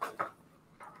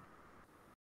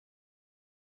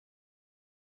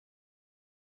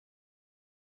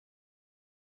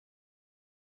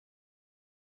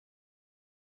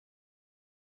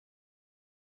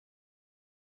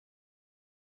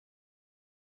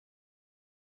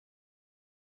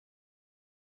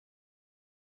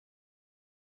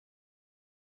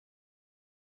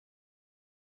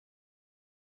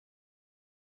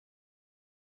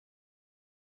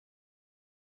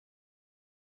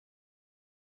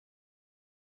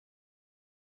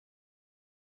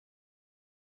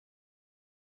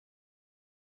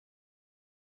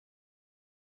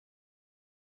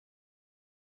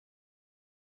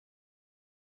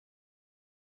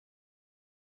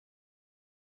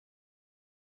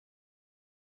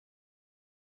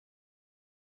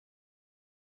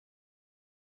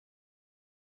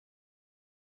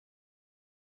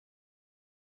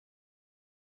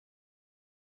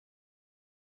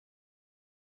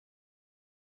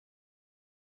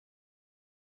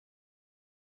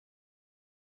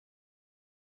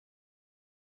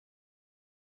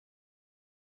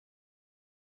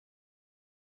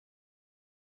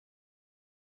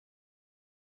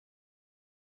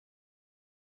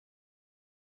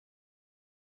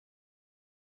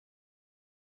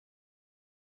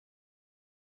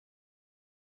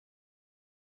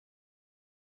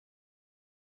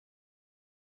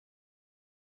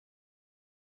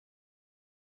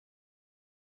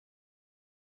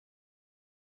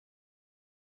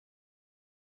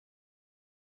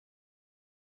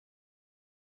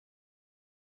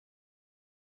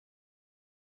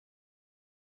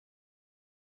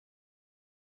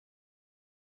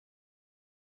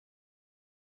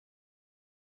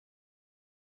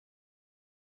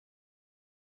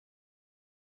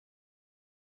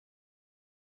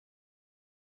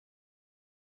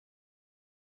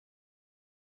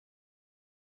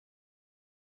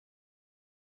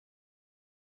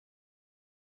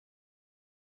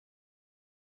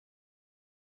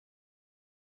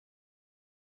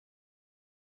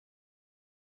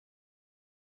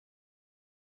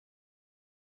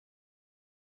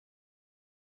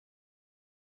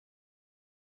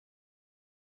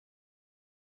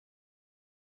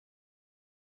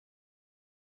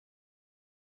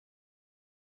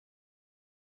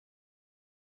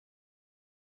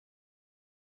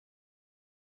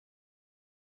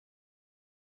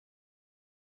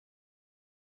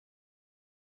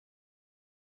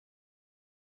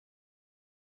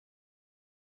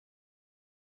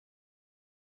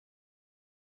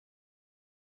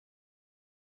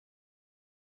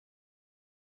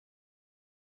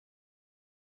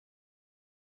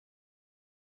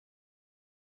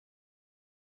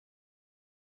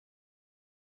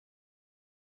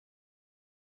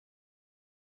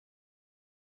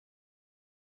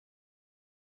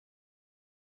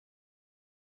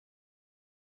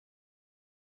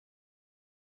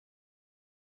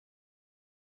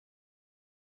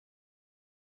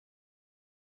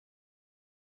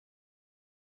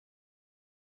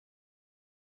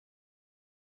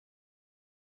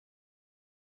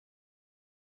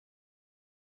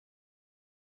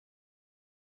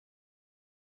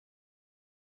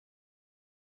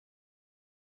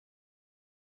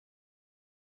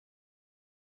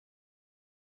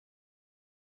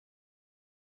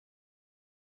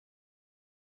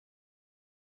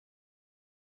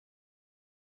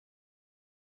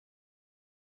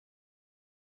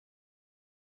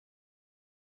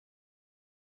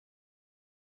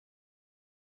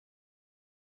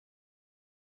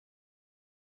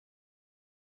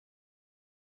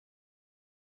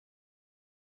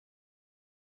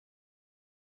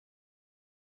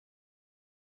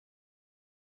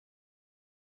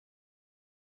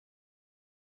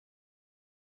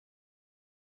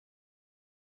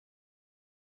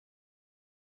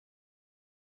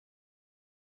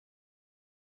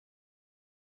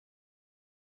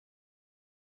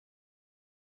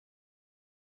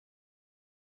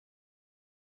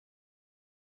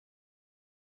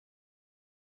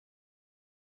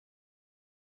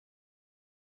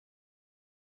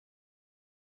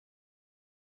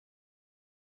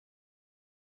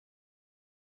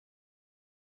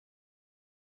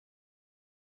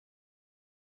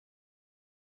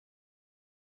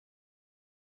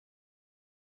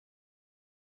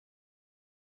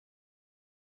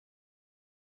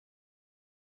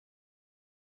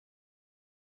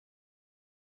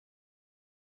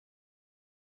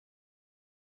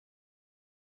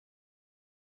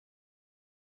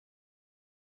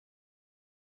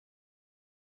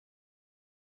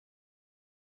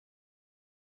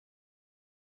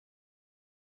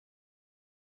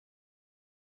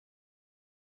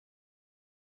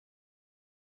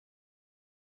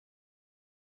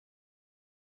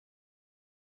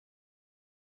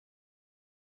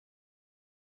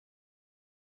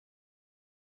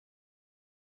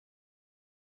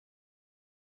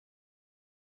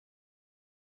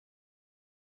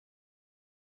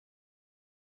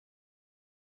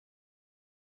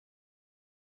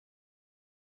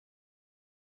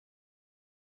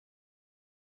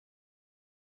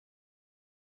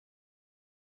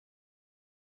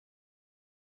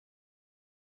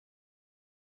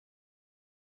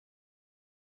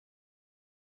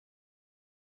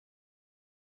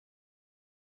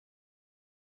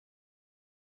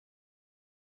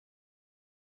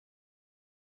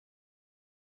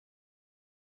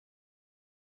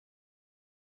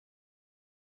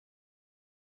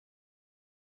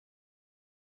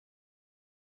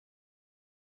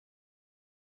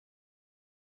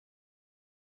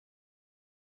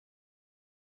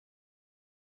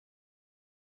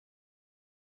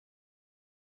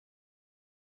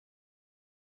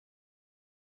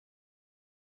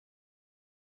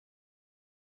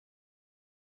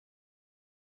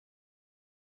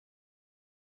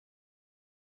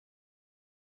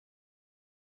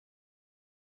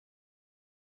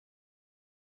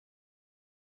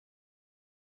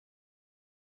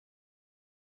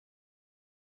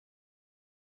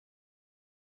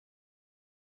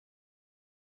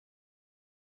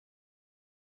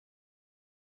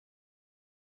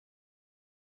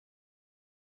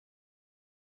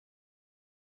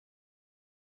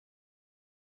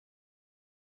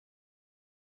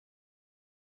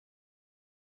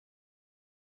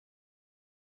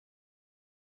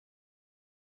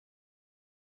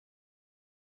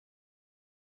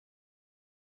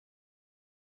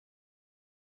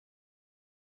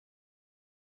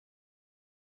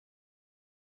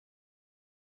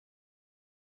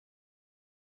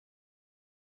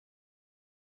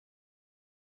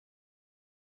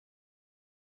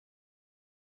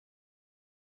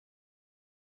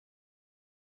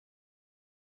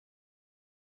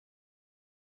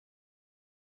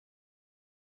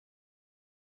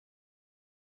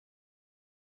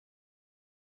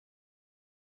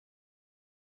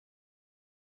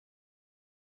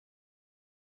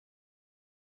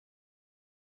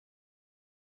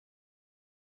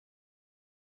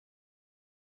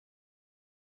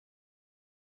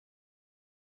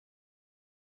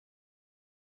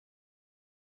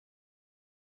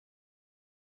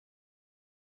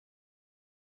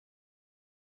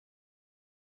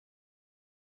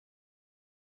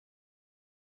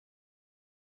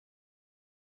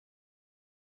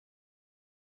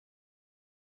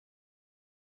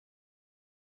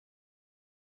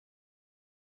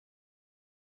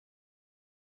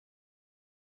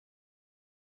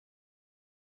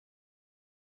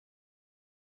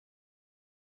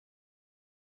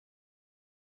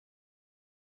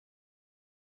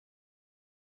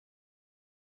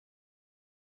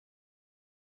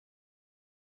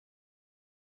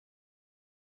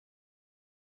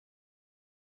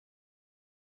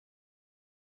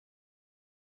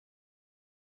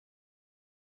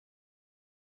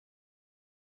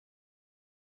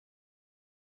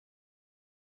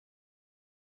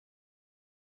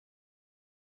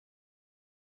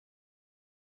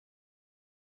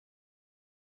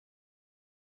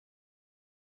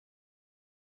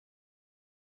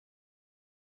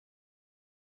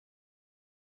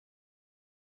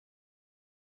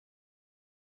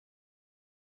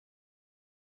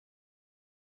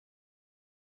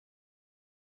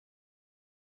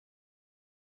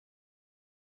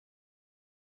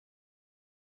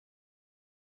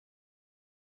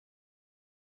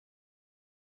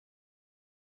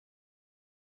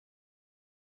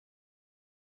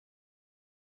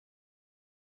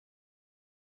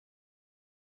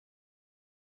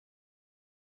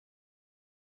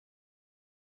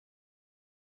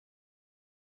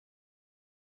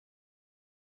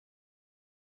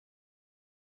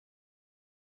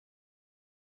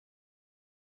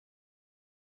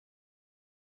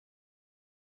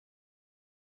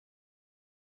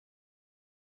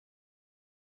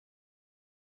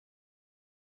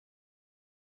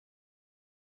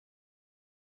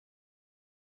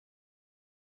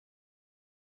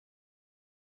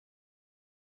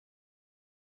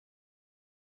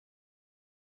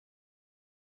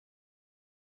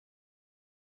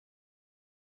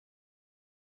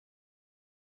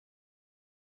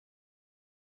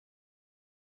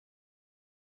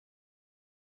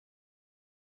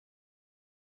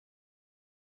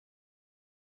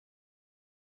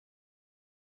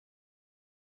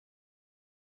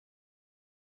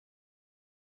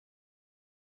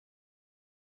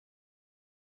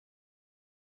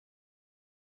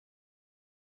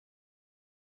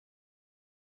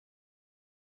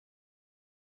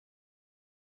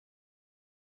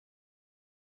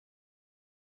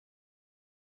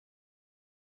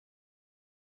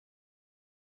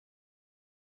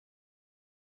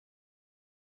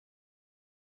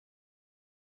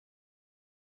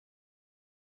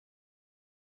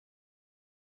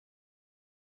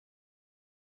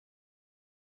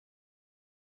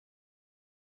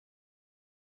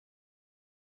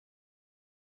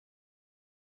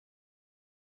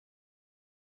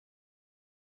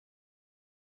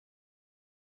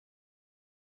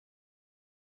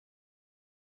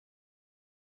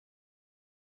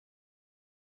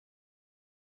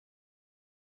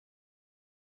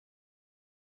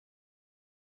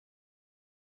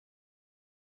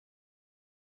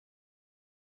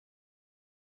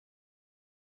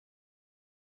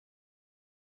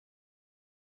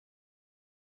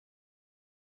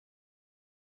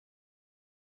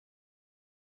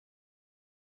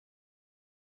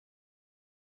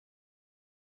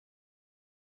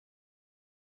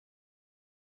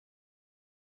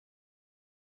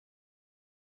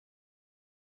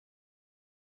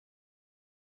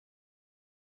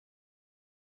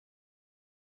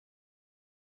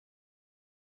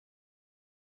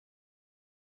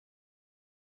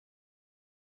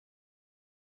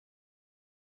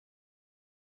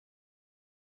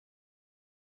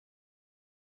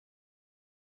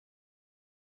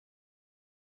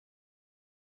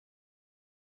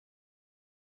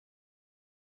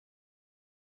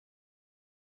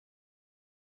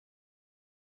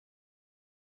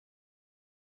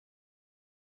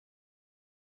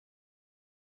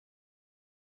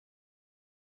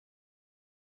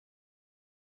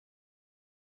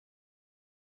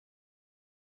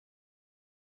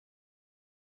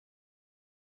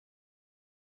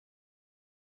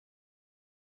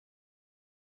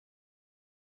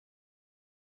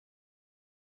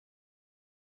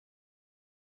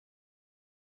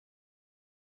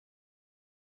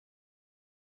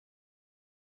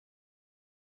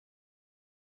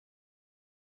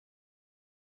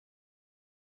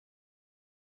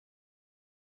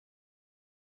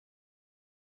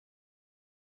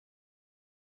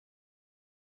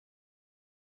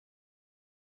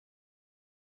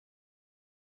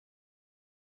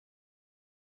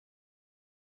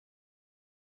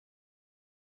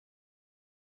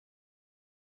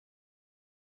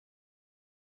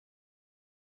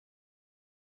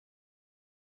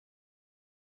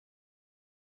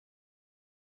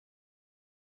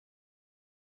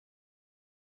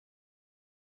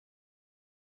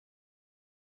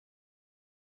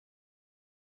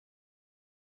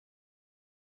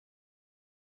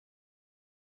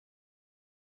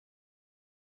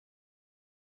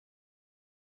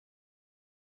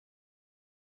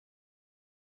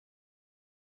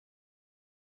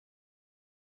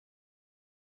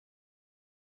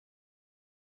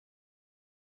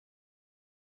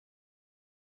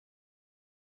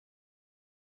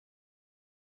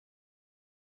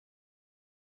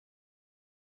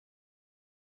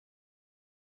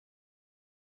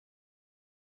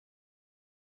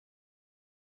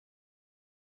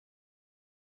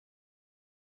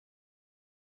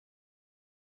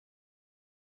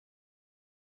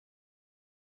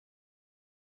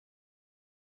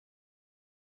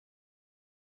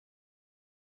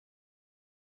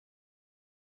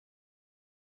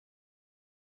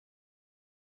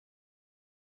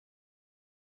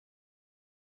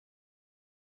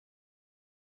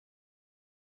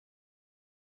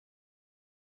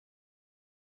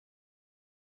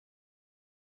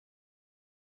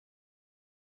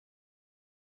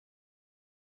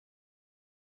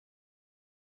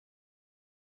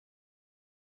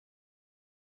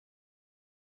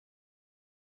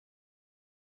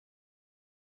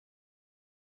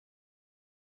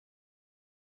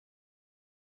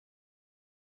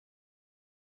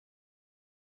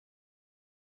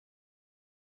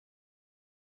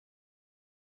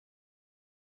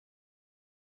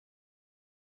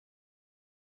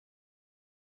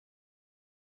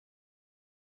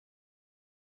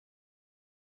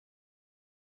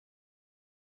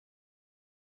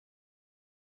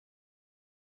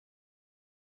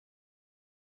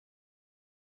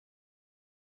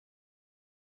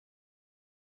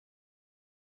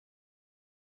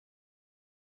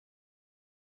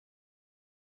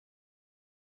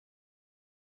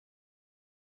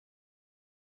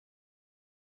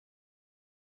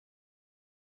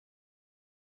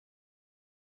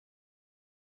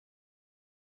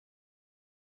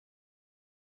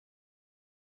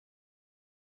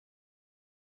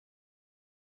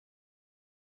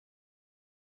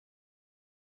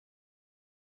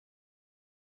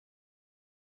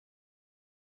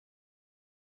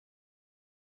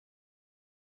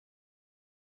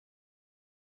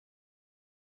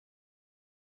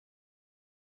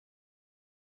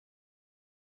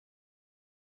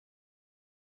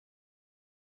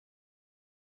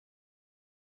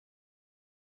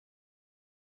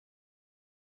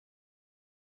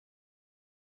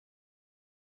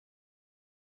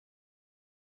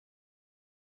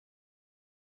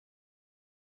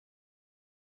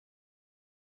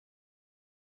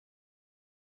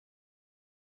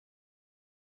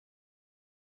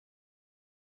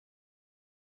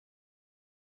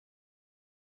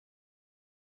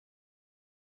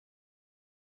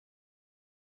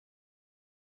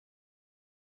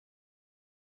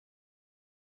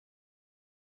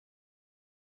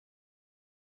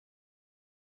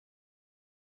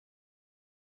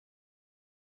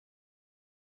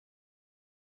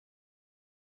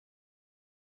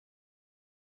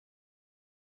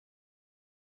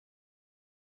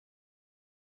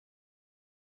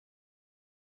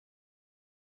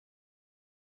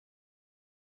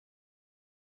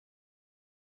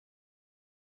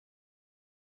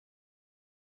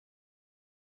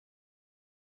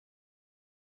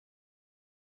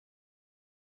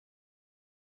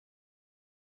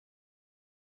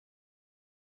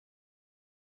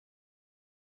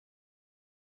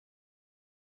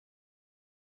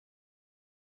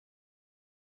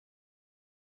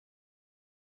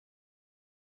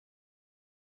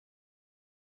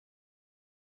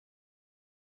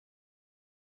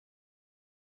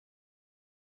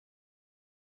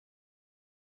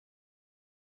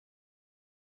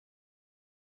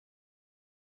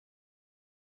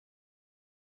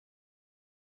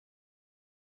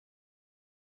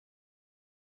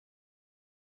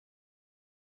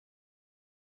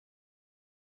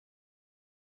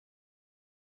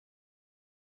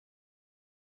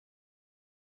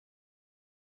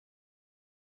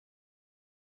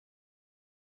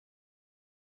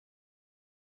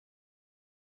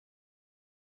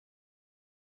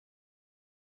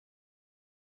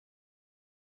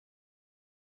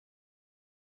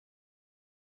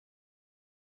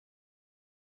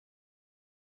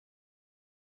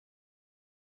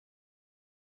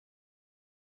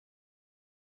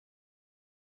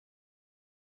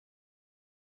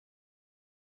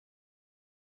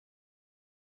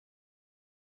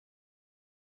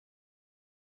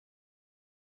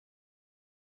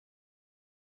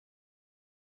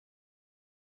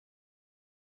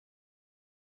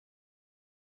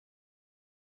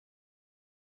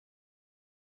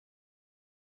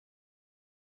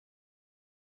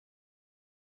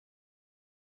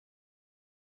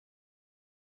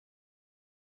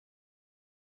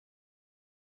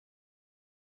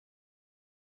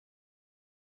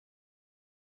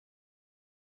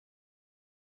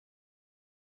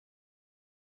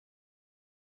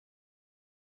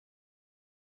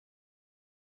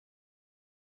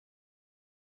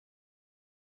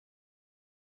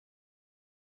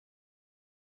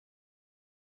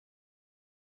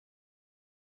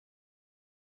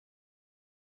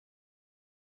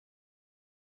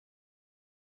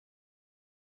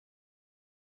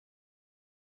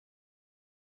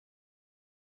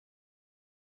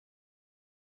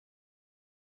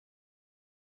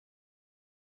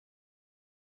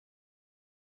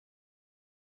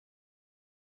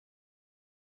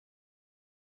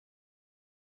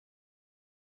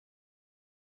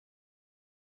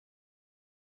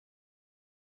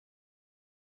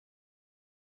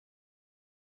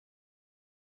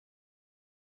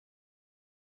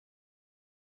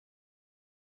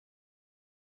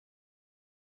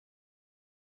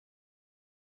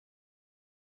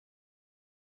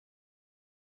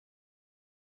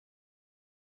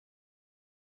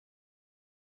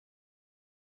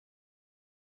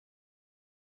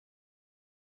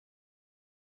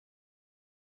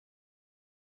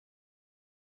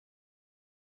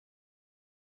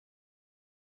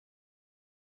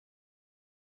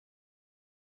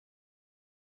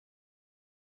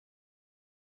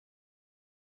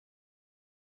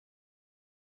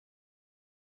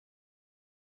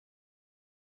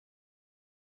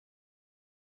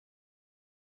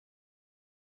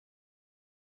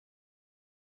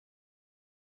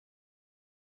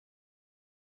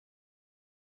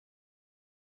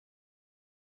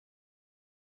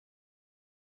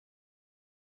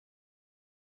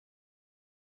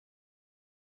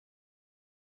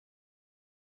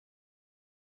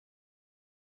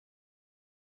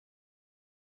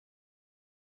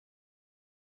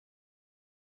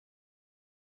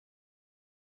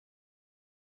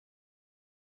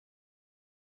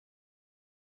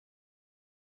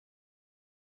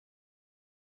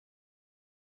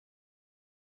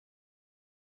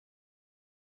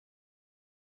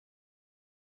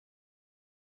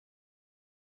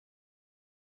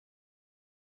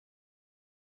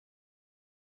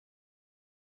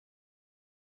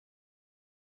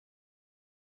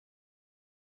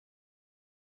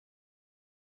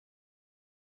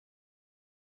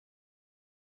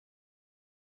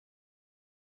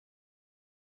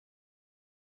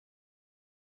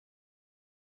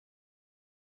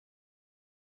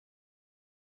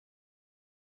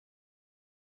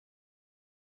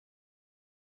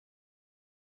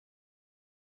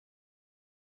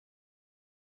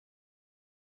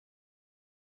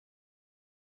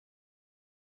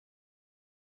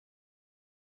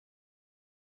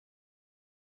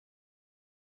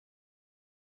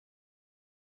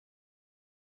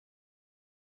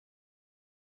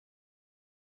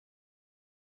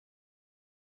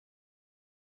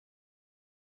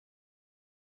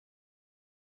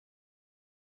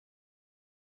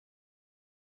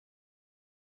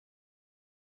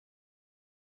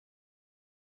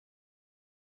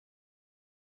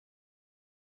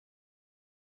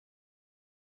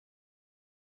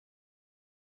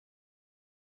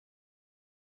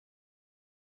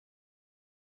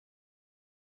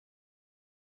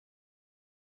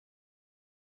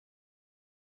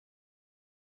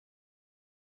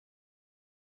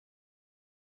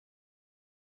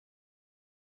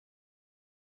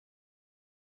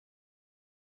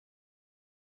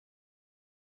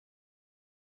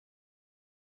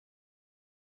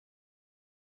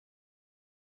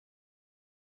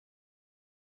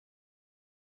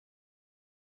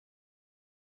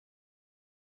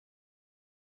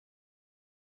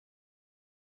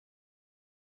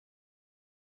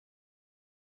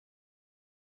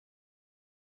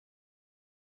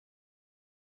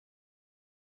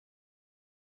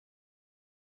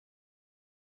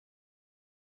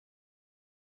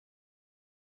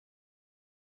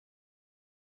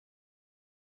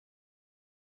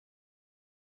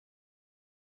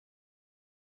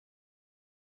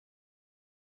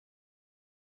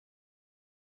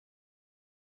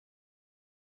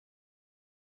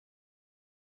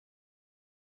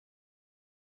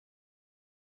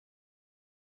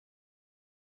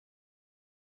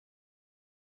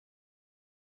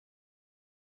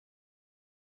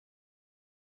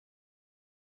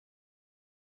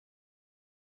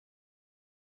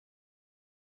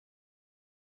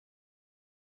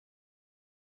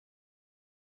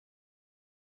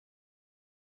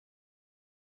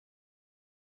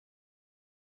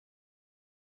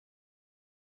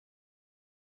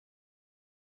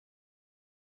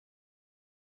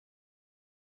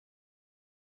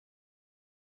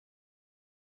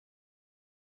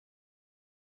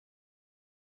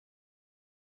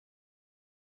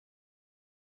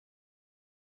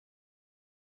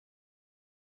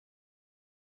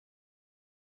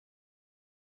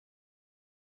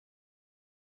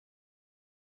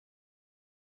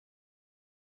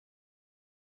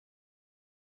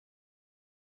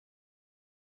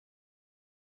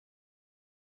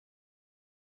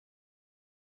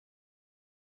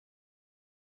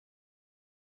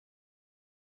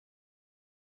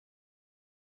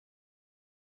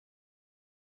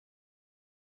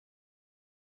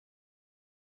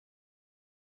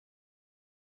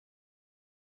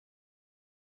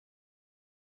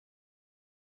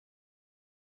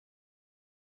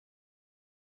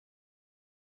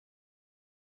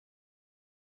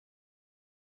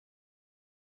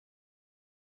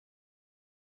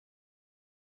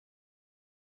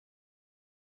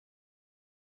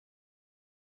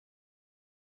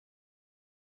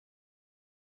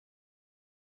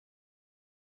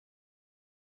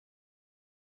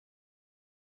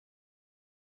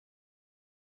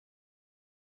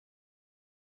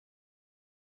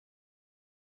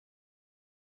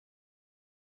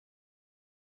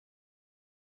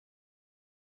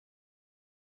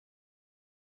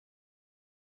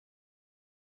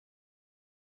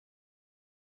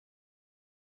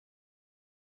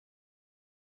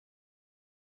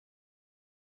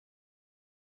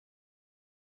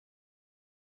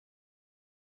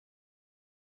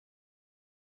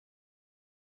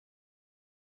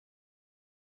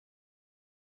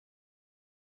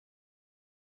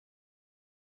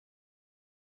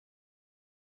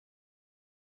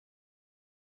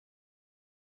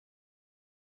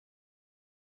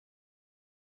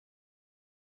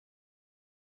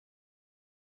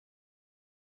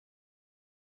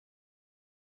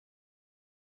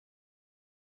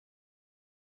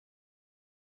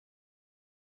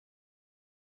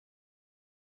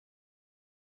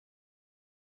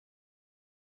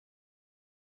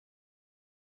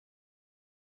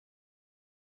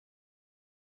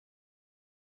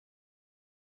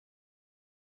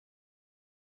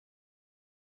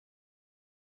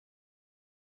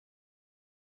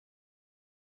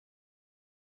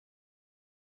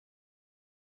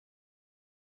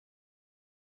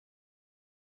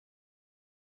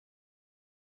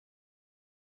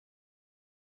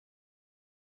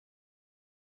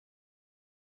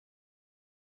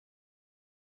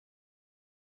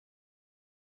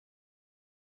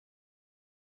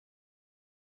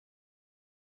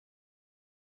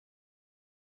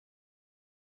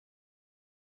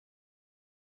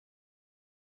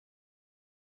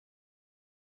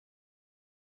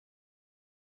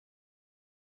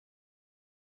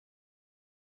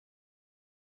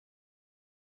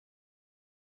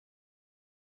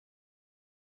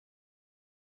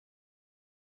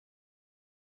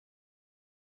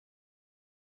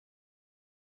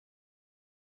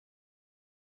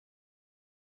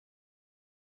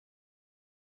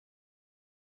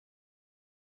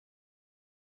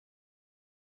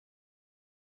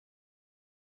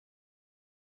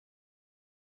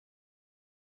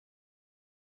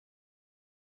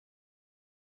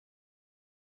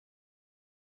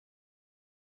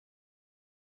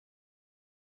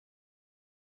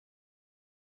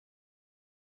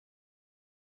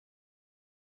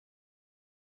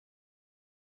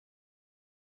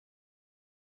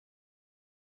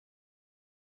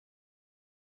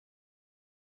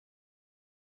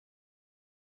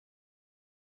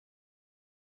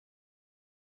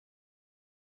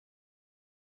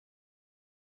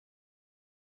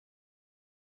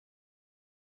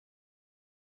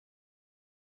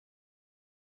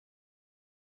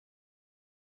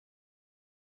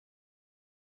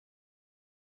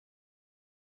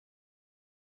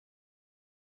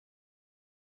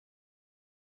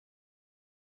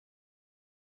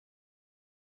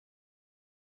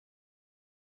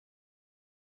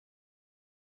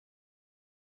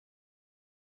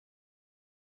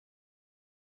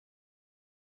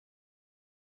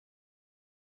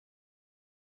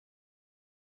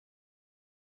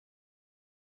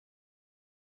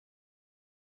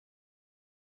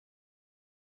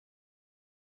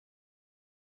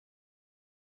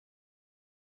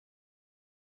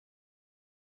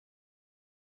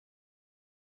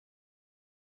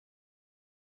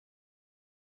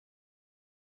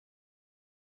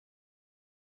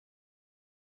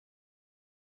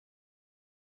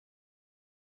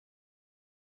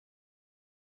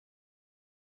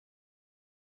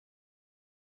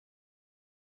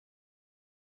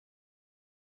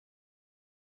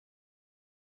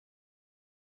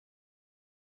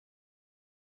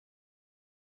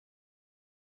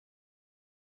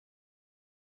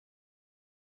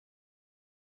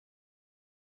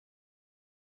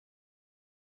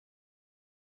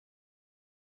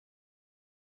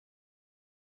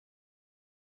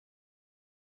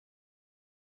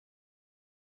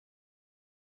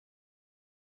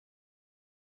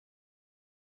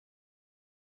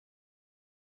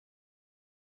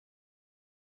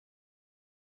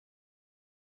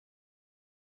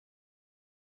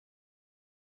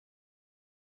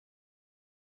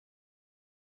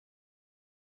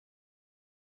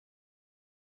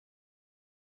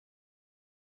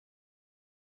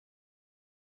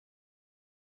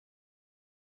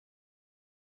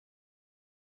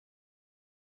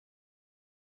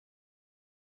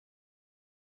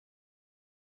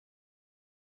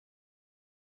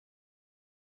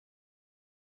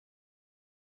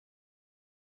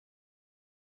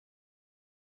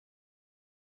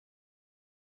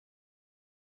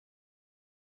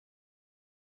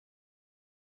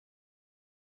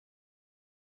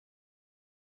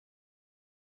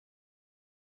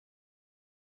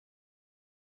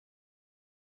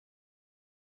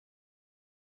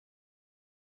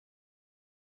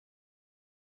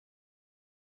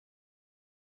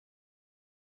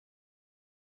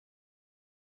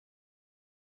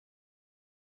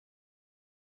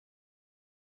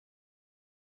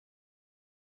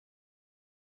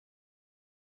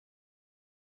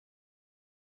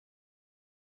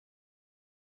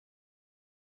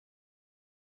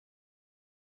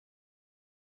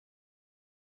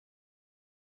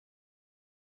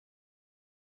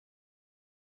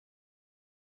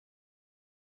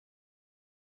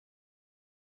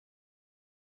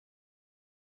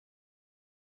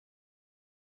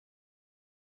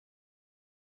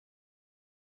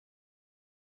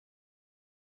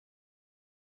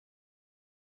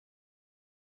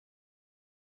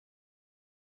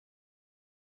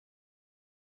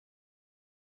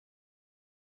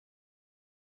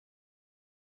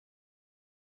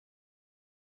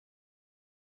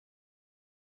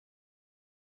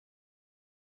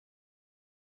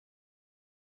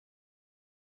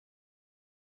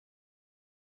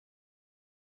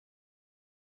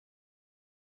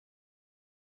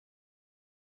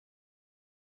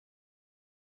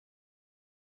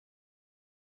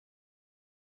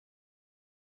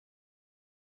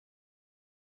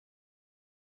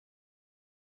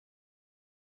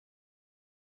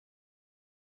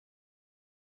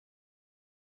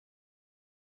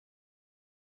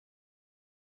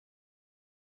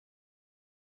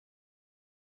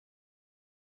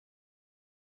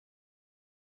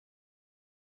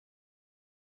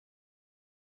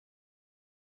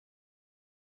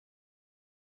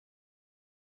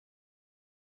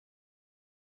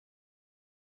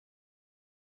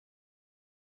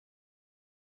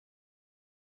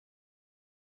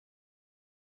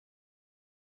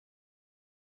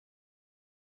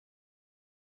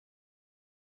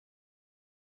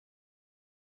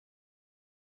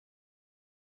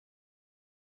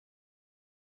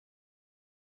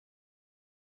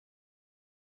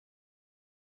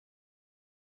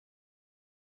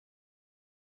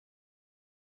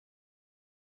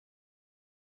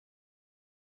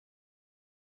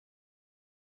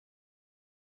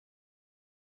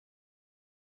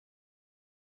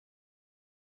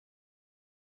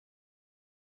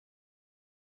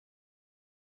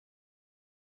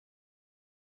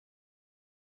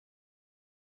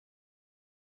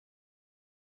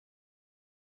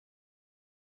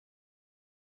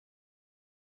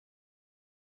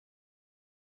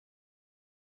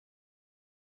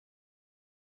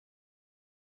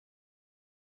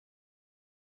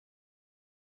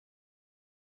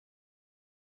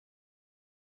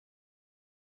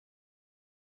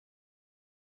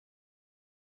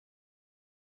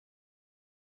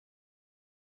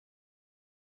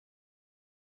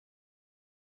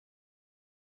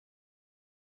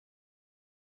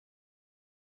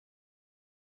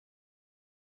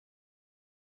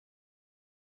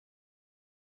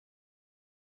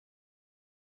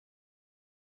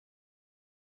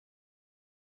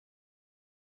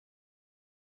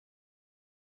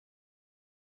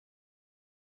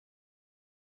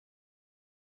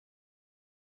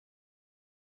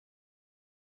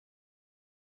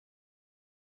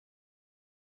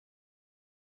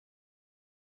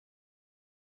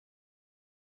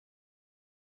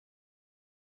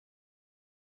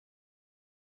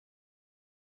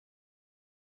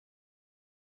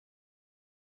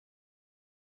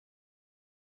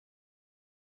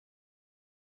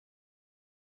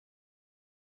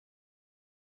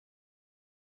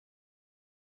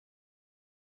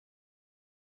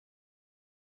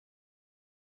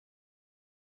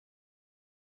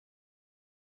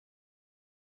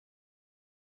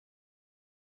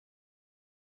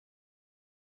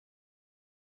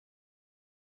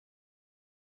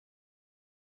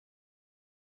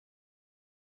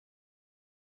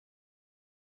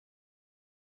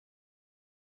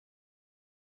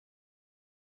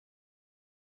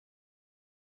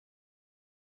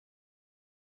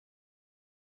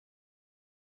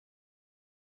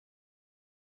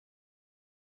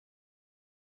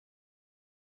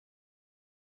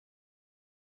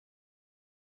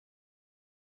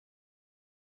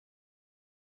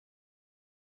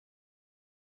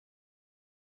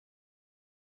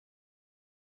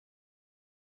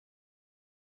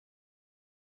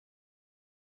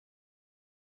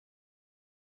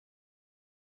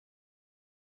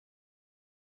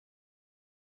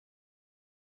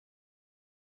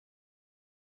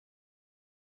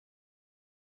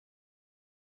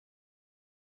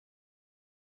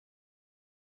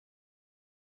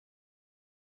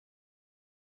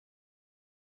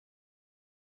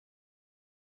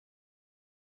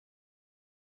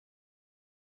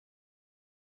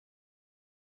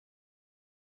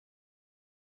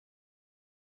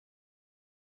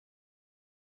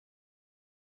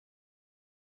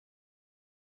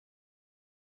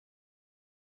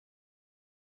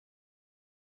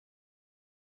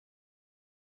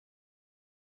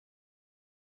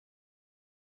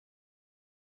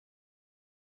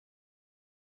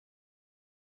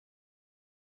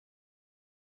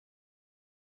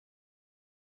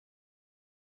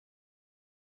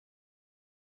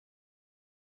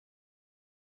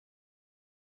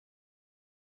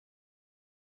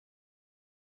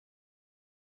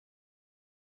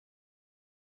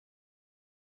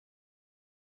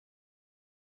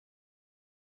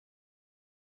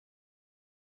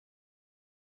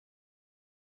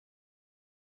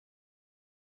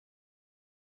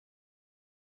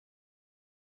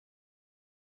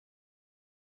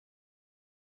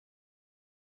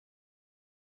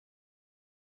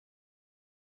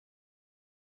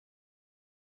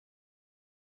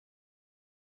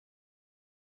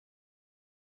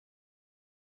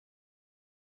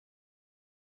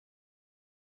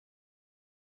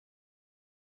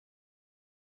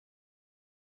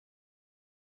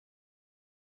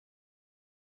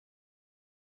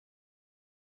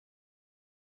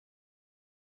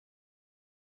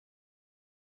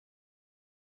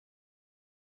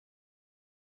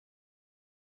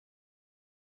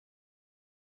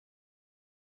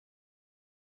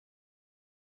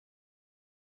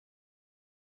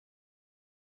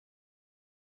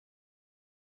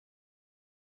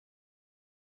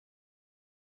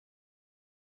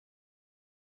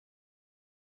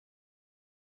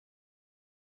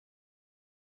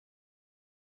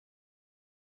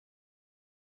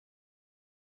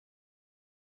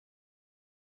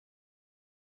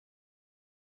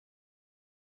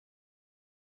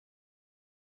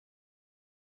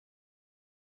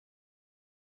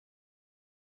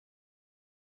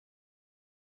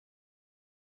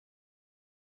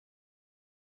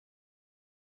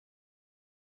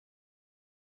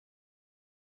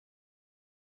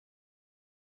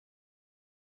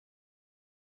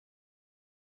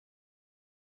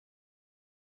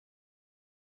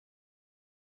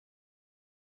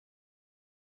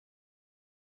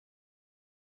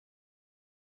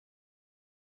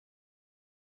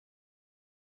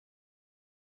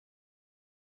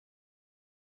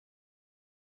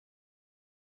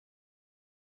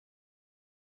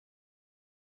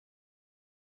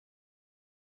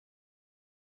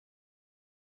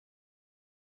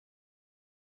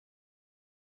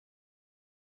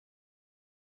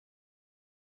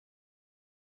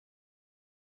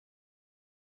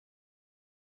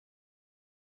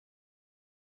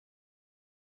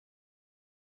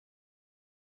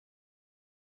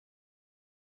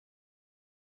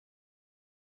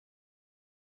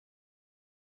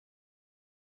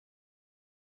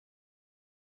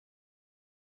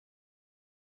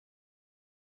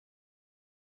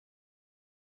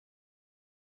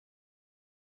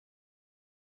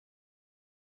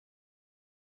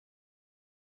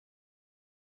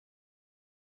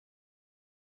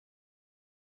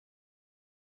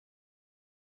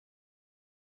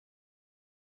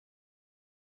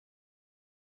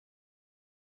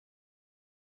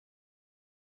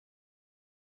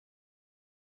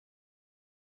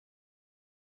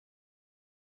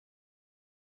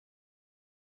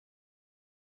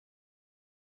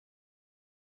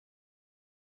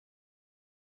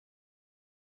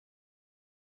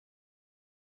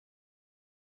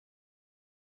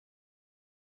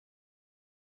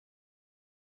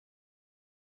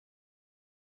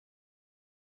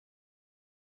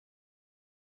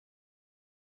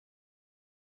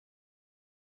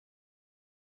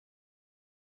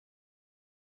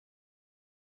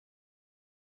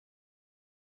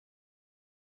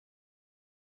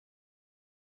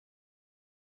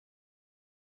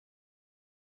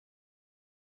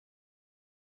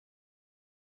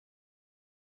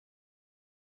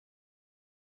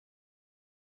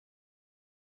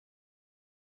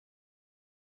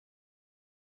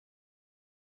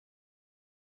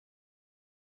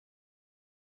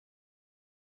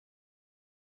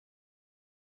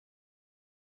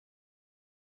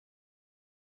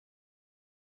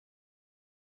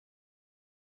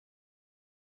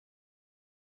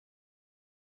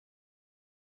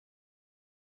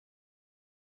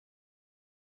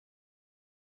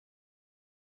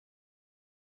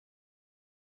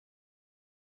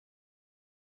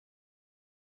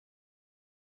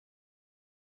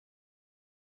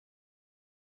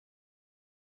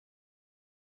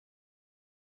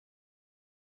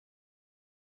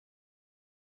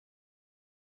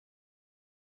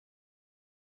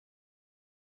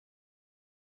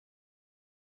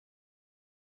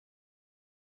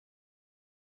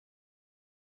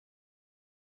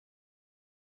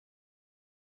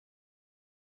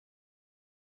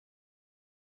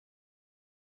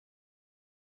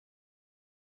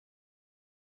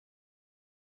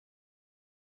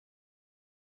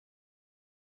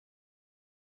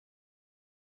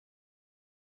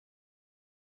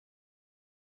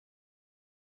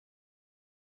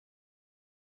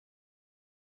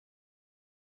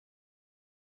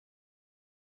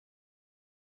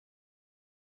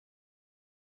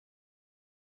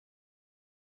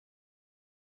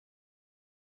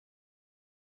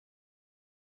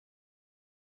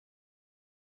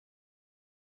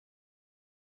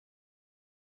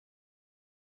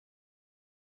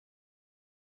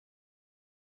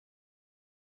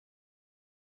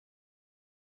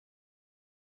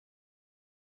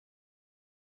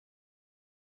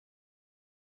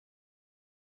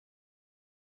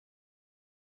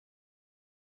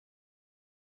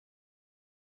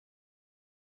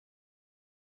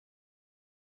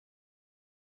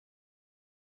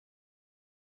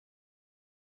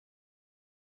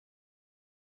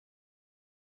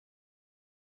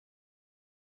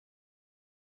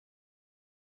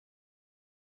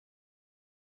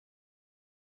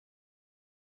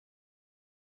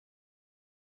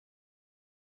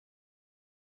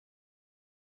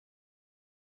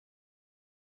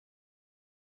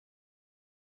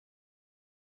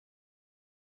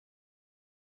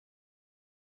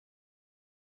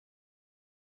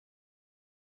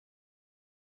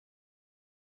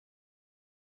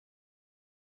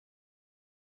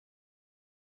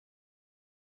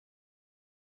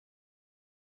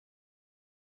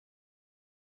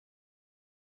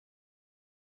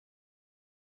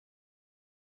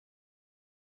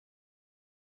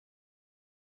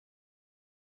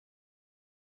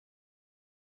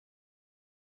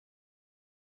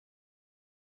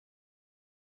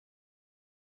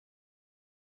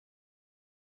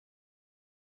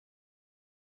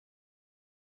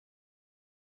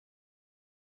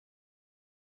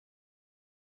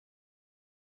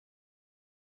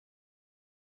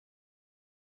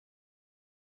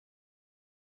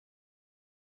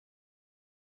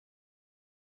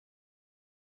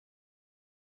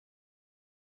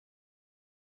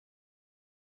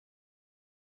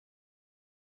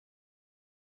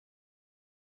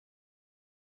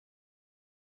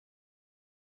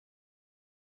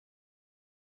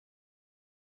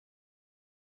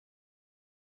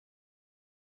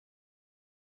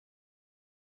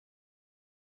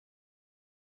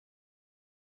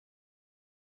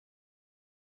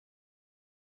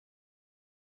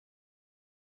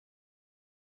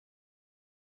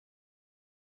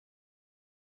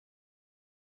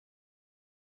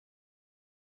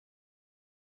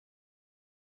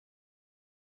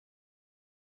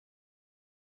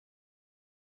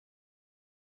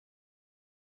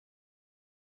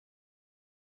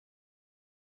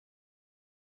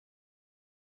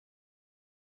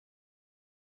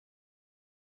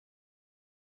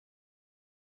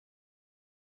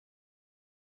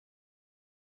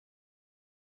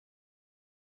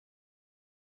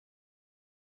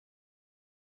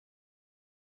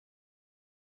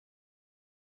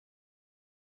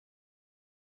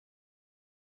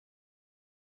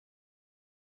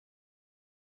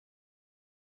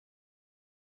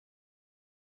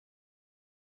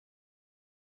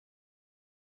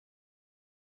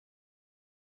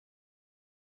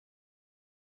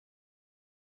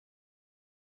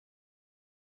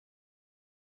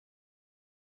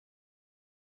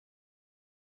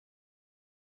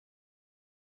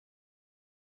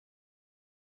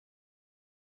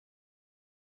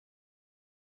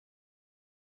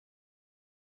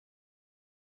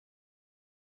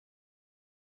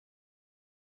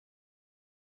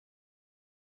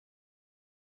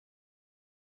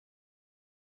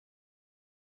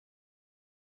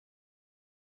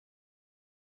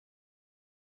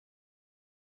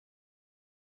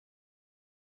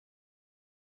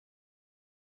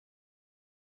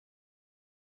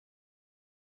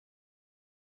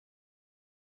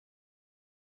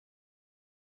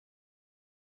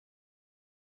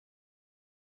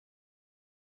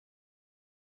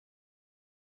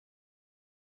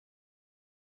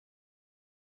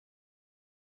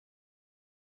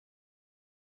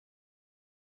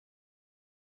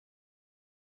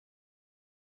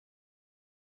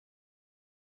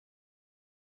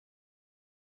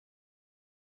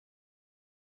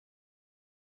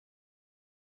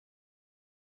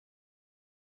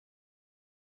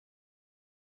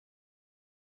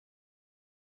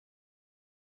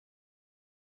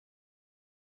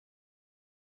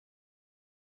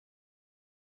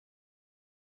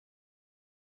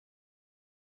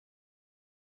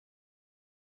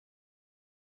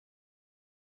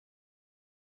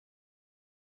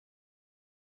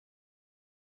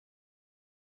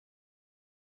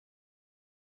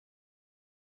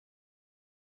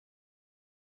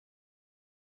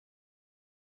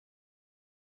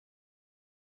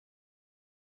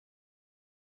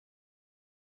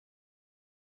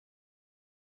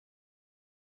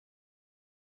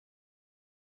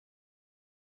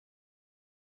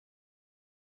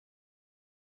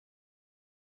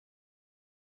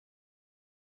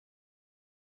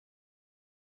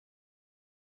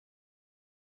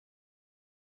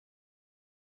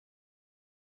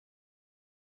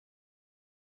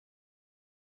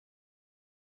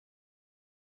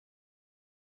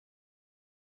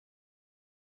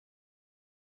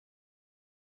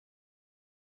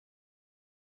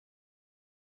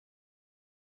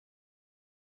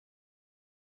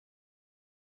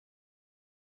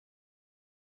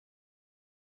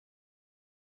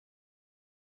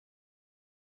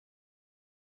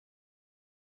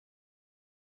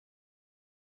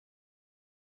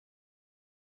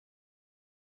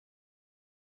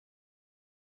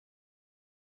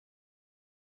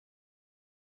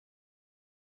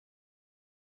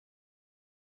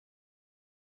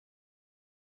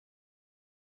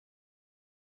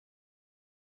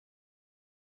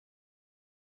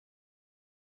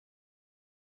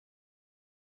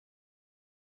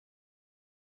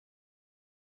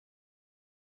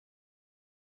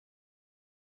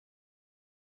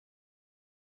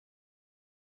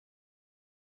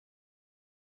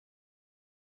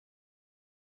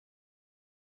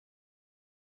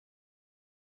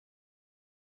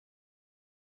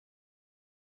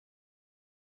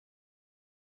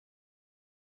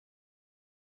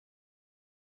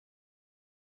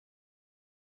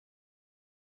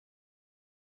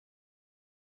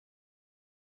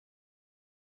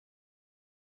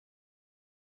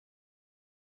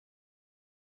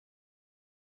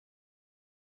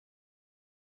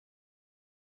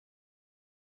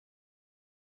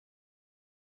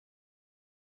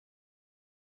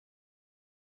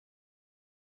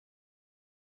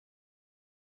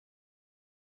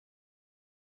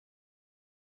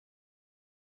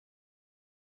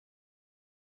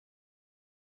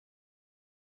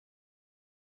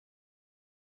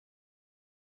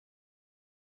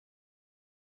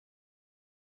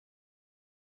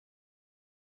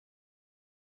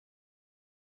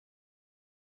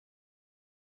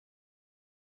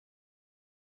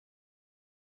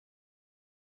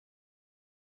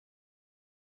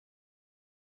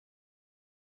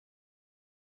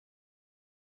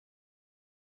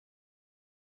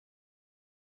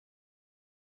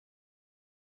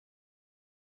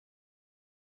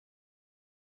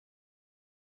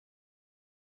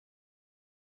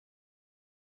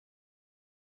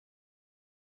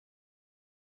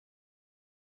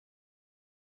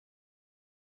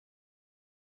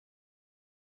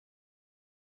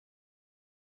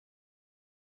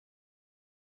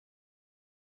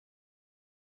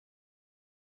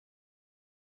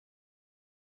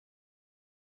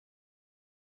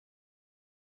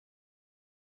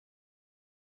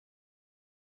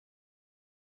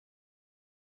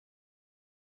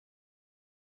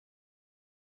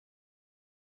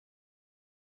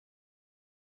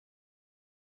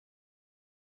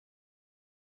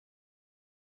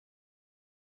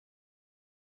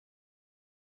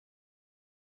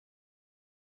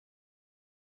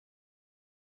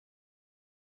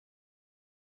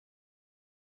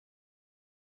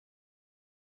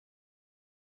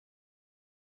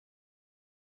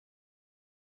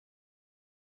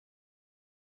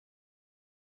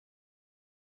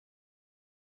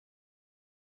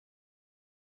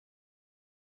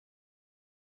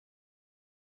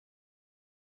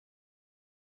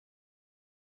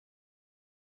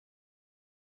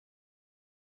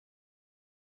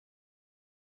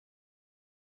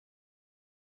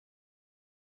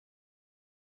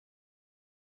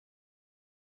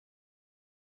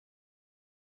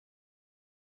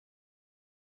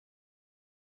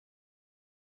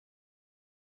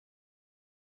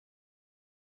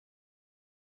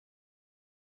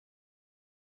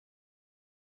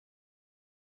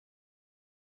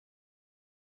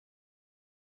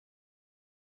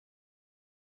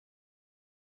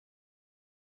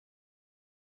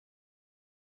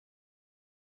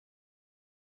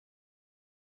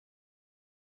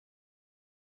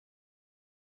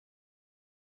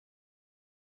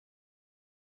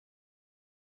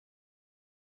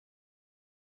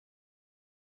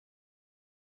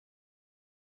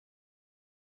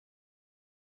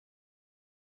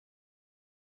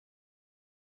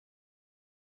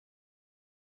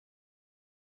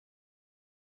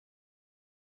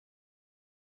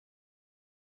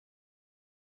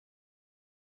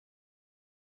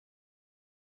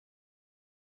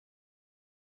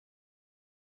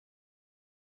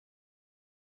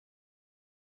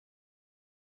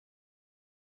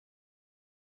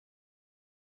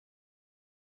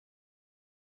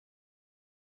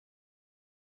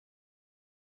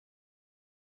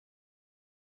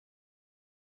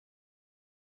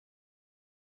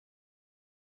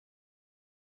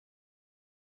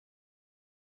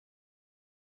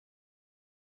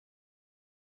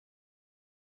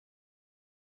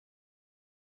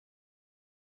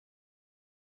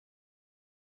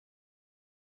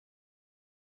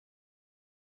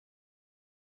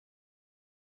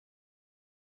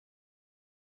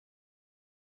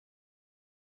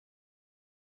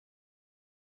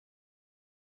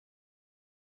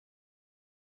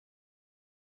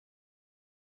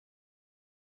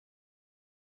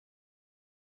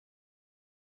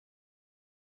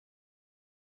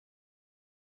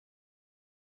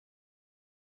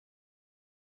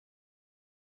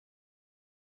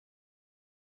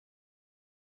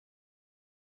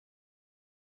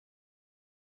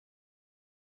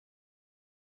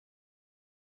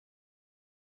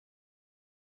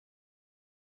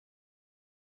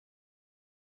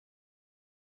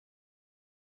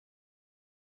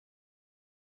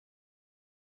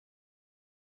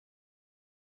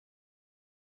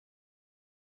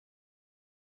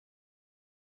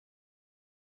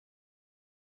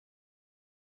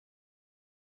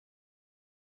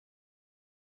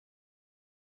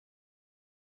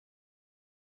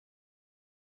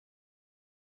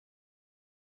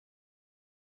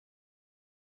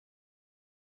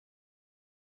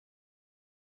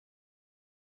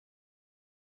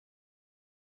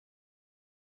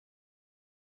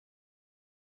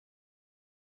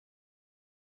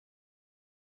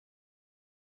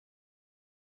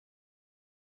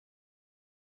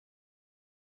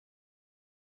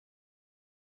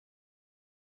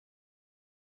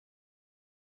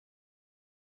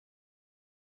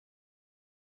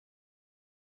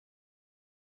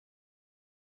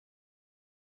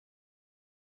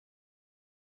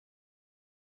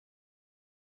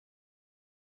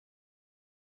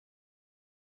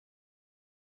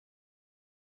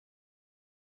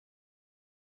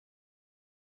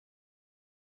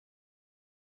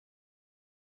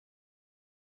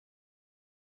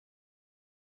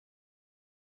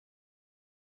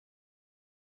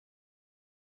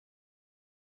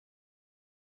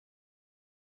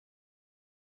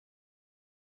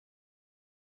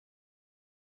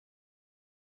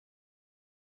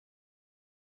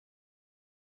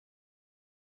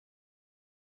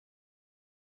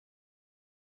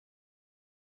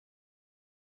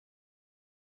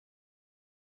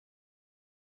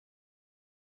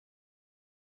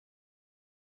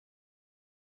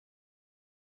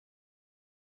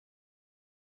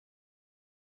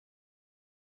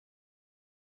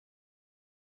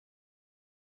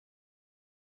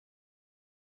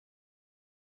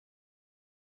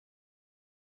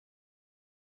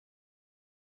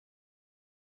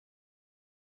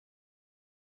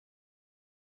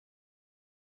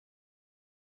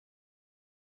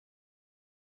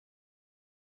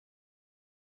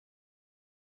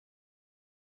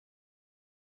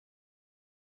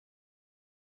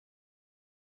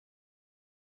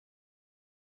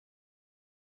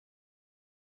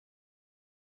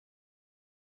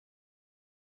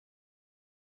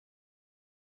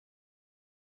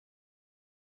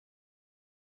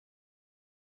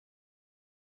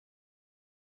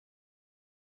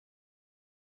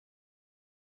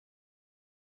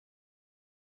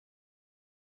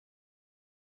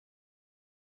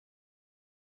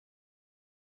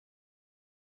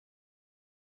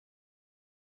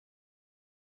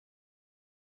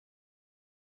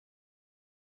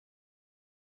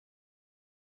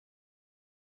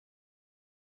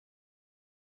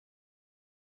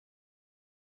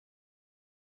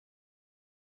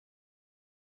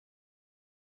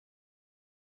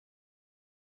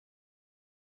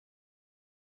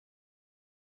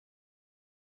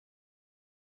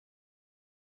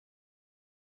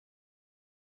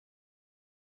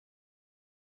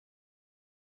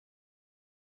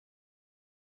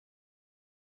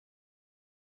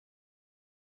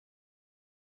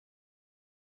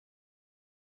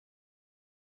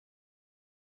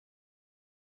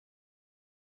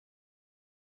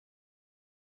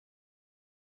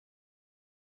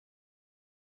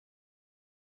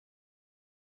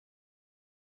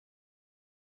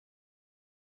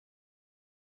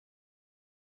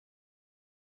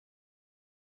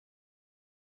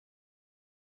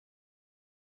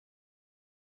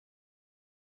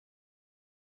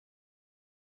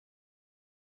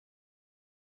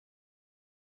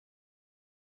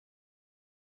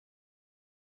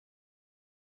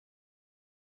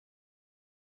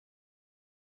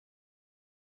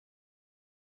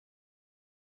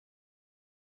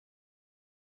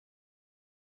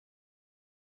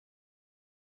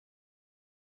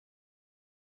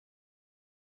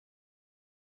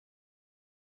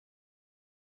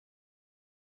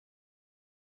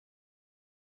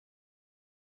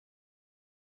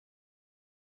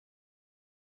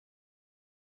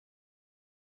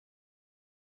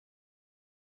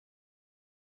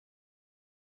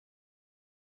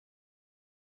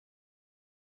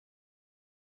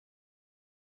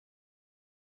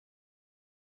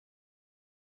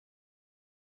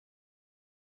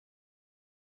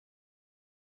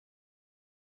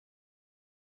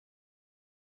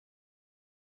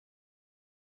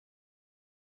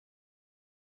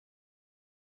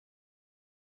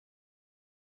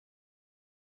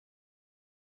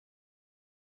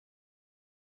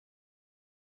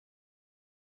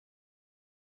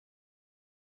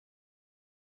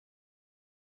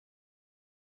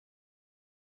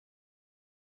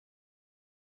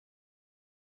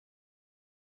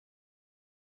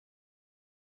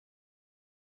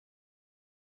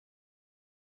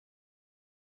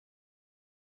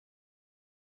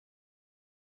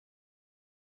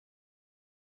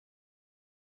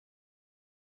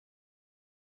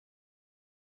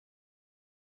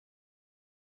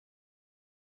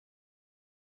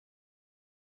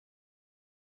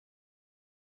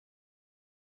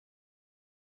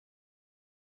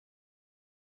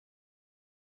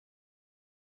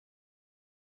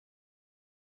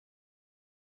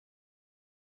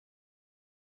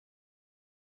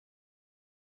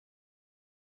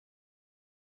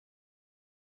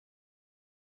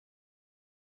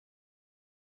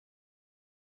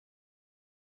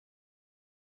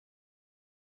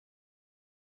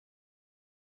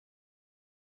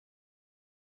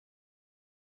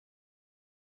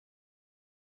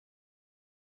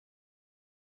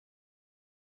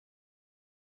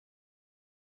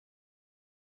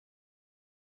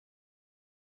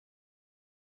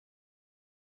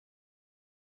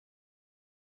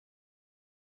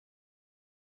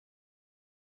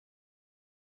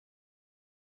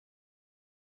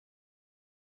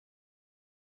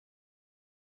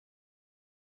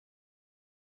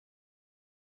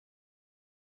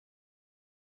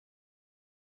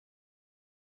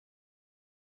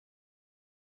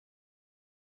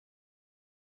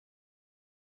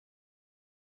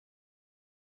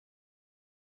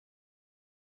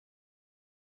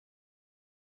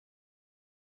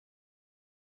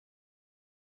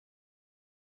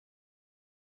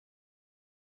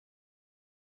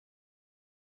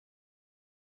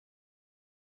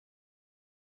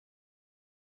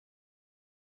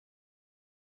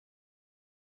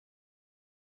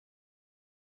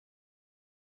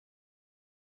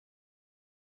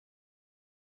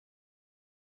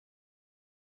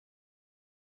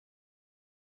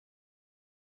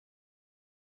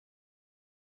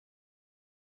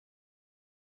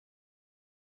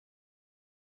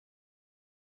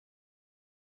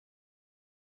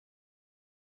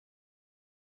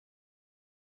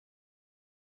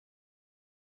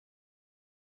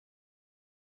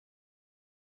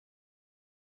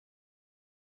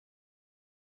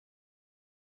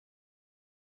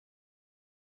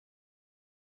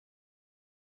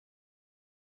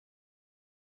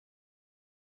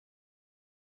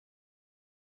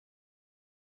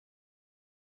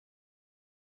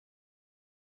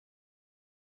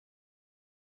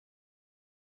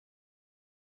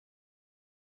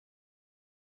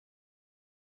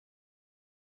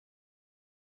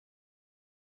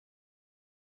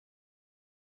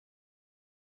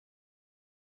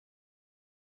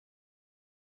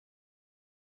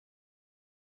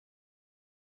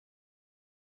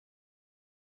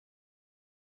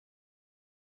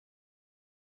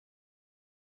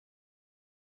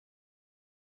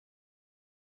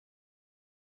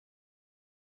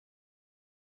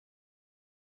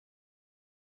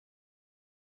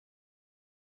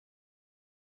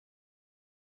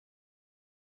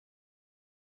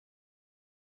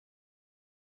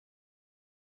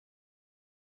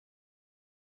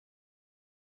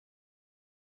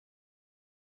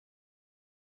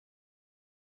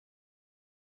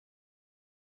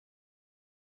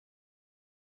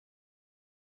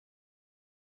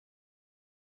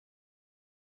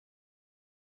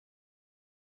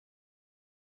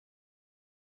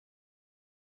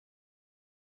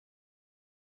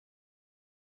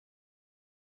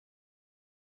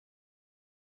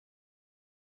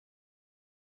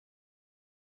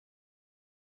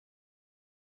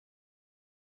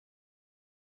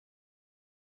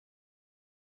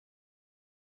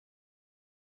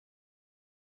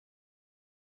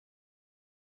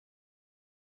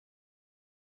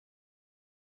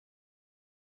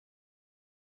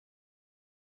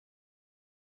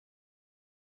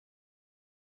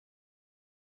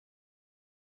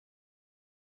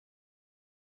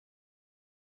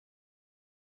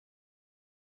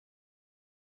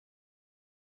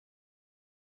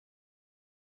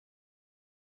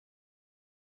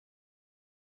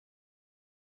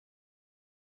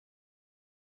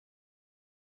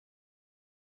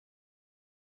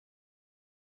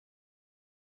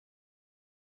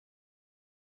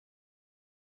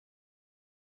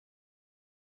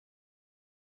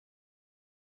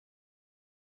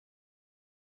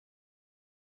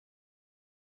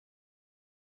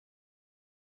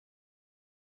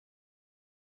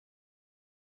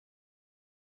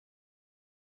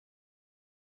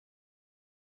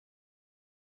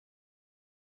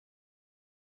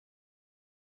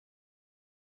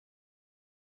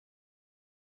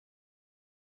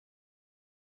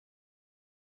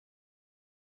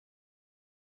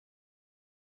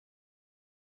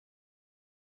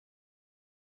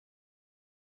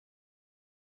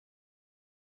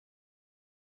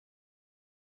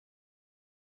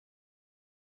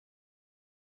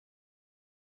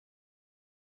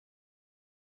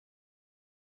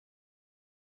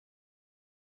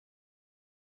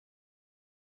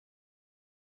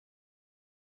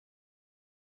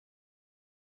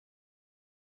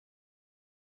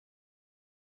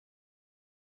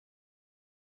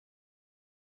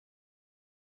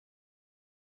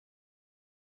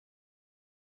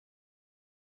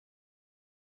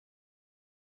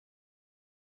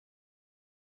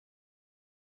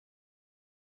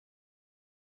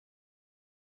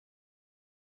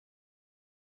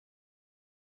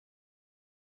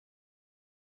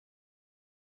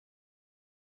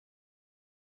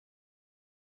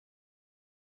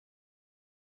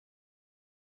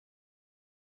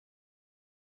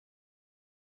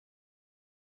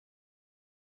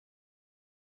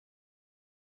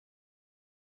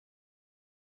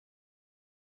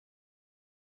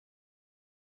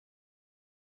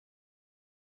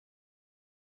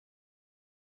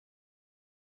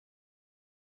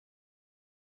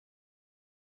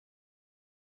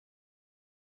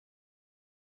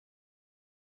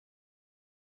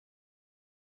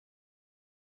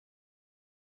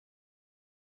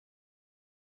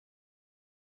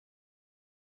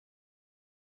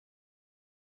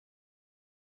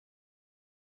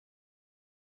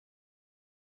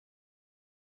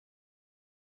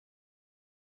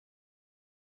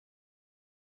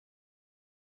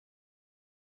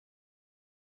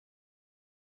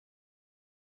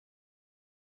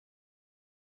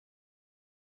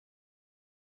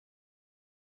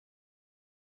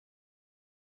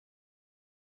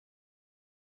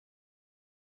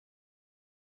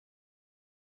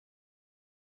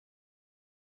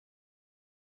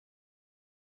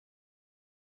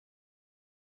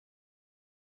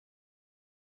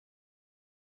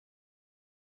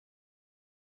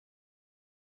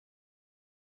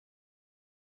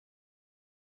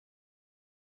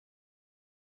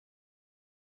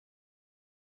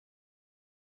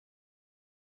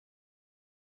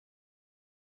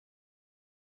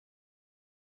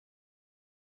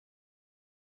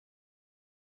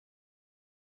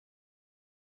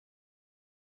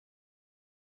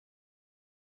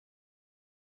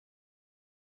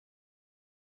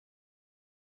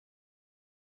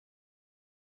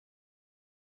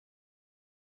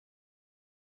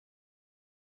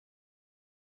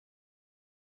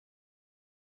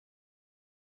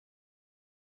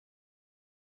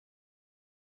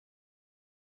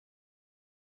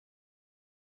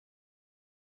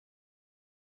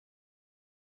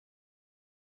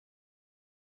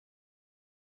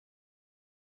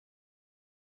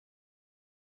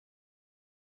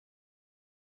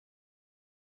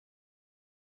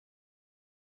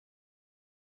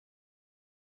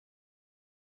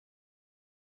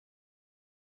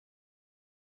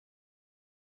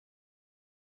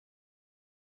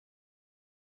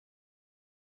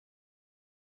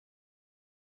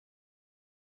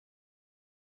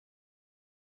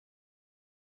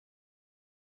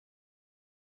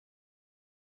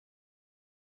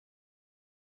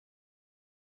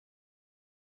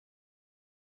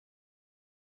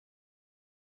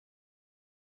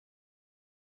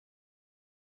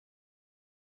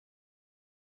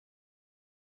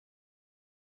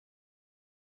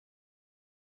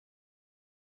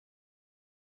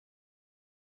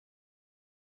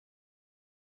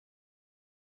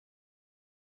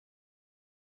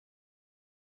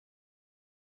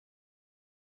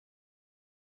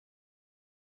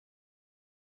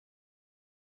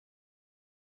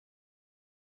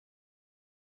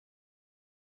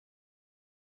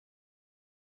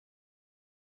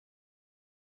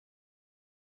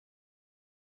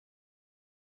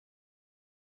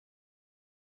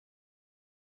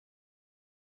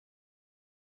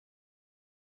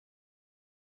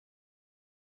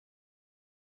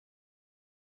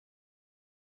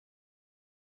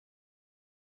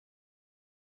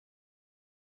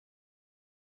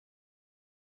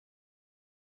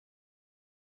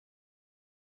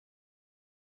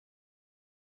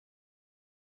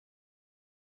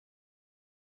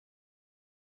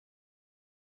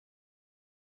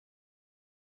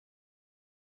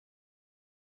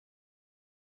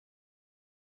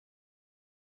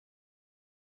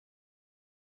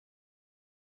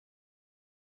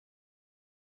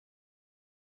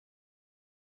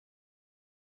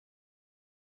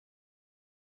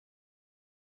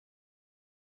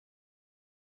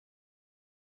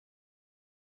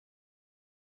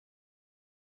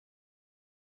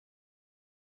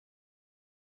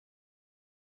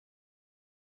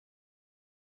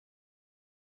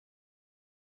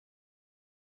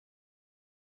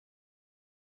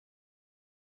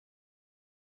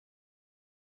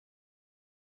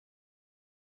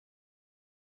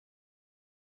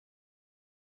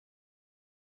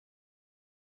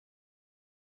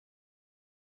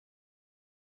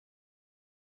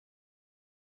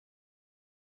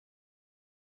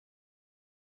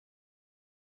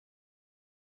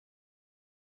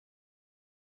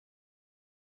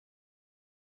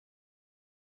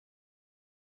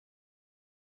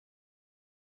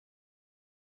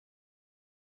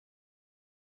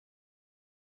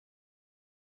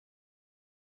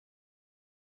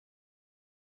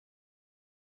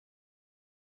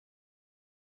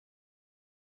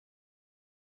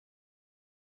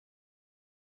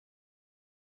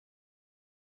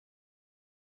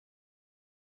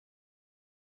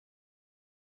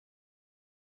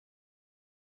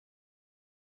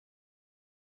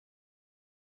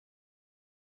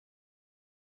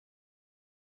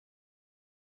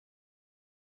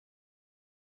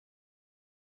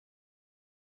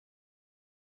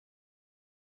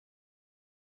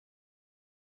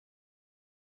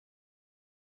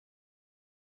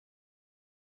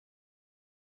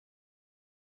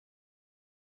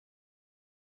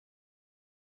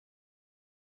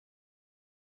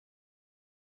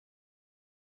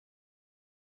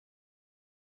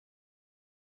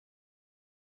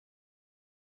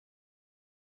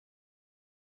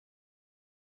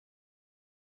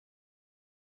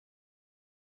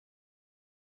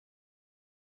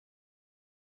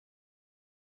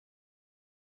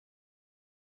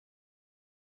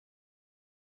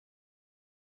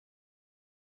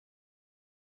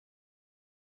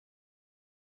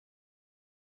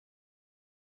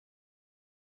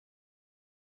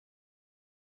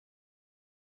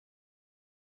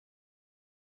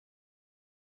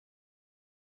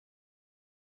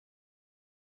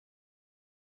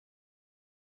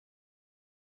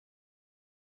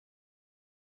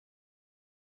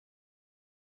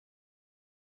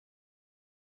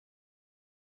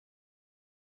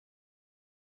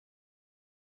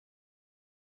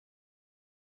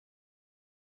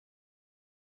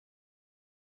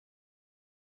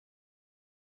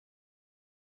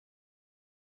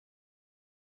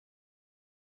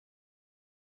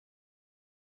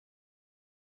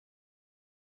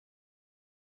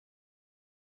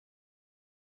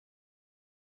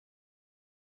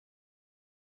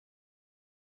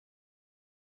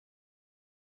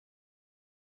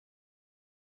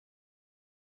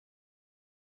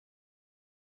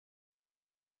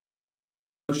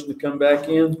 motion to come back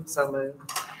in? So moved.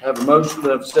 I have a motion, do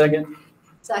I have a second?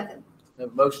 Second. I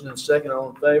have a motion and a second, all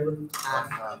in favor?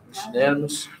 It's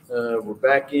unanimous. We're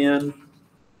back in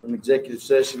an executive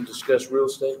session, to discuss real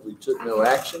estate. We took no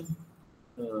action.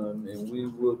 And we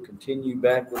will continue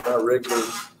back with our regular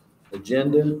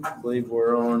agenda. I believe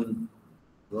we're on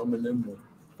Roman numeral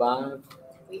 5.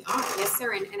 We are, yes,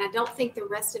 sir. And I don't think the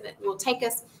rest of it will take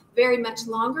us very much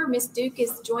longer. Miss Duke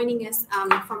is joining us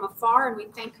from afar, and we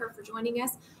thank her for joining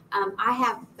us. I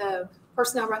have the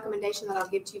personnel recommendation that I'll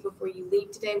give to you before you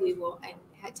leave today. We will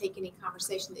take any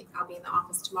conversation. That I'll be in the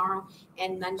office tomorrow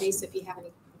and Monday, so if you have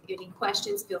any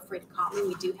questions, feel free to call me.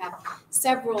 We do have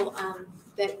several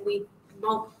that we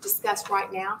won't discuss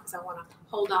right now because I want to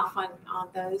hold off on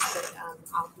those, but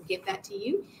I'll give that to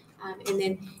you. And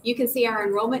then you can see our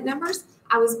enrollment numbers.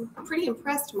 I was pretty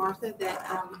impressed, Martha, that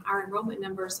our enrollment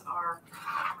numbers are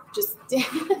just,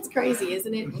 it's crazy,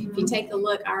 isn't it? If you take a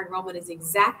look, our enrollment is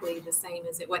exactly the same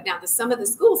as it was. Now, some of the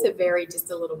schools have varied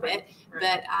just a little bit,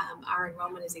 but our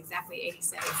enrollment is exactly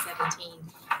 8717.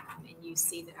 And you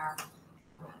see that our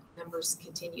numbers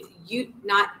continue.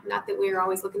 Not that we're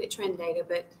always looking at trend data,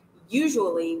 but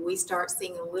usually we start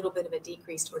seeing a little bit of a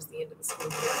decrease towards the end of the school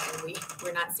year, and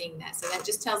we're not seeing that. So that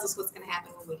just tells us what's going to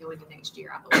happen when we go into next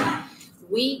year, I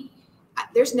believe.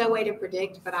 There's no way to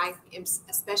predict, but I am,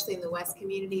 especially in the West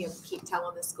community, and keep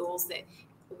telling the schools that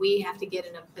we have to get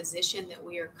in a position that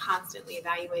we are constantly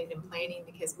evaluating and planning,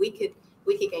 because we could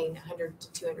gain 100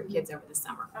 to 200 kids over the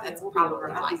summer. That's probably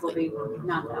likely. We'll be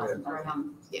 9,000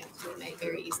 around. Yeah, we may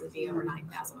very easily be over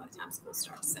 9,000 by the time school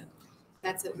starts. So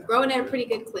that's growing at a pretty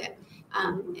good clip.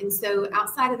 And so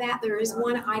outside of that, there is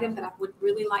one item that I would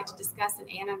really like to discuss, and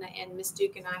Anna and Ms.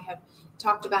 Duke and I have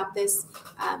talked about this.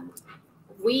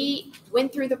 We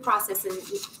went through the process, and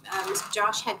Mr.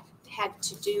 Josh had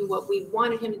to do what we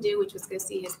wanted him to do, which was go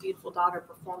see his beautiful daughter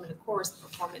perform in a chorus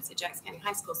performance at Jackson County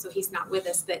High School. So he's not with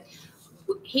us, but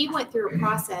he went through a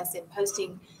process in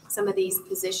posting some of these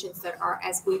positions that are,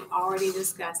 as we've already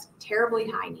discussed, terribly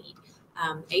high need.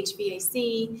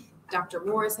 HVAC, Dr.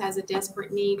 Morris has a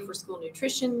desperate need for school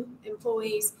nutrition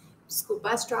employees, school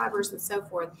bus drivers, and so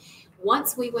forth.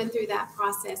 Once we went through that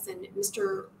process, and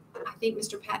I think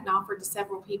Mr. Patton offered to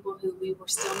several people who we were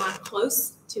still not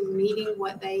close to meeting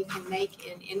what they can make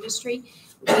in industry.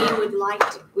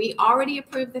 We already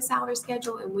approved the salary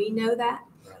schedule, and we know that,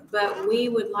 but we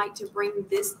would like to bring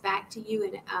this back to you.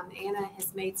 And Anna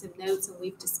has made some notes, and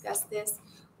we've discussed this.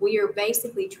 We are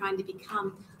basically trying to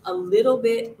become a little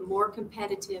bit more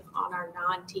competitive on our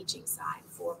non-teaching side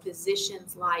for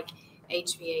positions like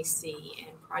HVAC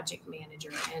and project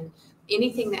manager and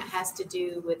anything that has to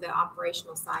do with the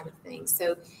operational side of things.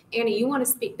 So Anna, you want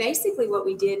to speak? Basically what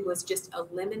we did was just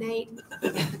eliminate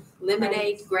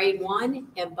grade 1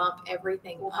 and bump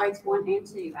everything up. Grades 1 and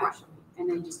 2 actually, and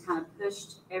then just kind of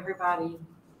pushed everybody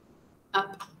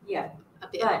up. Yeah, a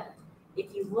bit. But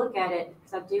if you look at it,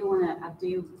 because I do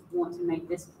want to make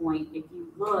this point. If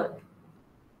you look,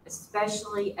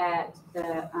 especially at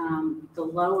the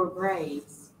lower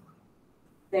grades,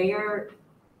 their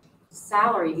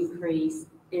salary increase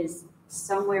is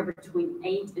somewhere between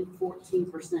 8 and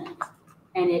 14%,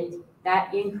 and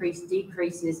that increase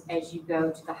decreases as you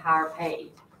go to the higher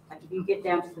paid. Like if you get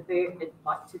down to the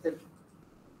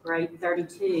grade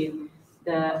 32,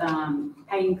 the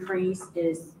pay increase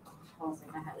is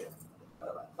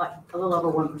like a little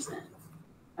over 1%,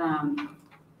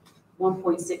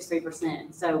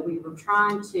 1.63%. So we were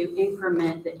trying to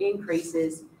increment the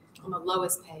increases on the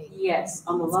lowest paid. Yes,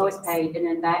 on the lowest paid, and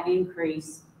then that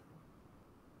increase,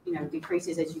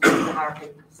 decreases as you go to the higher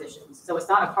paid positions. So it's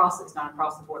not across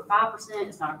the board 5%,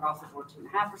 it's not across the board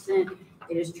 2.5%.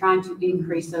 It is trying to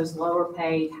increase those lower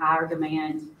paid, higher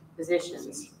demand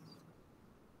positions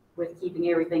with keeping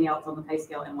everything else on the pay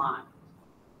scale in line.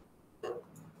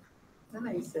 That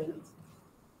makes sense.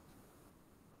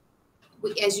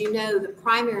 As you know, the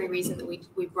primary reason that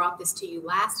we brought this to you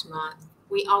last month,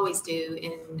 we always do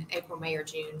in April, May, or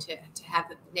June to have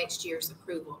the next year's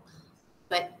approval.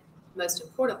 But most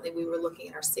importantly, we were looking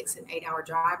at our 6 and 8 hour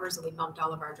drivers, and we bumped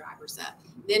all of our drivers up.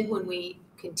 Then when we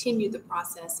continued the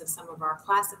process of some of our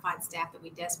classified staff that we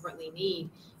desperately need,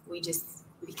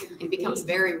 it becomes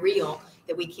very real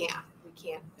that we can't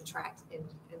attract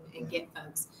and get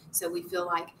folks. So we feel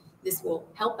like this will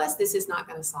help us. This is not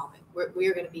going to solve it.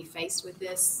 We're going to be faced with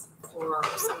this for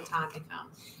some time to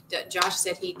come. Josh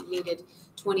said he needed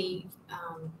 20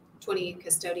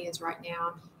 custodians right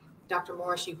now. Dr.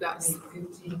 Morris, you've got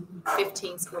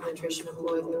 15 school nutrition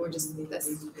employees. We're just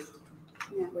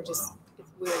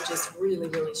really,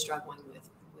 really struggling with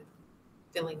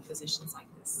filling positions like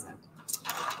this. So,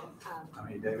 I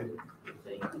mean, David?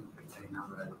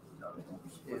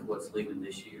 What's leaving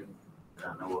this year,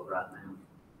 that I know of right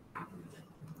now.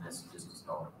 That's just a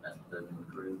start. That's the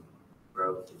recruit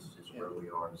growth is just where we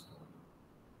are.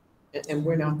 So. And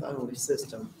we're not the only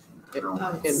system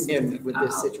with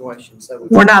this situation, so.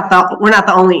 We're not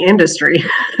the only industry.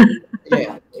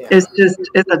 Yeah.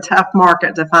 It's a tough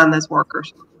market to find those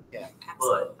workers. Yeah.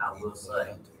 But I will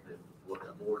say that what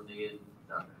the board did,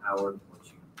 Dr. Howard, what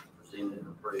you presented and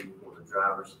approved for the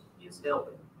drivers is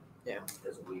helping. Yeah.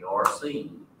 Because we are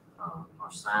seeing,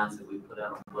 our signs that we put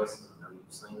out on buses, I know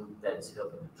you've seen them, that is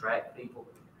helping attract people.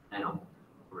 Now,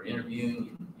 we're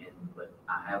interviewing but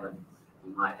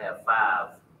we might have 5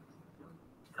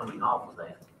 coming off of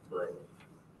that, but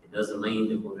it doesn't mean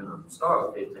that we're gonna start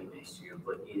with 15 next year,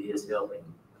 but it is helping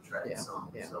attract some.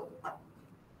 Yeah. So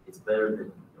it's better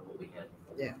than what we had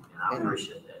before. Yeah. And I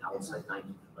appreciate that. And I want to say thank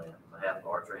you for that, on behalf of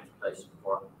our transportation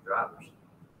department drivers.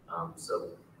 So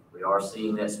we are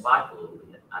seeing that spike a little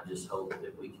bit. I just hope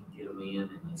that we can get them in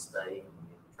and they stay and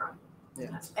get trained.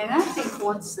 Yeah. And I think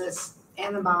once this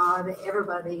antibiotic,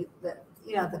 everybody, the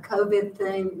COVID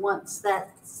thing, once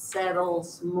that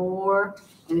settles more,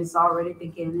 and it's already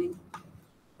beginning.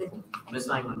 Ms.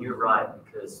 England, you're right,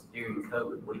 because during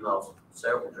COVID, we lost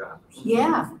several drivers.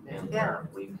 Yeah, And yeah.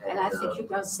 we've had, And I think you're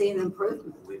going to see an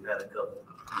improvement. we've had a couple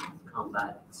come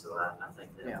back, so I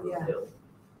think that will Yeah. help.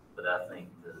 But I think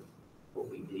what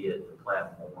we did, the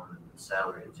platform and the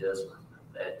salary adjustment,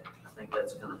 I think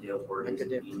that's gonna help where Make he's a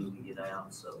difference. beginning to get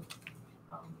out, so,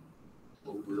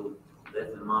 we'll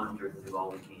definitely monitor it, do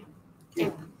all we can.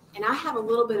 and I have a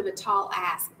little bit of a tall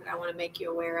ask that I want to make you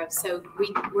aware of. So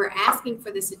we're asking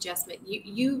for this adjustment.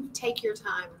 You take your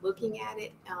time looking at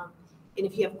it. And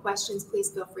if you have questions, please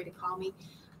feel free to call me.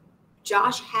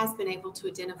 Josh has been able to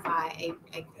identify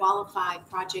a qualified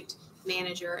project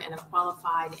manager and a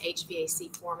qualified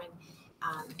HVAC foreman.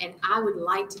 And I would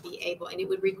like to be able, and it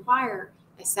would require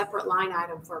a separate line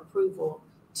item for approval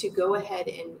to go ahead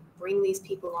and bring these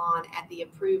people on at the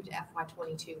approved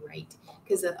FY22 rate.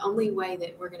 Because the only way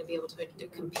that we're going to be able to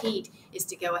compete is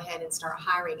to go ahead and start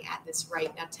hiring at this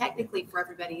rate. Now, technically for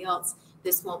everybody else,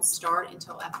 this won't start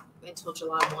until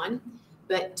July 1.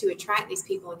 But to attract these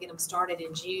people and get them started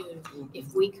in June,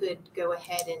 if we could go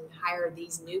ahead and hire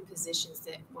these new positions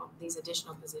these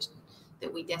additional positions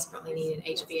that we desperately need in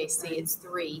HVAC, it's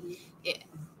 3.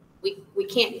 We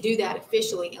can't do that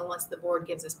officially unless the board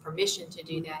gives us permission to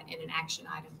do that in an action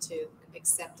item to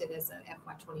accept it as a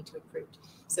FY22 approved.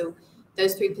 So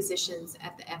those 3 positions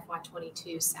at the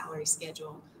FY22 salary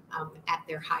schedule at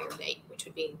their higher date, which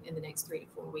would be in the next 3 to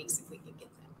 4 weeks if we can get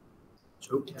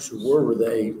them. So where were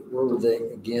they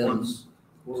again?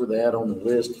 Where were they at on the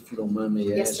list, if you don't mind me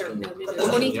asking? Yes, sir. No,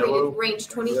 23 range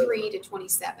 23 to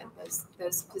 27,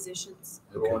 those positions.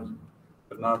 Okay.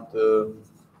 But not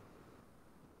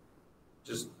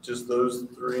just those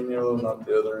 3 in yellow, not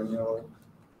the other in yellow?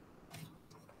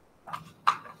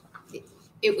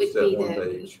 It would Is that be one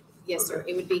page? Yes, sir.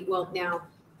 It would be, now,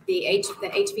 the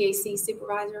HVAC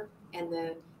supervisor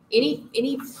and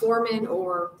any foreman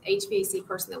or HVAC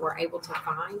person that we're able to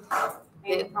find,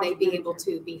 that they'd be able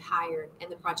to be hired,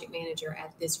 and the project manager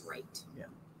at this rate. Yeah.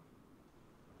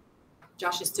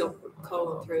 Josh is still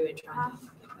calling through and trying to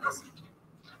get those.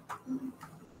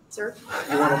 Sir?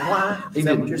 You want to apply? He Is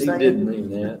that what you're saying? didn't mean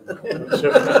that.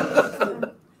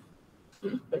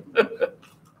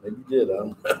 Maybe he did, I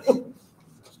don't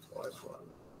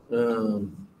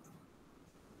know.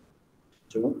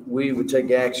 So we would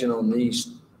take action on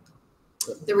these.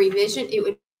 The revision, it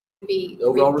would be. The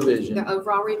overall revision. The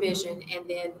overall revision, and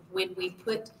then when we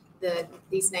put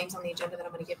these names on the agenda that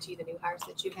I'm going to give to you, the new hires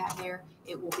that you have there,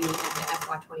 it will be at the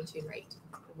FY22 rate.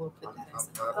 And we'll put that as.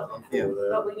 Yeah.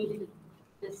 But we need to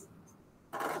just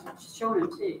show them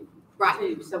too. Right.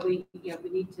 Too. So we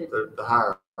need to. The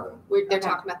higher. They're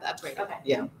talking about the upgrade. Okay.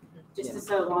 Yeah. Just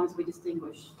so long as we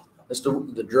distinguish. That's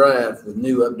the draft with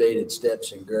new updated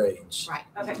steps and grades. Right.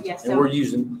 Okay, yes. And we're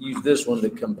use this one to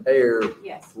compare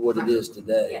Yes. what it is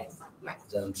today. Yes. Right.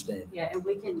 As I understand. Yeah, and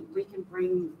we can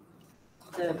bring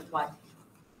the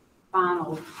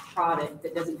final product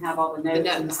that doesn't have all the The notes and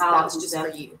the notes, that highlights was and just for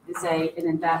stuff, you. and say, and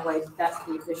then that way, that's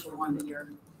the official one that you're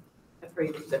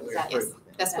approving. That we're That- Yes,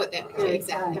 that's what that,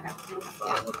 exactly. Okay.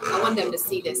 Yeah. I want them to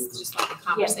see this, just like a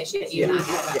conversation. Yes, you and I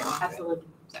yes, had. yes, absolutely.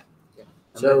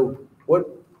 So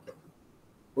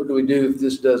what do we do if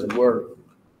this doesn't work?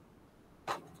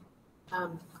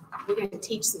 We're going to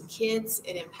teach some kids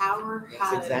at Empower That's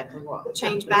how exactly what. to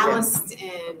change ballast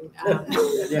and,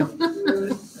 Yeah.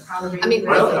 How do I mean,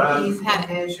 recipes we've had-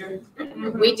 and measure?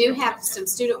 We do have some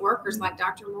student workers like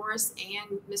Dr. Morris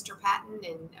and Mr. Patton,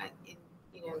 and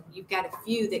you know, you've got a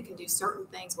few that can do certain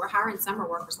things. We're hiring summer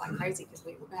workers like crazy because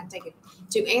we're going to take it.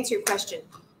 To answer your question,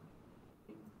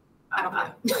 I don't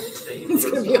know. It's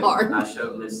going to be hard. I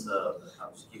showed this,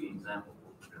 I'll just give you an example.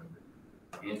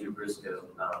 Andrew Briscoe,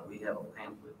 we have a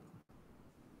pamphlet,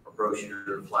 a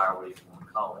brochure, flyer, whatever you want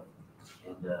to call it.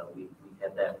 And we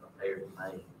had that prepared in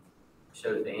May.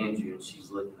 Showed it to Andrew, and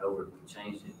she's looking over it. We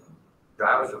changed it.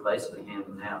 Drivers are basically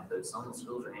handing out, but some of the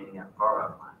schools are handing out car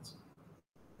ride lines.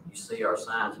 You see our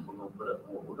signs, we're going to put up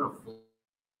more. We're going to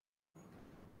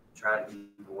try to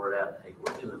get the word out. Hey,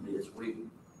 we're doing this.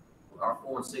 Our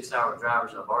 4 and 6 hour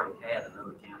drivers, I've already had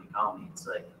another county call me and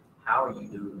say, "How are you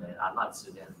doing that? I'd like to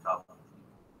sit down and talk to you."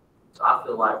 So I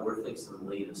feel like we're fixing to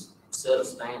lead us, set a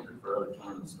standard for other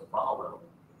counties to follow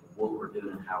what we're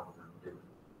doing and how we're going to do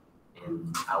it.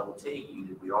 And I will tell you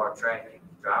that we are attracting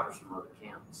drivers from other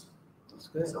counties. That's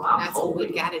good. So I'm That's what we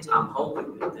hoping, got to do. I'm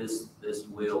hoping that this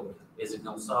will, is it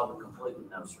going to solve it completely?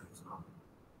 No, sir, it's not.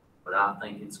 But I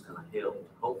think it's going to help to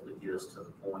hopefully get us to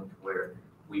the point where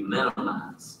we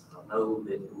minimize. I know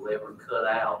that we'll ever cut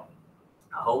out,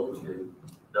 I hope we do,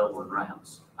 doubling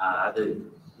routes. I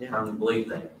do. I firmly believe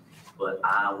that. But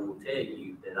I will tell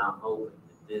you that I'm hoping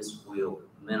that this will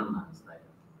minimize that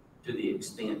to the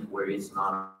extent where it's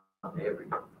not every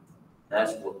day.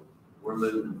 That's what we're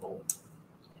moving for.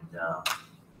 And to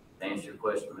answer your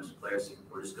question, Mr. Clarsey,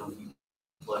 we're just going to keep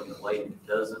plugging away. If it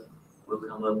doesn't, we'll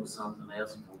come up with something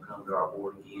else, and we'll come to our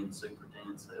board again, superintendent,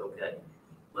 and say, okay,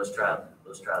 let's try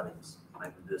this.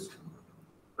 Maybe this can work.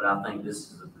 But I think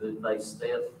this is a good base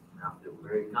step, and I feel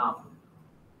very confident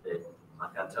that,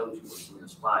 like I told you, we're seeing a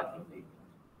spike in people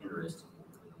interested.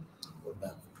 What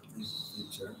about food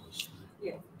service?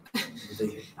 Yeah.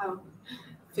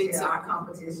 Yeah, our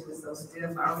competition is so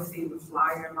stiff. I received a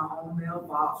flyer in my own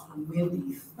mailbox from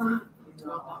Wendy's. You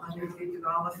know,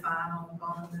 $150 sign-on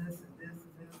bonus and this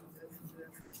and this and this and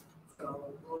this.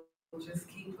 So we'll just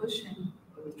keep pushing.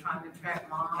 We're trying to attract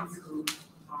moms who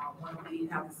want to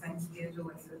have the same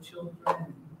schedule as their children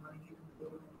and want to get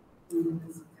them and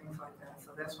things like that.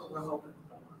 So that's what we're hoping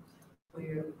for.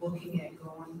 We're looking at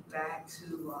going back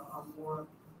to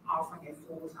offering a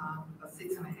full-time, a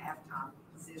 6.5-time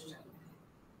position.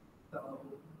 So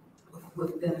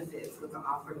with benefits, with the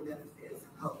offered benefits,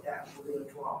 and hope that will be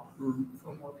a draw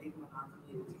for more people in our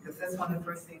community. Because that's one of the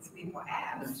first things people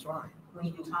ask. That's right. When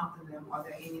you talk to them, are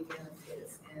there any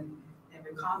benefits? And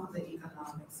because of the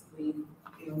economics,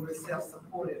 we're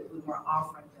self-supported, we weren't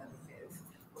offering benefits,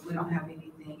 but we don't have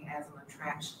anything as an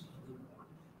attraction anymore.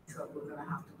 So we're gonna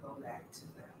have to go back to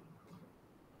that.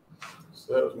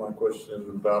 So that was my question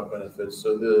about benefits.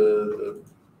 So the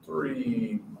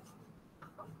 3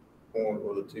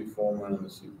 or the 2 foremen and the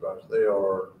supervisors, they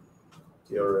are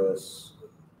TRS.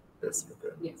 Yes.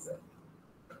 Okay. Yes.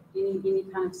 Any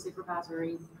kind of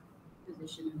supervisory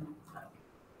position in that.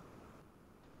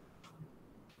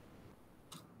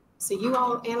 So you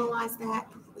all analyze that,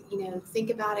 think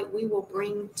about it. We will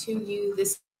bring to you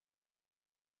this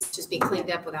just be cleaned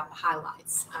up without the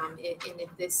highlights. And if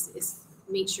this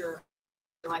meets your,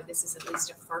 like, this is at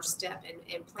least a first step,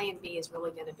 and plan B is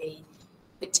really going to be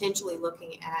potentially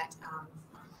looking at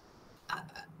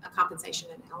a compensation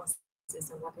analysis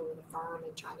and working with a firm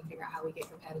and trying to figure out how we get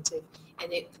competitive.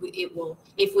 And it will,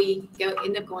 if we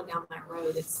end up going down that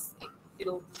road,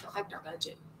 it'll affect our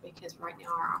budget, because right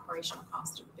now our operational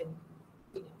costs have been,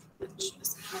 a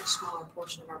much smaller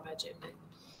portion of our budget. But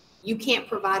you can't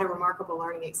provide a remarkable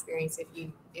learning experience if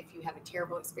you have a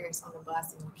terrible experience on the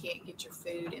bus and you can't get your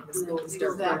food and the school is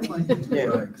dirty.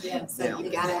 Yeah. Yeah, so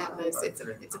you gotta have those. It's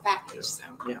a package. So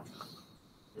Yeah.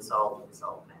 It's all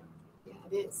man. yeah,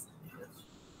 it is.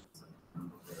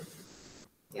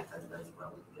 Yeah. That's why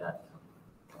we got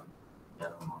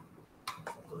them on.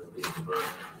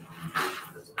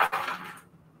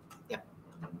 Yep.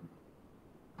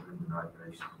 Right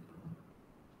direction.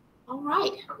 All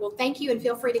right. Well, thank you, and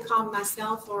feel free to call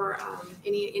myself or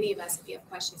any of us if you have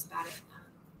questions about it.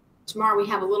 Tomorrow we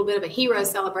have a little bit of a hero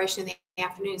celebration in the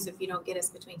afternoon, so if you don't get us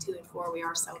between 2 and 4, we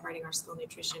are celebrating our school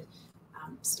nutrition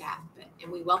staff. And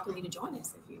we welcome you to join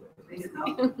us if you.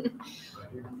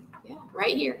 Yeah,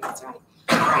 right here. That's right.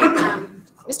 All right,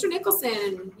 Mr.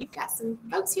 Nicholson, you've got some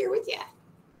folks here with you.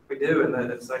 We do, and then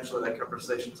it's actually that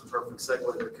conversation is a perfect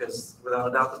segue, because without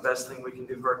a doubt the best thing we can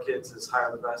do for our kids is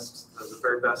hire the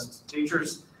very best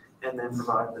teachers, and then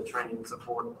provide the training and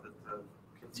support that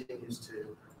continues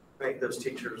to make those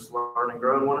teachers learn and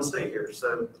grow and want to stay here.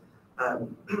 So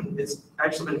it's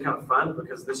actually been kind of fun,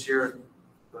 because this year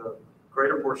the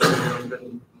greater portion of it has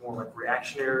been more like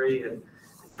reactionary and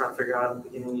trying to figure out at the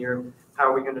beginning of the year, how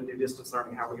are we going to do distance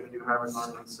learning? How are we going to do hybrid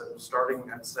learning? So starting,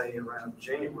 I'd say, around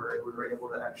January, we were able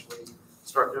to actually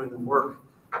start doing the work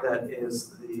that is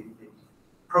the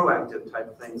proactive type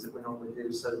of things that we normally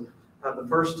do. So the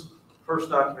first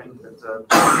document that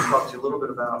I'll talk to you a little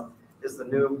bit about is the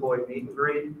new employee meet and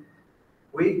greet.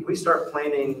 We start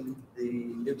planning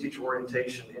the new teacher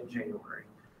orientation in January.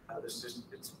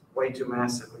 It's way too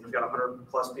massive. We've got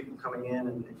 100+ people coming in,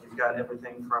 and you've got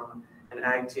everything from an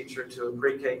ag teacher to a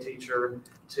pre-K teacher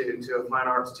to a fine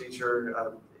arts teacher.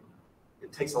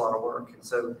 It takes a lot of work. And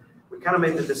so we kind of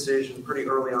made the decision pretty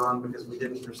early on because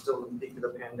we're still in the peak of the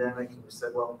pandemic. And we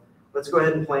said, well, let's go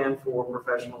ahead and plan for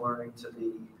professional learning to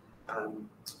be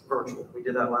virtual. We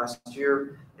did that last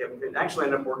year. It actually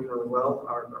ended up working really well.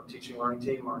 Our teaching learning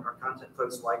team, our content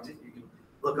folks liked it. You can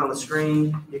look on the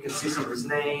screen, you can see somebody's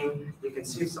name, you can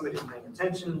see if somebody's paying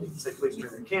attention, you can say, please turn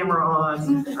your camera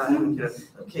on.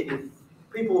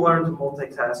 People learn to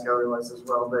multitask, I realize as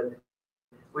well, but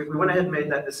we went ahead and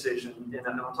made that decision,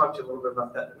 and I'll talk to you a little bit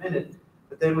about that in a minute.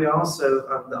 But then we also,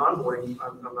 the onboarding,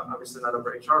 I'm obviously not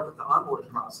over HR, but the onboarding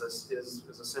process is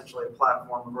essentially a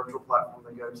platform, a virtual platform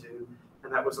they go to,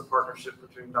 and that was a partnership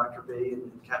between Dr. B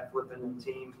and Kat Flippin and the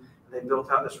team. And they built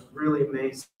out this really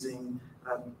amazing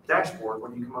dashboard.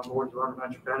 When you come on board, you learn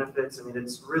about your benefits. I mean,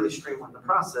 it's really streamlined the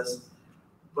process,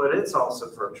 but it's also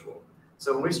virtual.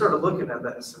 So when we started looking at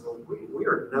that, I said, well, we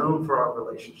are known for our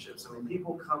relationships. I mean,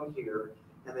 people come here,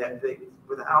 and they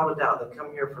without a doubt, they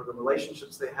come here for the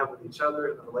relationships they have with each other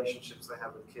and the relationships they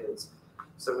have with kids.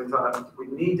 So we thought we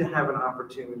need to have an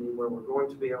opportunity where we're going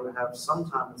to be able to have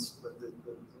sometimes with the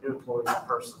new employees in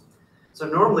person. So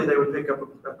normally they would pick up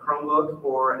a Chromebook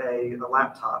or a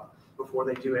laptop before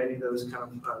they do any of those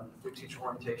kind of new teacher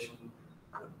orientation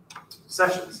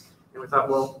sessions. And we thought,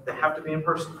 well, they have to be in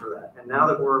person for that. And now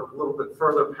that we're a little bit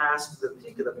further past the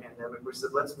peak of the pandemic, we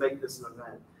said, let's make this an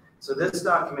event. So this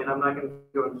document, I'm not going to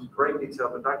go into great detail,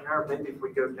 but Dr. Howard, maybe if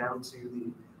we go down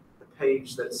to the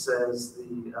page that says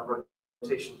the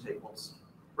rotation tables.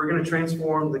 We're going to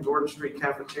transform the Gordon Street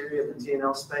cafeteria and the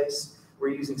T&L space. We're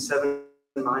using 7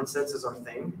 mindsets as our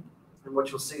theme. And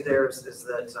what you'll see there is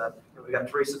that we got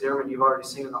Teresa Dearman, you've already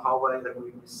seen in the hallway that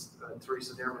we use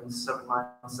Teresa Dearman's 7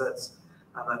 mindsets.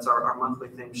 That's our monthly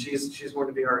theme. She's going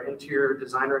to be our interior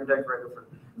designer and decorator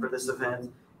for this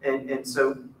event. And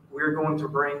so we're going to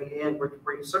bring in, we're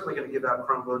certainly going to give out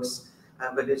Chromebooks,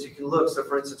 but as you can look, so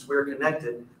for instance, we're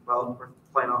connected. Well, we're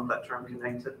playing off that term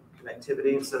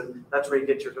connectivity, and so that's where you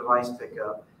get your device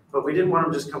pickup. But we didn't want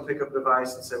them to just come pick up a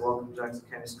device and say, welcome to Jackson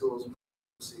County Schools, we'll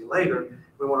see you later.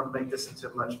 We wanted to make this into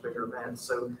a much bigger event.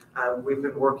 So we've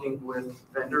been working with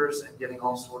vendors and getting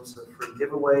all sorts of free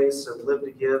giveaways. So Live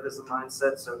to Give is the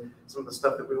mindset. So some of the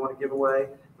stuff that we want to give away,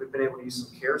 we've been able to use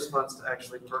some CARES funds to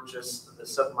actually purchase the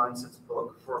 7 Mindsets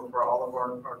book for all of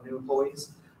our new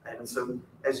employees. And so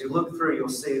as you look through, you'll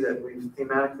see that we've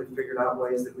thematically figured out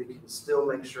ways that we can still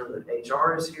make sure that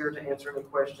HR is here to answer any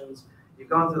questions. You've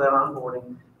gone through that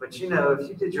onboarding, but you know, if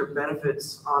you did your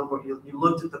benefits onboard, you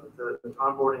looked at the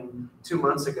onboarding 2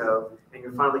 months ago, and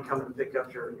you're finally coming to pick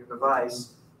up your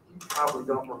device, you probably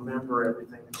don't remember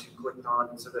everything that you clicked on.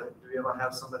 And so to be able to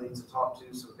have somebody to talk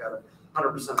to, so we've got a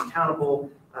 100% accountable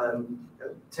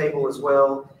table as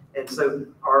well. And so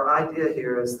our idea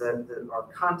here is that our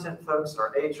content folks,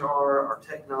 our HR, our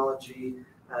technology,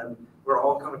 we're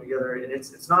all coming together, and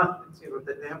it's not, you know,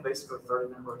 they have basically a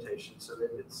 30-minute rotation, so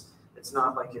that it's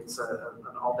not like it's an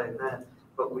all-day event,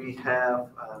 but we have,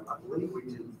 I believe we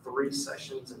did 3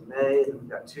 sessions in May, and we've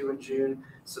got 2 in June,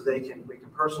 so we can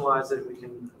personalize it, we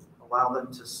can allow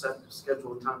them to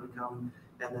schedule the time to come,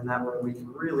 and then that way we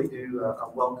can really do a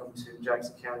welcome to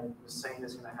Jackson County. Ms. Sane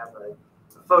is going to have a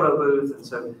photo booth, and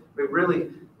so we really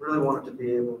wanted to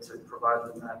be able to provide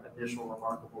them that initial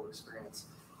remarkable experience.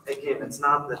 Again, it's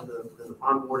not that the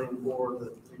onboarding or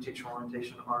the new teacher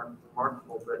orientation aren't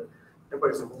remarkable, but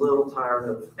everybody's a little tired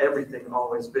of everything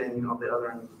always being on the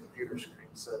other end of the computer screen.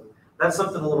 So that's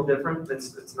something a little different.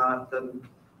 It's not, doesn't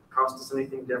cost us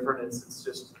anything different. It's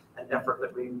just an effort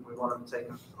that we wanted to take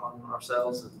on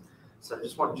ourselves. And so I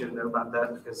just wanted you to know about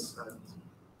that, because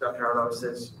Dr. Howard always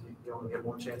says you only get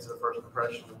one chance at a first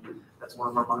impression. And that's one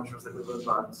of our mantras that we live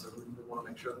by. So we want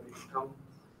to make sure that people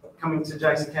coming to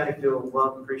Jackson County feel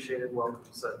loved, appreciated, welcome.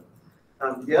 So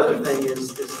the other thing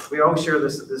is we always share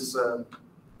this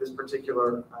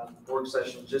particular work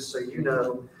session, just so you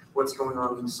know what's going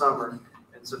on in the summer.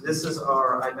 And so this is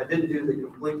I didn't do the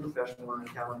complete professional learning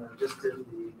calendar, I just did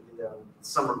the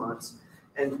summer months.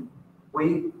 And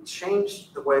we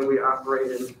changed the way we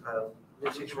operated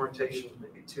new teacher orientation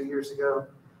maybe 2 years ago.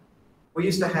 we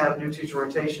used to have new teacher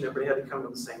rotation. Everybody had to come to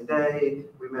the same day.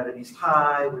 We met at East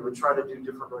High. We would try to do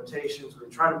different rotations. We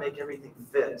would try to make everything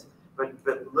fit.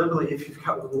 But literally, if you've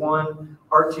got one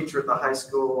art teacher at the high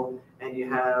school and you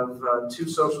have 2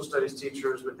 social studies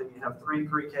teachers, but then you have 3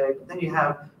 pre-K, but then you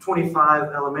have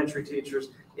 25 elementary teachers,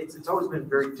 it's always been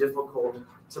very difficult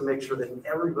to make sure that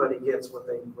everybody gets what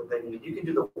they need. You can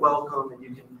do the welcome, and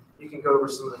you can go over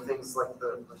some of the things like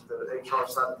the HR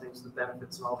side of things, the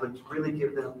benefits and all, but to really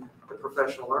give them the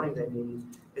professional learning they need,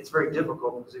 it's very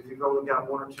difficult, because if you've only got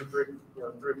 1 or 2, 3,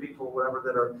 3 people, whatever,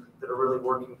 that are really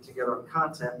working together on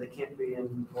content, they can't be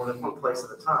in more than one place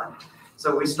at a time.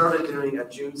 So we started doing a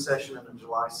June session and a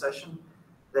July session.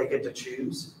 They get to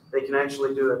choose. They can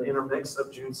actually do an intermix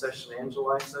of June session and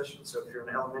July session. So if you're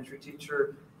an elementary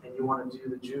teacher and you want to do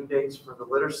the June dates for the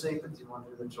literacy, but you want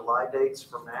to do the July dates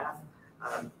for math,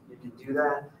 you can do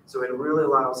that. So it really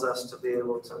allows us to be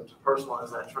able to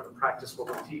personalize that, trying to practice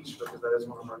what we teach, because that is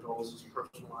one of our goals, is to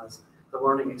personalize the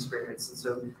learning experience. And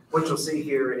so what you'll see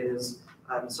here is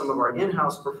some of our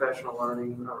in-house professional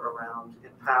learning around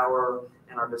Empower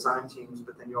and our design teams,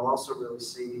 but then you'll also really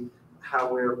see how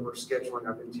we're scheduling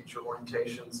our new teacher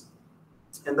orientations.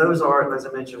 And those are, as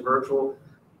I mentioned, virtual.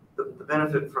 The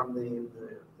benefit from the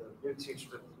new teacher,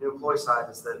 the new employee side,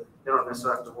 is that they don't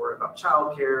necessarily have to worry about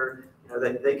childcare.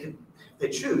 They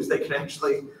choose, they can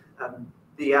actually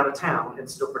be out of town and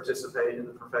still participate in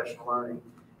the professional learning.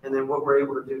 And then what we're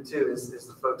able to do too is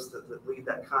the folks that lead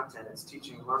that content. It's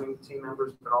teaching and learning team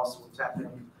members, but also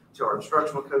tapping to our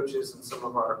instructional coaches and some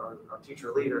of our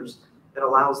teacher leaders. It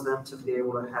allows them to be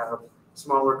able to have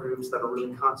smaller groups that are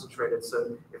really concentrated.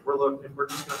 So if we're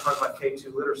just going to talk about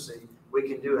K2 literacy, we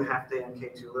can do a half day on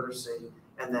K2 literacy,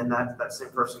 and then that same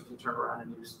person can turn around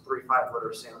and do 3-5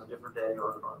 literacy on a different day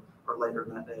or later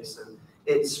in that day. So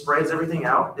it spreads everything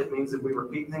out. It means that we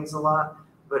repeat things a lot,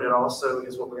 but it also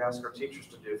is what we ask our teachers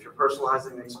to do. If you're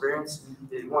personalizing the experience,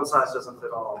 one size doesn't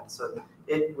fit all. So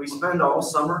we spend all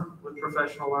summer with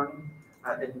professional learning,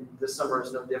 and this summer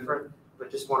is no different, but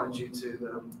just wanted you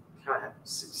to kind of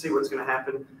see what's going to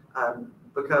happen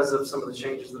because of some of the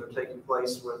changes that are taking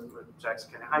place with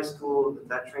Jackson County High School,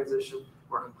 that transition.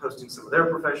 We're hosting some of their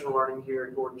professional learning here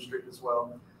at Gordon Street as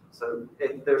well. So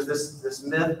there's this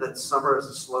myth that summer is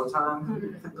a slow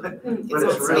time, but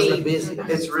it's really busy.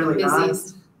 It's really not.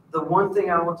 The one thing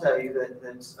I will tell you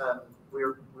that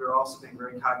we're also being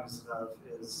very cognizant of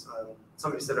is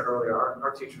somebody said it earlier.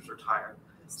 Our teachers are tired.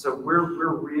 So we're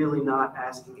really not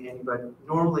asking anybody.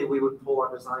 Normally we would pull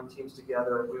our design teams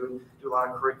together. We would do a lot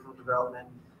of curriculum development.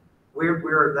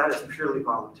 That is purely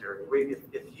voluntary.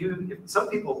 If some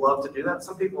people love to do that,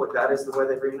 some people, like, that is the way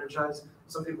they re-energize.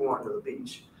 Some people want to go to the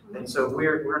beach, and so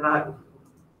we're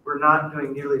not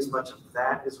doing nearly as much of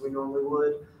that as we normally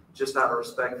would, just out of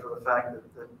respect for the fact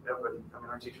that everybody,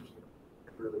 our teachers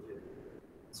really do.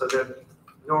 So that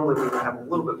normally we would have a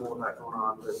little bit more of that going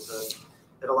on, but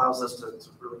it allows us to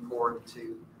really pour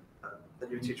into the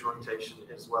new teacher orientation,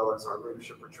 as well as our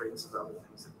leadership retreats and other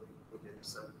things that we do.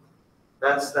 So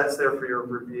that's there for your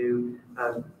review.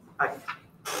 I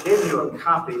gave you a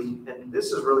copy, and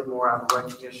this is really more out of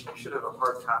recognition. You should have a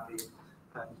hard copy.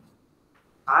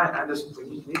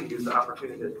 We need to use the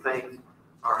opportunity to thank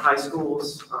our high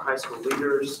schools, our high school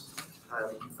leaders,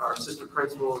 our assistant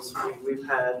principals. We've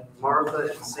had Martha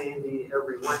and Sandy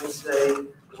every Wednesday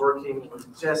working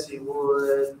with Jesse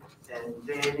Wood and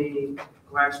Danny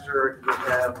Waxter. We've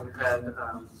had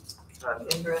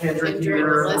Kendra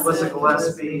here, Melissa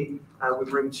Gillespie. We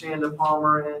bring Chanda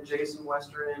Palmer in, Jason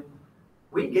Wester in.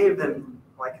 We gave them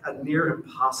like a near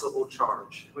impossible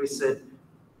charge. We said,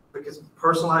 because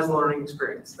personalized learning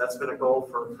experience, that's been a goal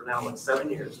for now like 7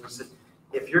 years. We said,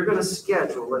 if you're going to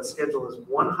schedule, let's schedule as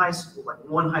one high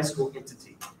school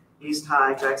entity, East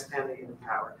High, Jackson County, and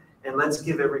Empower, and let's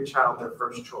give every child their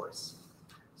first choice.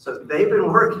 So they've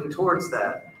been working towards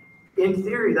that. In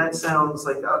theory, that sounds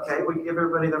like, okay, we can give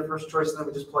everybody their first choice, and then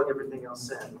we just plug everything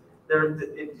else in.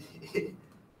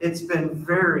 It's been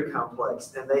very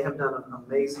complex, and they have done an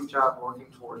amazing job working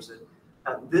towards it.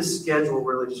 This schedule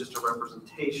really is just a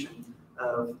representation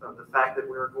of the fact that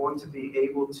we're going to be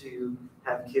able to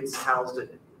have kids housed at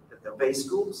the base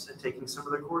schools and taking some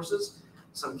of their courses,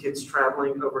 some kids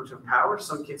traveling over to Empower,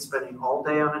 some kids spending all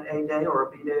day on an A day or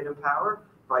a B day at Empower,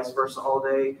 vice versa, all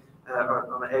day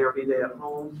on an A or B day at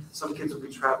home. Some kids will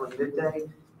be traveling midday.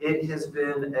 It has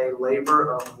been a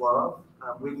labor of love.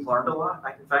 We've learned a lot.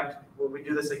 In fact, when we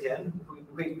do this again,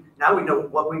 now we know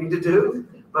what we need to do.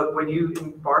 But when you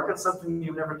embark on something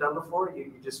you've never done before,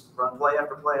 you just run play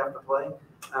after play after play.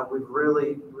 We've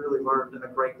really, really learned a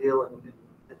great deal and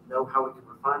know how we can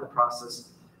refine the process.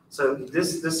 So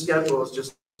this schedule is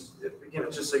just, again,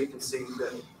 it's just so you can see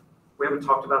that we haven't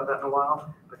talked about that in a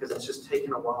while because it's just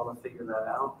taken a while to figure that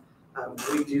out.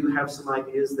 We do have some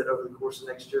ideas that over the course of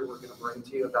next year, we're going to bring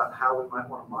to you about how we might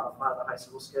want to modify the high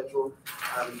school schedule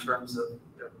in terms of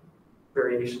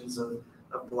variations of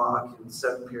block and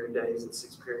 7-period days and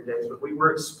 6-period days. But we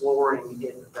were exploring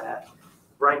that.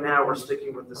 Right now, we're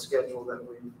sticking with the schedule that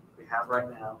we have right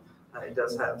now. It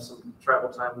does have some travel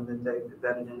time and then day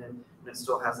embedded in it, and it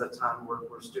still has that time where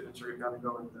students are going to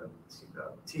go into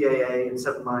TAA and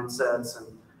 7 mindsets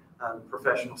and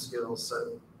professional skills.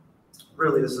 So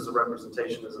really, this is a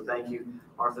representation as a thank you.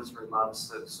 Martha's very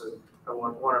modest, so I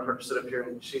wanted her to sit up here,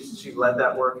 and she led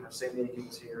that work, and Sandy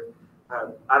Aikens here.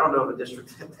 I don't know of a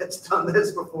district that's done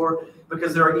this before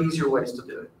because there are easier ways to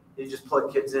do it. You just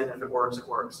plug kids in, if it works, it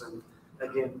works. And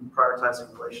again,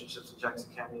 prioritizing relationships in Jackson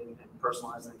County and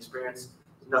personalizing the experience,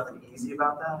 there's nothing easy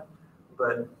about that,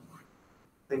 but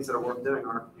things that are worth doing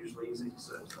aren't usually easy.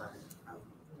 So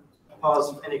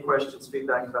pause if any questions,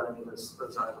 feedback about any of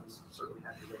those items. Certainly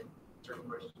happy to answer any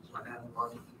questions you might have.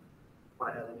 Mark, if you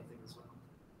want to add anything as well.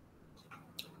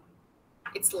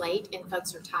 It's late and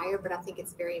folks are tired, but I think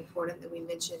it's very important that we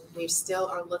mention we still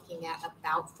are looking at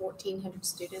about 1,400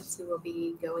 students who will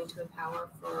be going to Empower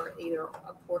for either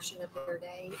a portion of their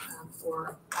day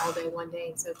or all day, one day,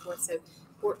 and so forth. So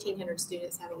 1,400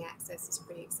 students having access is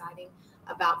pretty exciting.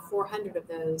 About 400 of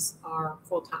those are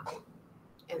full-time,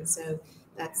 and so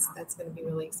that's going to be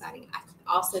really exciting. I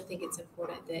also think it's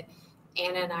important that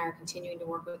Anna and I are continuing to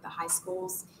work with the high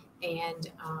schools, and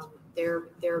there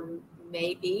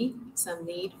may be some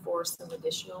need for some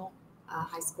additional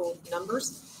high school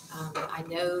numbers. I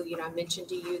know, I mentioned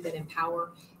to you that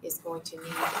Empower is going to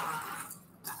need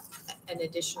an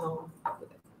additional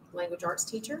language arts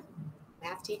teacher,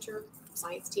 math teacher,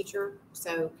 science teacher.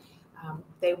 So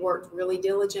they worked really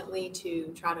diligently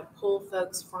to try to pull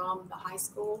folks from the high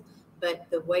school, but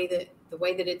the way that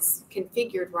it's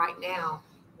configured right now,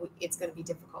 it's going to be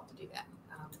difficult to do that.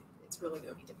 It's really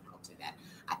going to be difficult to do that.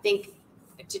 I think,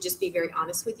 to just be very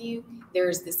honest with you,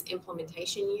 there's this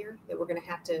implementation year that we're going to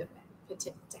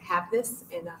have this,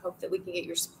 and I hope that we can get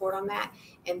your support on that.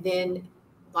 And then,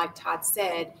 like Todd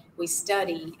said, we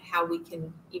study how we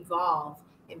can evolve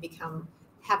and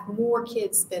have more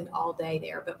kids spend all day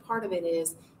there. But part of it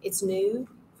is it's new.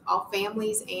 All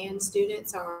families and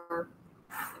students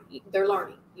they're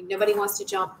learning. Nobody wants to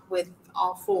jump with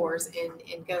all fours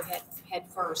and go head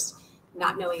first,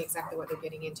 not knowing exactly what they're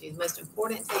getting into. The most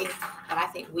important thing that I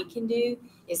think we can do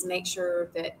is make sure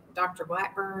that Dr.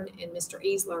 Blackburn and Mr.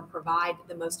 Easler provide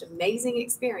the most amazing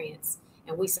experience,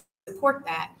 and we support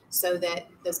that so that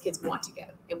those kids want to go,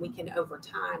 and we can over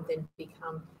time then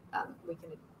become, we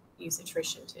can use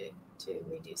attrition to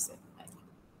reduce it.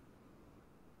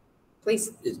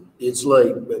 Please. It's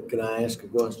late, but can I ask a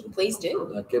question? Please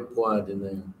do. I kept quiet in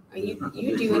there. You do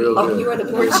anything. You are the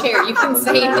board chair. You can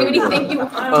say do anything you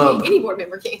want. Any board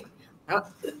member can.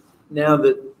 Now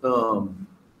that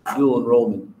dual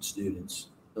enrollment students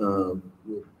will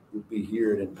be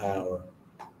here at Empower,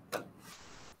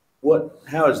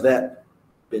 how has that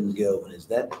been going? Is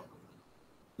that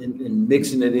in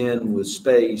mixing it in with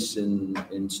space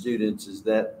and students? Is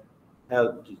that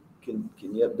how? Can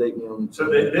you update me on? So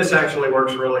this actually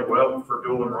works really well for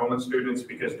dual enrollment students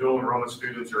because dual enrollment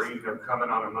students are either coming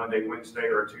on a Monday, Wednesday,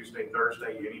 or a Tuesday,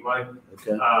 Thursday anyway.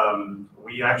 Okay.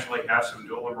 We actually have some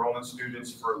dual enrollment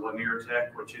students for Lanier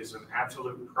Tech, which is an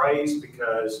absolute praise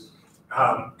because,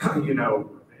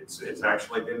 it's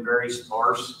actually been very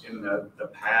sparse in the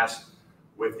past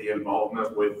with the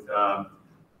involvement with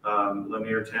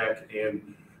Lanier Tech.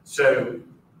 And so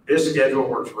this schedule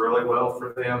works really well for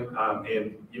them.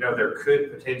 And, there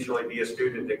could potentially be a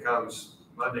student that comes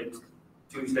Monday,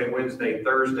 Tuesday, Wednesday,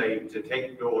 Thursday to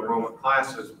take dual enrollment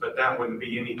classes, but that wouldn't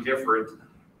be any different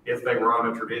if they were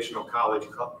on a traditional college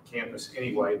campus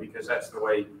anyway, because that's the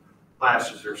way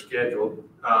classes are scheduled.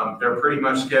 They're pretty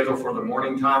much scheduled for the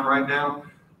morning time right now.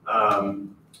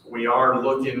 We are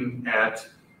looking at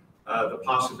the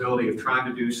possibility of trying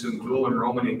to do some dual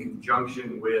enrollment in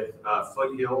conjunction with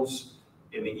Foothills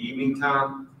in the evening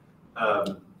time.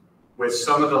 With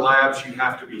some of the labs, you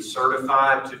have to be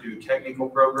certified to do technical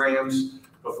programs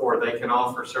before they can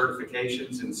offer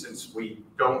certifications. And since we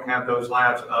don't have those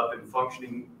labs up and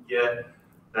functioning yet,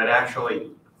 that actually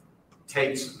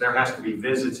there has to be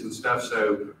visits and stuff.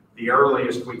 So the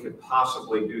earliest we could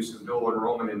possibly do some dual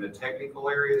enrollment in the technical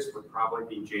areas would probably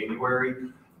be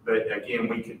January. But again,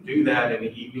 we could do that in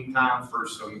the evening time for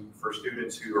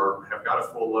students who have got a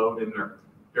full load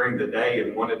during the day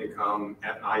and wanted to come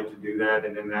at night to do that.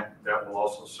 And then that will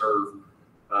also serve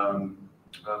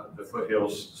the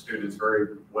Foothills students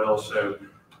very well. So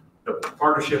the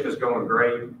partnership is going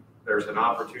great. There's an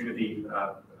opportunity,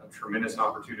 a tremendous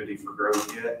opportunity for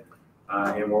growth yet.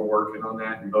 And we're working on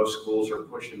that, and both schools are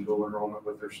pushing dual enrollment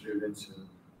with their students,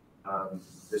 and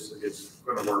it's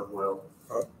going to work well.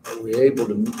 Are we able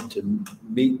to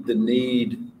meet the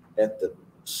need at the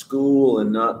school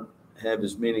and not have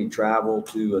as many travel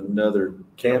to another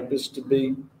campus to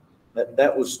be?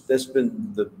 That's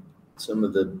been some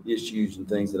of the issues and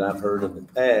things that I've heard in the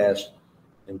past,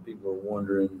 and people are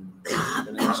wondering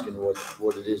and asking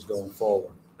what it is going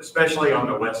forward. Especially on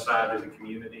the west side of the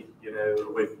community,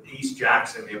 with East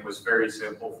Jackson, it was very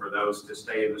simple for those to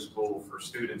stay in the school. For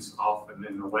students often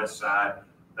in the west side,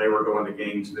 they were going to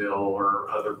Gainesville or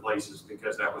other places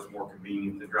because that was more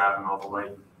convenient than driving all the way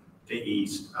to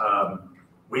East.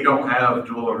 We don't have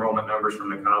dual enrollment numbers from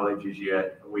the colleges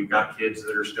yet. We've got kids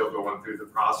that are still going through the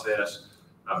process.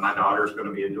 My daughter is going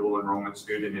to be a dual enrollment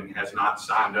student and has not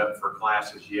signed up for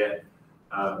classes yet.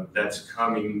 That's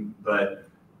coming, but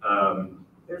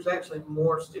there's actually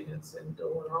more students in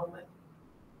dual enrollment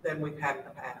than we've had in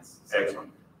the past. So,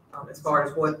 excellent. As far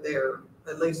as what they're,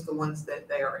 at least the ones that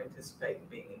they are anticipating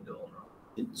being in dual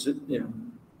enrollment.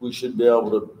 We should be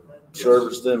able to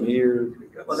service them here.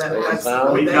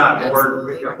 Well, we've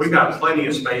got plenty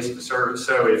of space to service.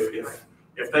 So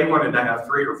if they wanted to have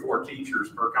 3 or 4 teachers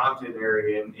per content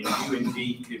area and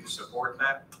UNT could support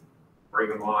that,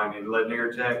 Brigham Young and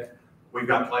Lanier Tech, we've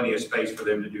got plenty of space for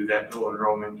them to do that dual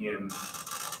enrollment in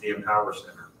the Empower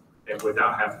Center and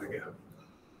without having to go.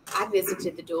 I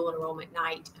visited the dual enrollment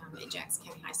night at Jackson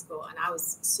County High School, and I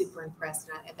was super impressed.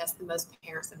 And that's the most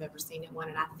parents I've ever seen at one.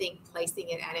 And I think placing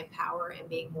it at Empower and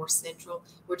being more central,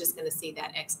 we're just going to see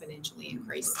that exponentially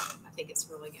increase. I think it's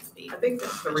really going to be. I think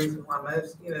that's the reason why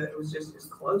most, it was just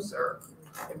closer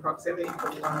in proximity to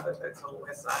one of that's on the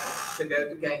west side to go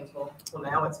to Gainesville. Well,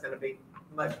 now it's going to be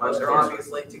much closer,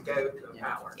 obviously, to go to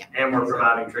Empower. Yeah. And we're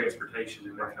providing transportation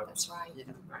in that. That's right.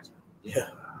 Yeah.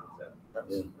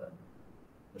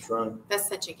 That's right. That's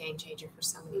such a game changer for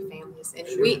so many families. And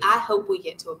I hope we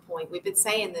get to a point, we've been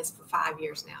saying this for 5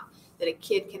 years now, that a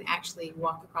kid can actually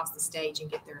walk across the stage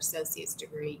and get their associate's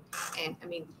degree. And I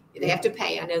mean, they have to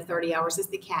pay. I know 30 hours is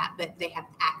the cap, but they have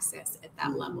access at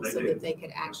that level so that they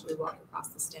could actually walk across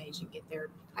the stage and get their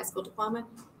high school diploma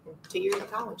and 2 years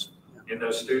of college. And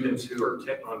those students who are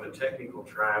on the technical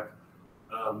track,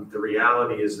 the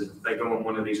reality is that if they go in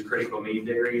one of these critical need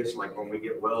areas, like when we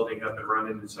get welding up and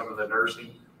running and some of the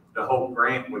nursing, the whole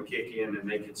grant would kick in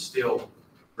and they could still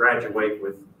graduate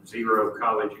with 0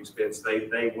 college expense.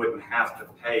 They wouldn't have to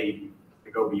pay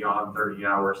to go beyond 30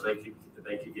 hours. They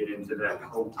could get into that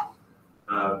whole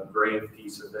grant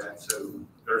piece of that. So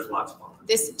there's lots of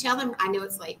Tell them, I know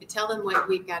it's late, but tell them what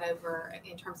we've got over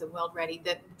in terms of Weld Ready.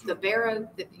 The Barrow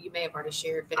that you may have already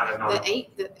shared, but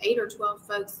the 8 or 12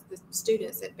 folks, the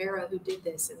students at Barrow who did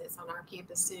this, and it's on our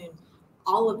campus soon,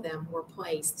 all of them were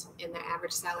placed, and the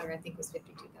average salary I think was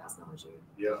 $52,000 a year.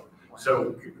 Yeah.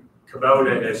 So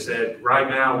Kubota has said right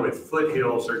now with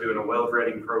Foothills, they're doing a Weld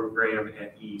Ready program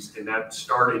at East, and that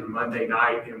started Monday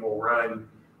night and will run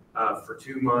for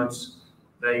 2 months.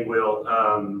 They will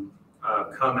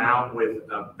come out with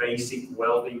a basic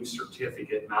welding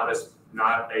certificate, not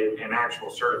an actual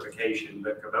certification,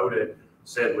 but Kubota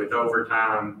said with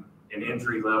overtime and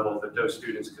entry level that those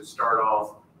students could start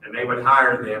off, and they would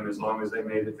hire them as long as they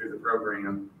made it through the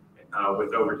program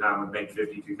with overtime would make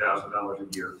 $52,000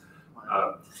 a year,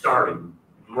 starting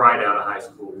right out of high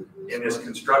school. In this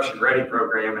construction ready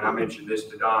program, and I mentioned this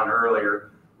to Don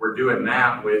earlier, we're doing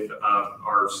that with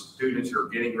our students who are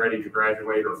getting ready to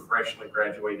graduate or freshly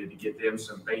graduated to get them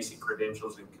some basic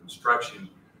credentials in construction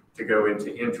to go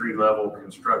into entry-level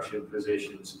construction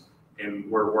positions. And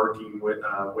we're working with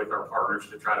our partners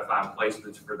to try to find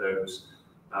placements for those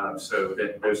so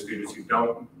that those students who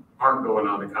aren't going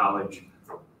on to college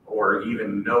or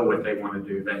even know what they want to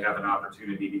do, they have an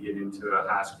opportunity to get into a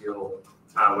high-skill,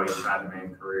 high-wage,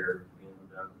 high-demand career. And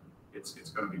it's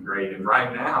going to be great. And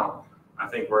right now, I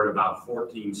think we're at about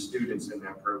 14 students in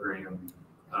that program,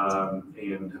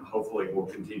 and hopefully we'll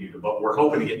continue to, but we're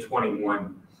hoping to get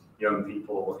 21 young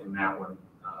people in that one.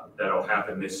 That'll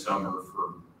happen this summer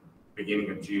for beginning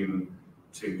of June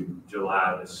to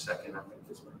July the 2nd, I think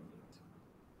is when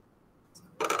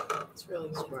it is. It's really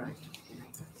great.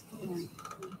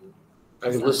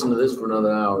 I could listen to this for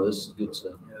another hour. This is good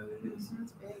stuff. Yeah, it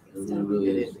is. It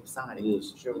really is exciting. It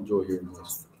is. Sure. Enjoy hearing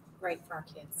this. Great for our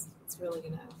kids. It's really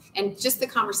gonna, and just the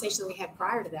conversation we had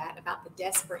prior to that about the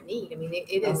desperate need. I mean,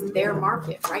 it is their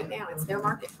market right now. It's their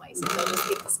marketplace. If they just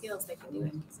get the skills, they can do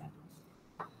it. So,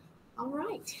 all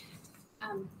right.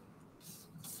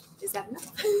 Is that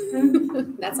enough?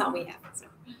 That's all we have. So.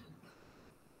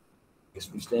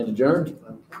 Guess we stand adjourned.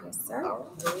 Yes, sir. All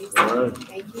right.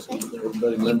 Thank you, thank you.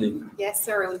 Everybody Monday. Yes,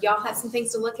 sir. And y'all have some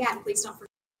things to look at. Please don't forget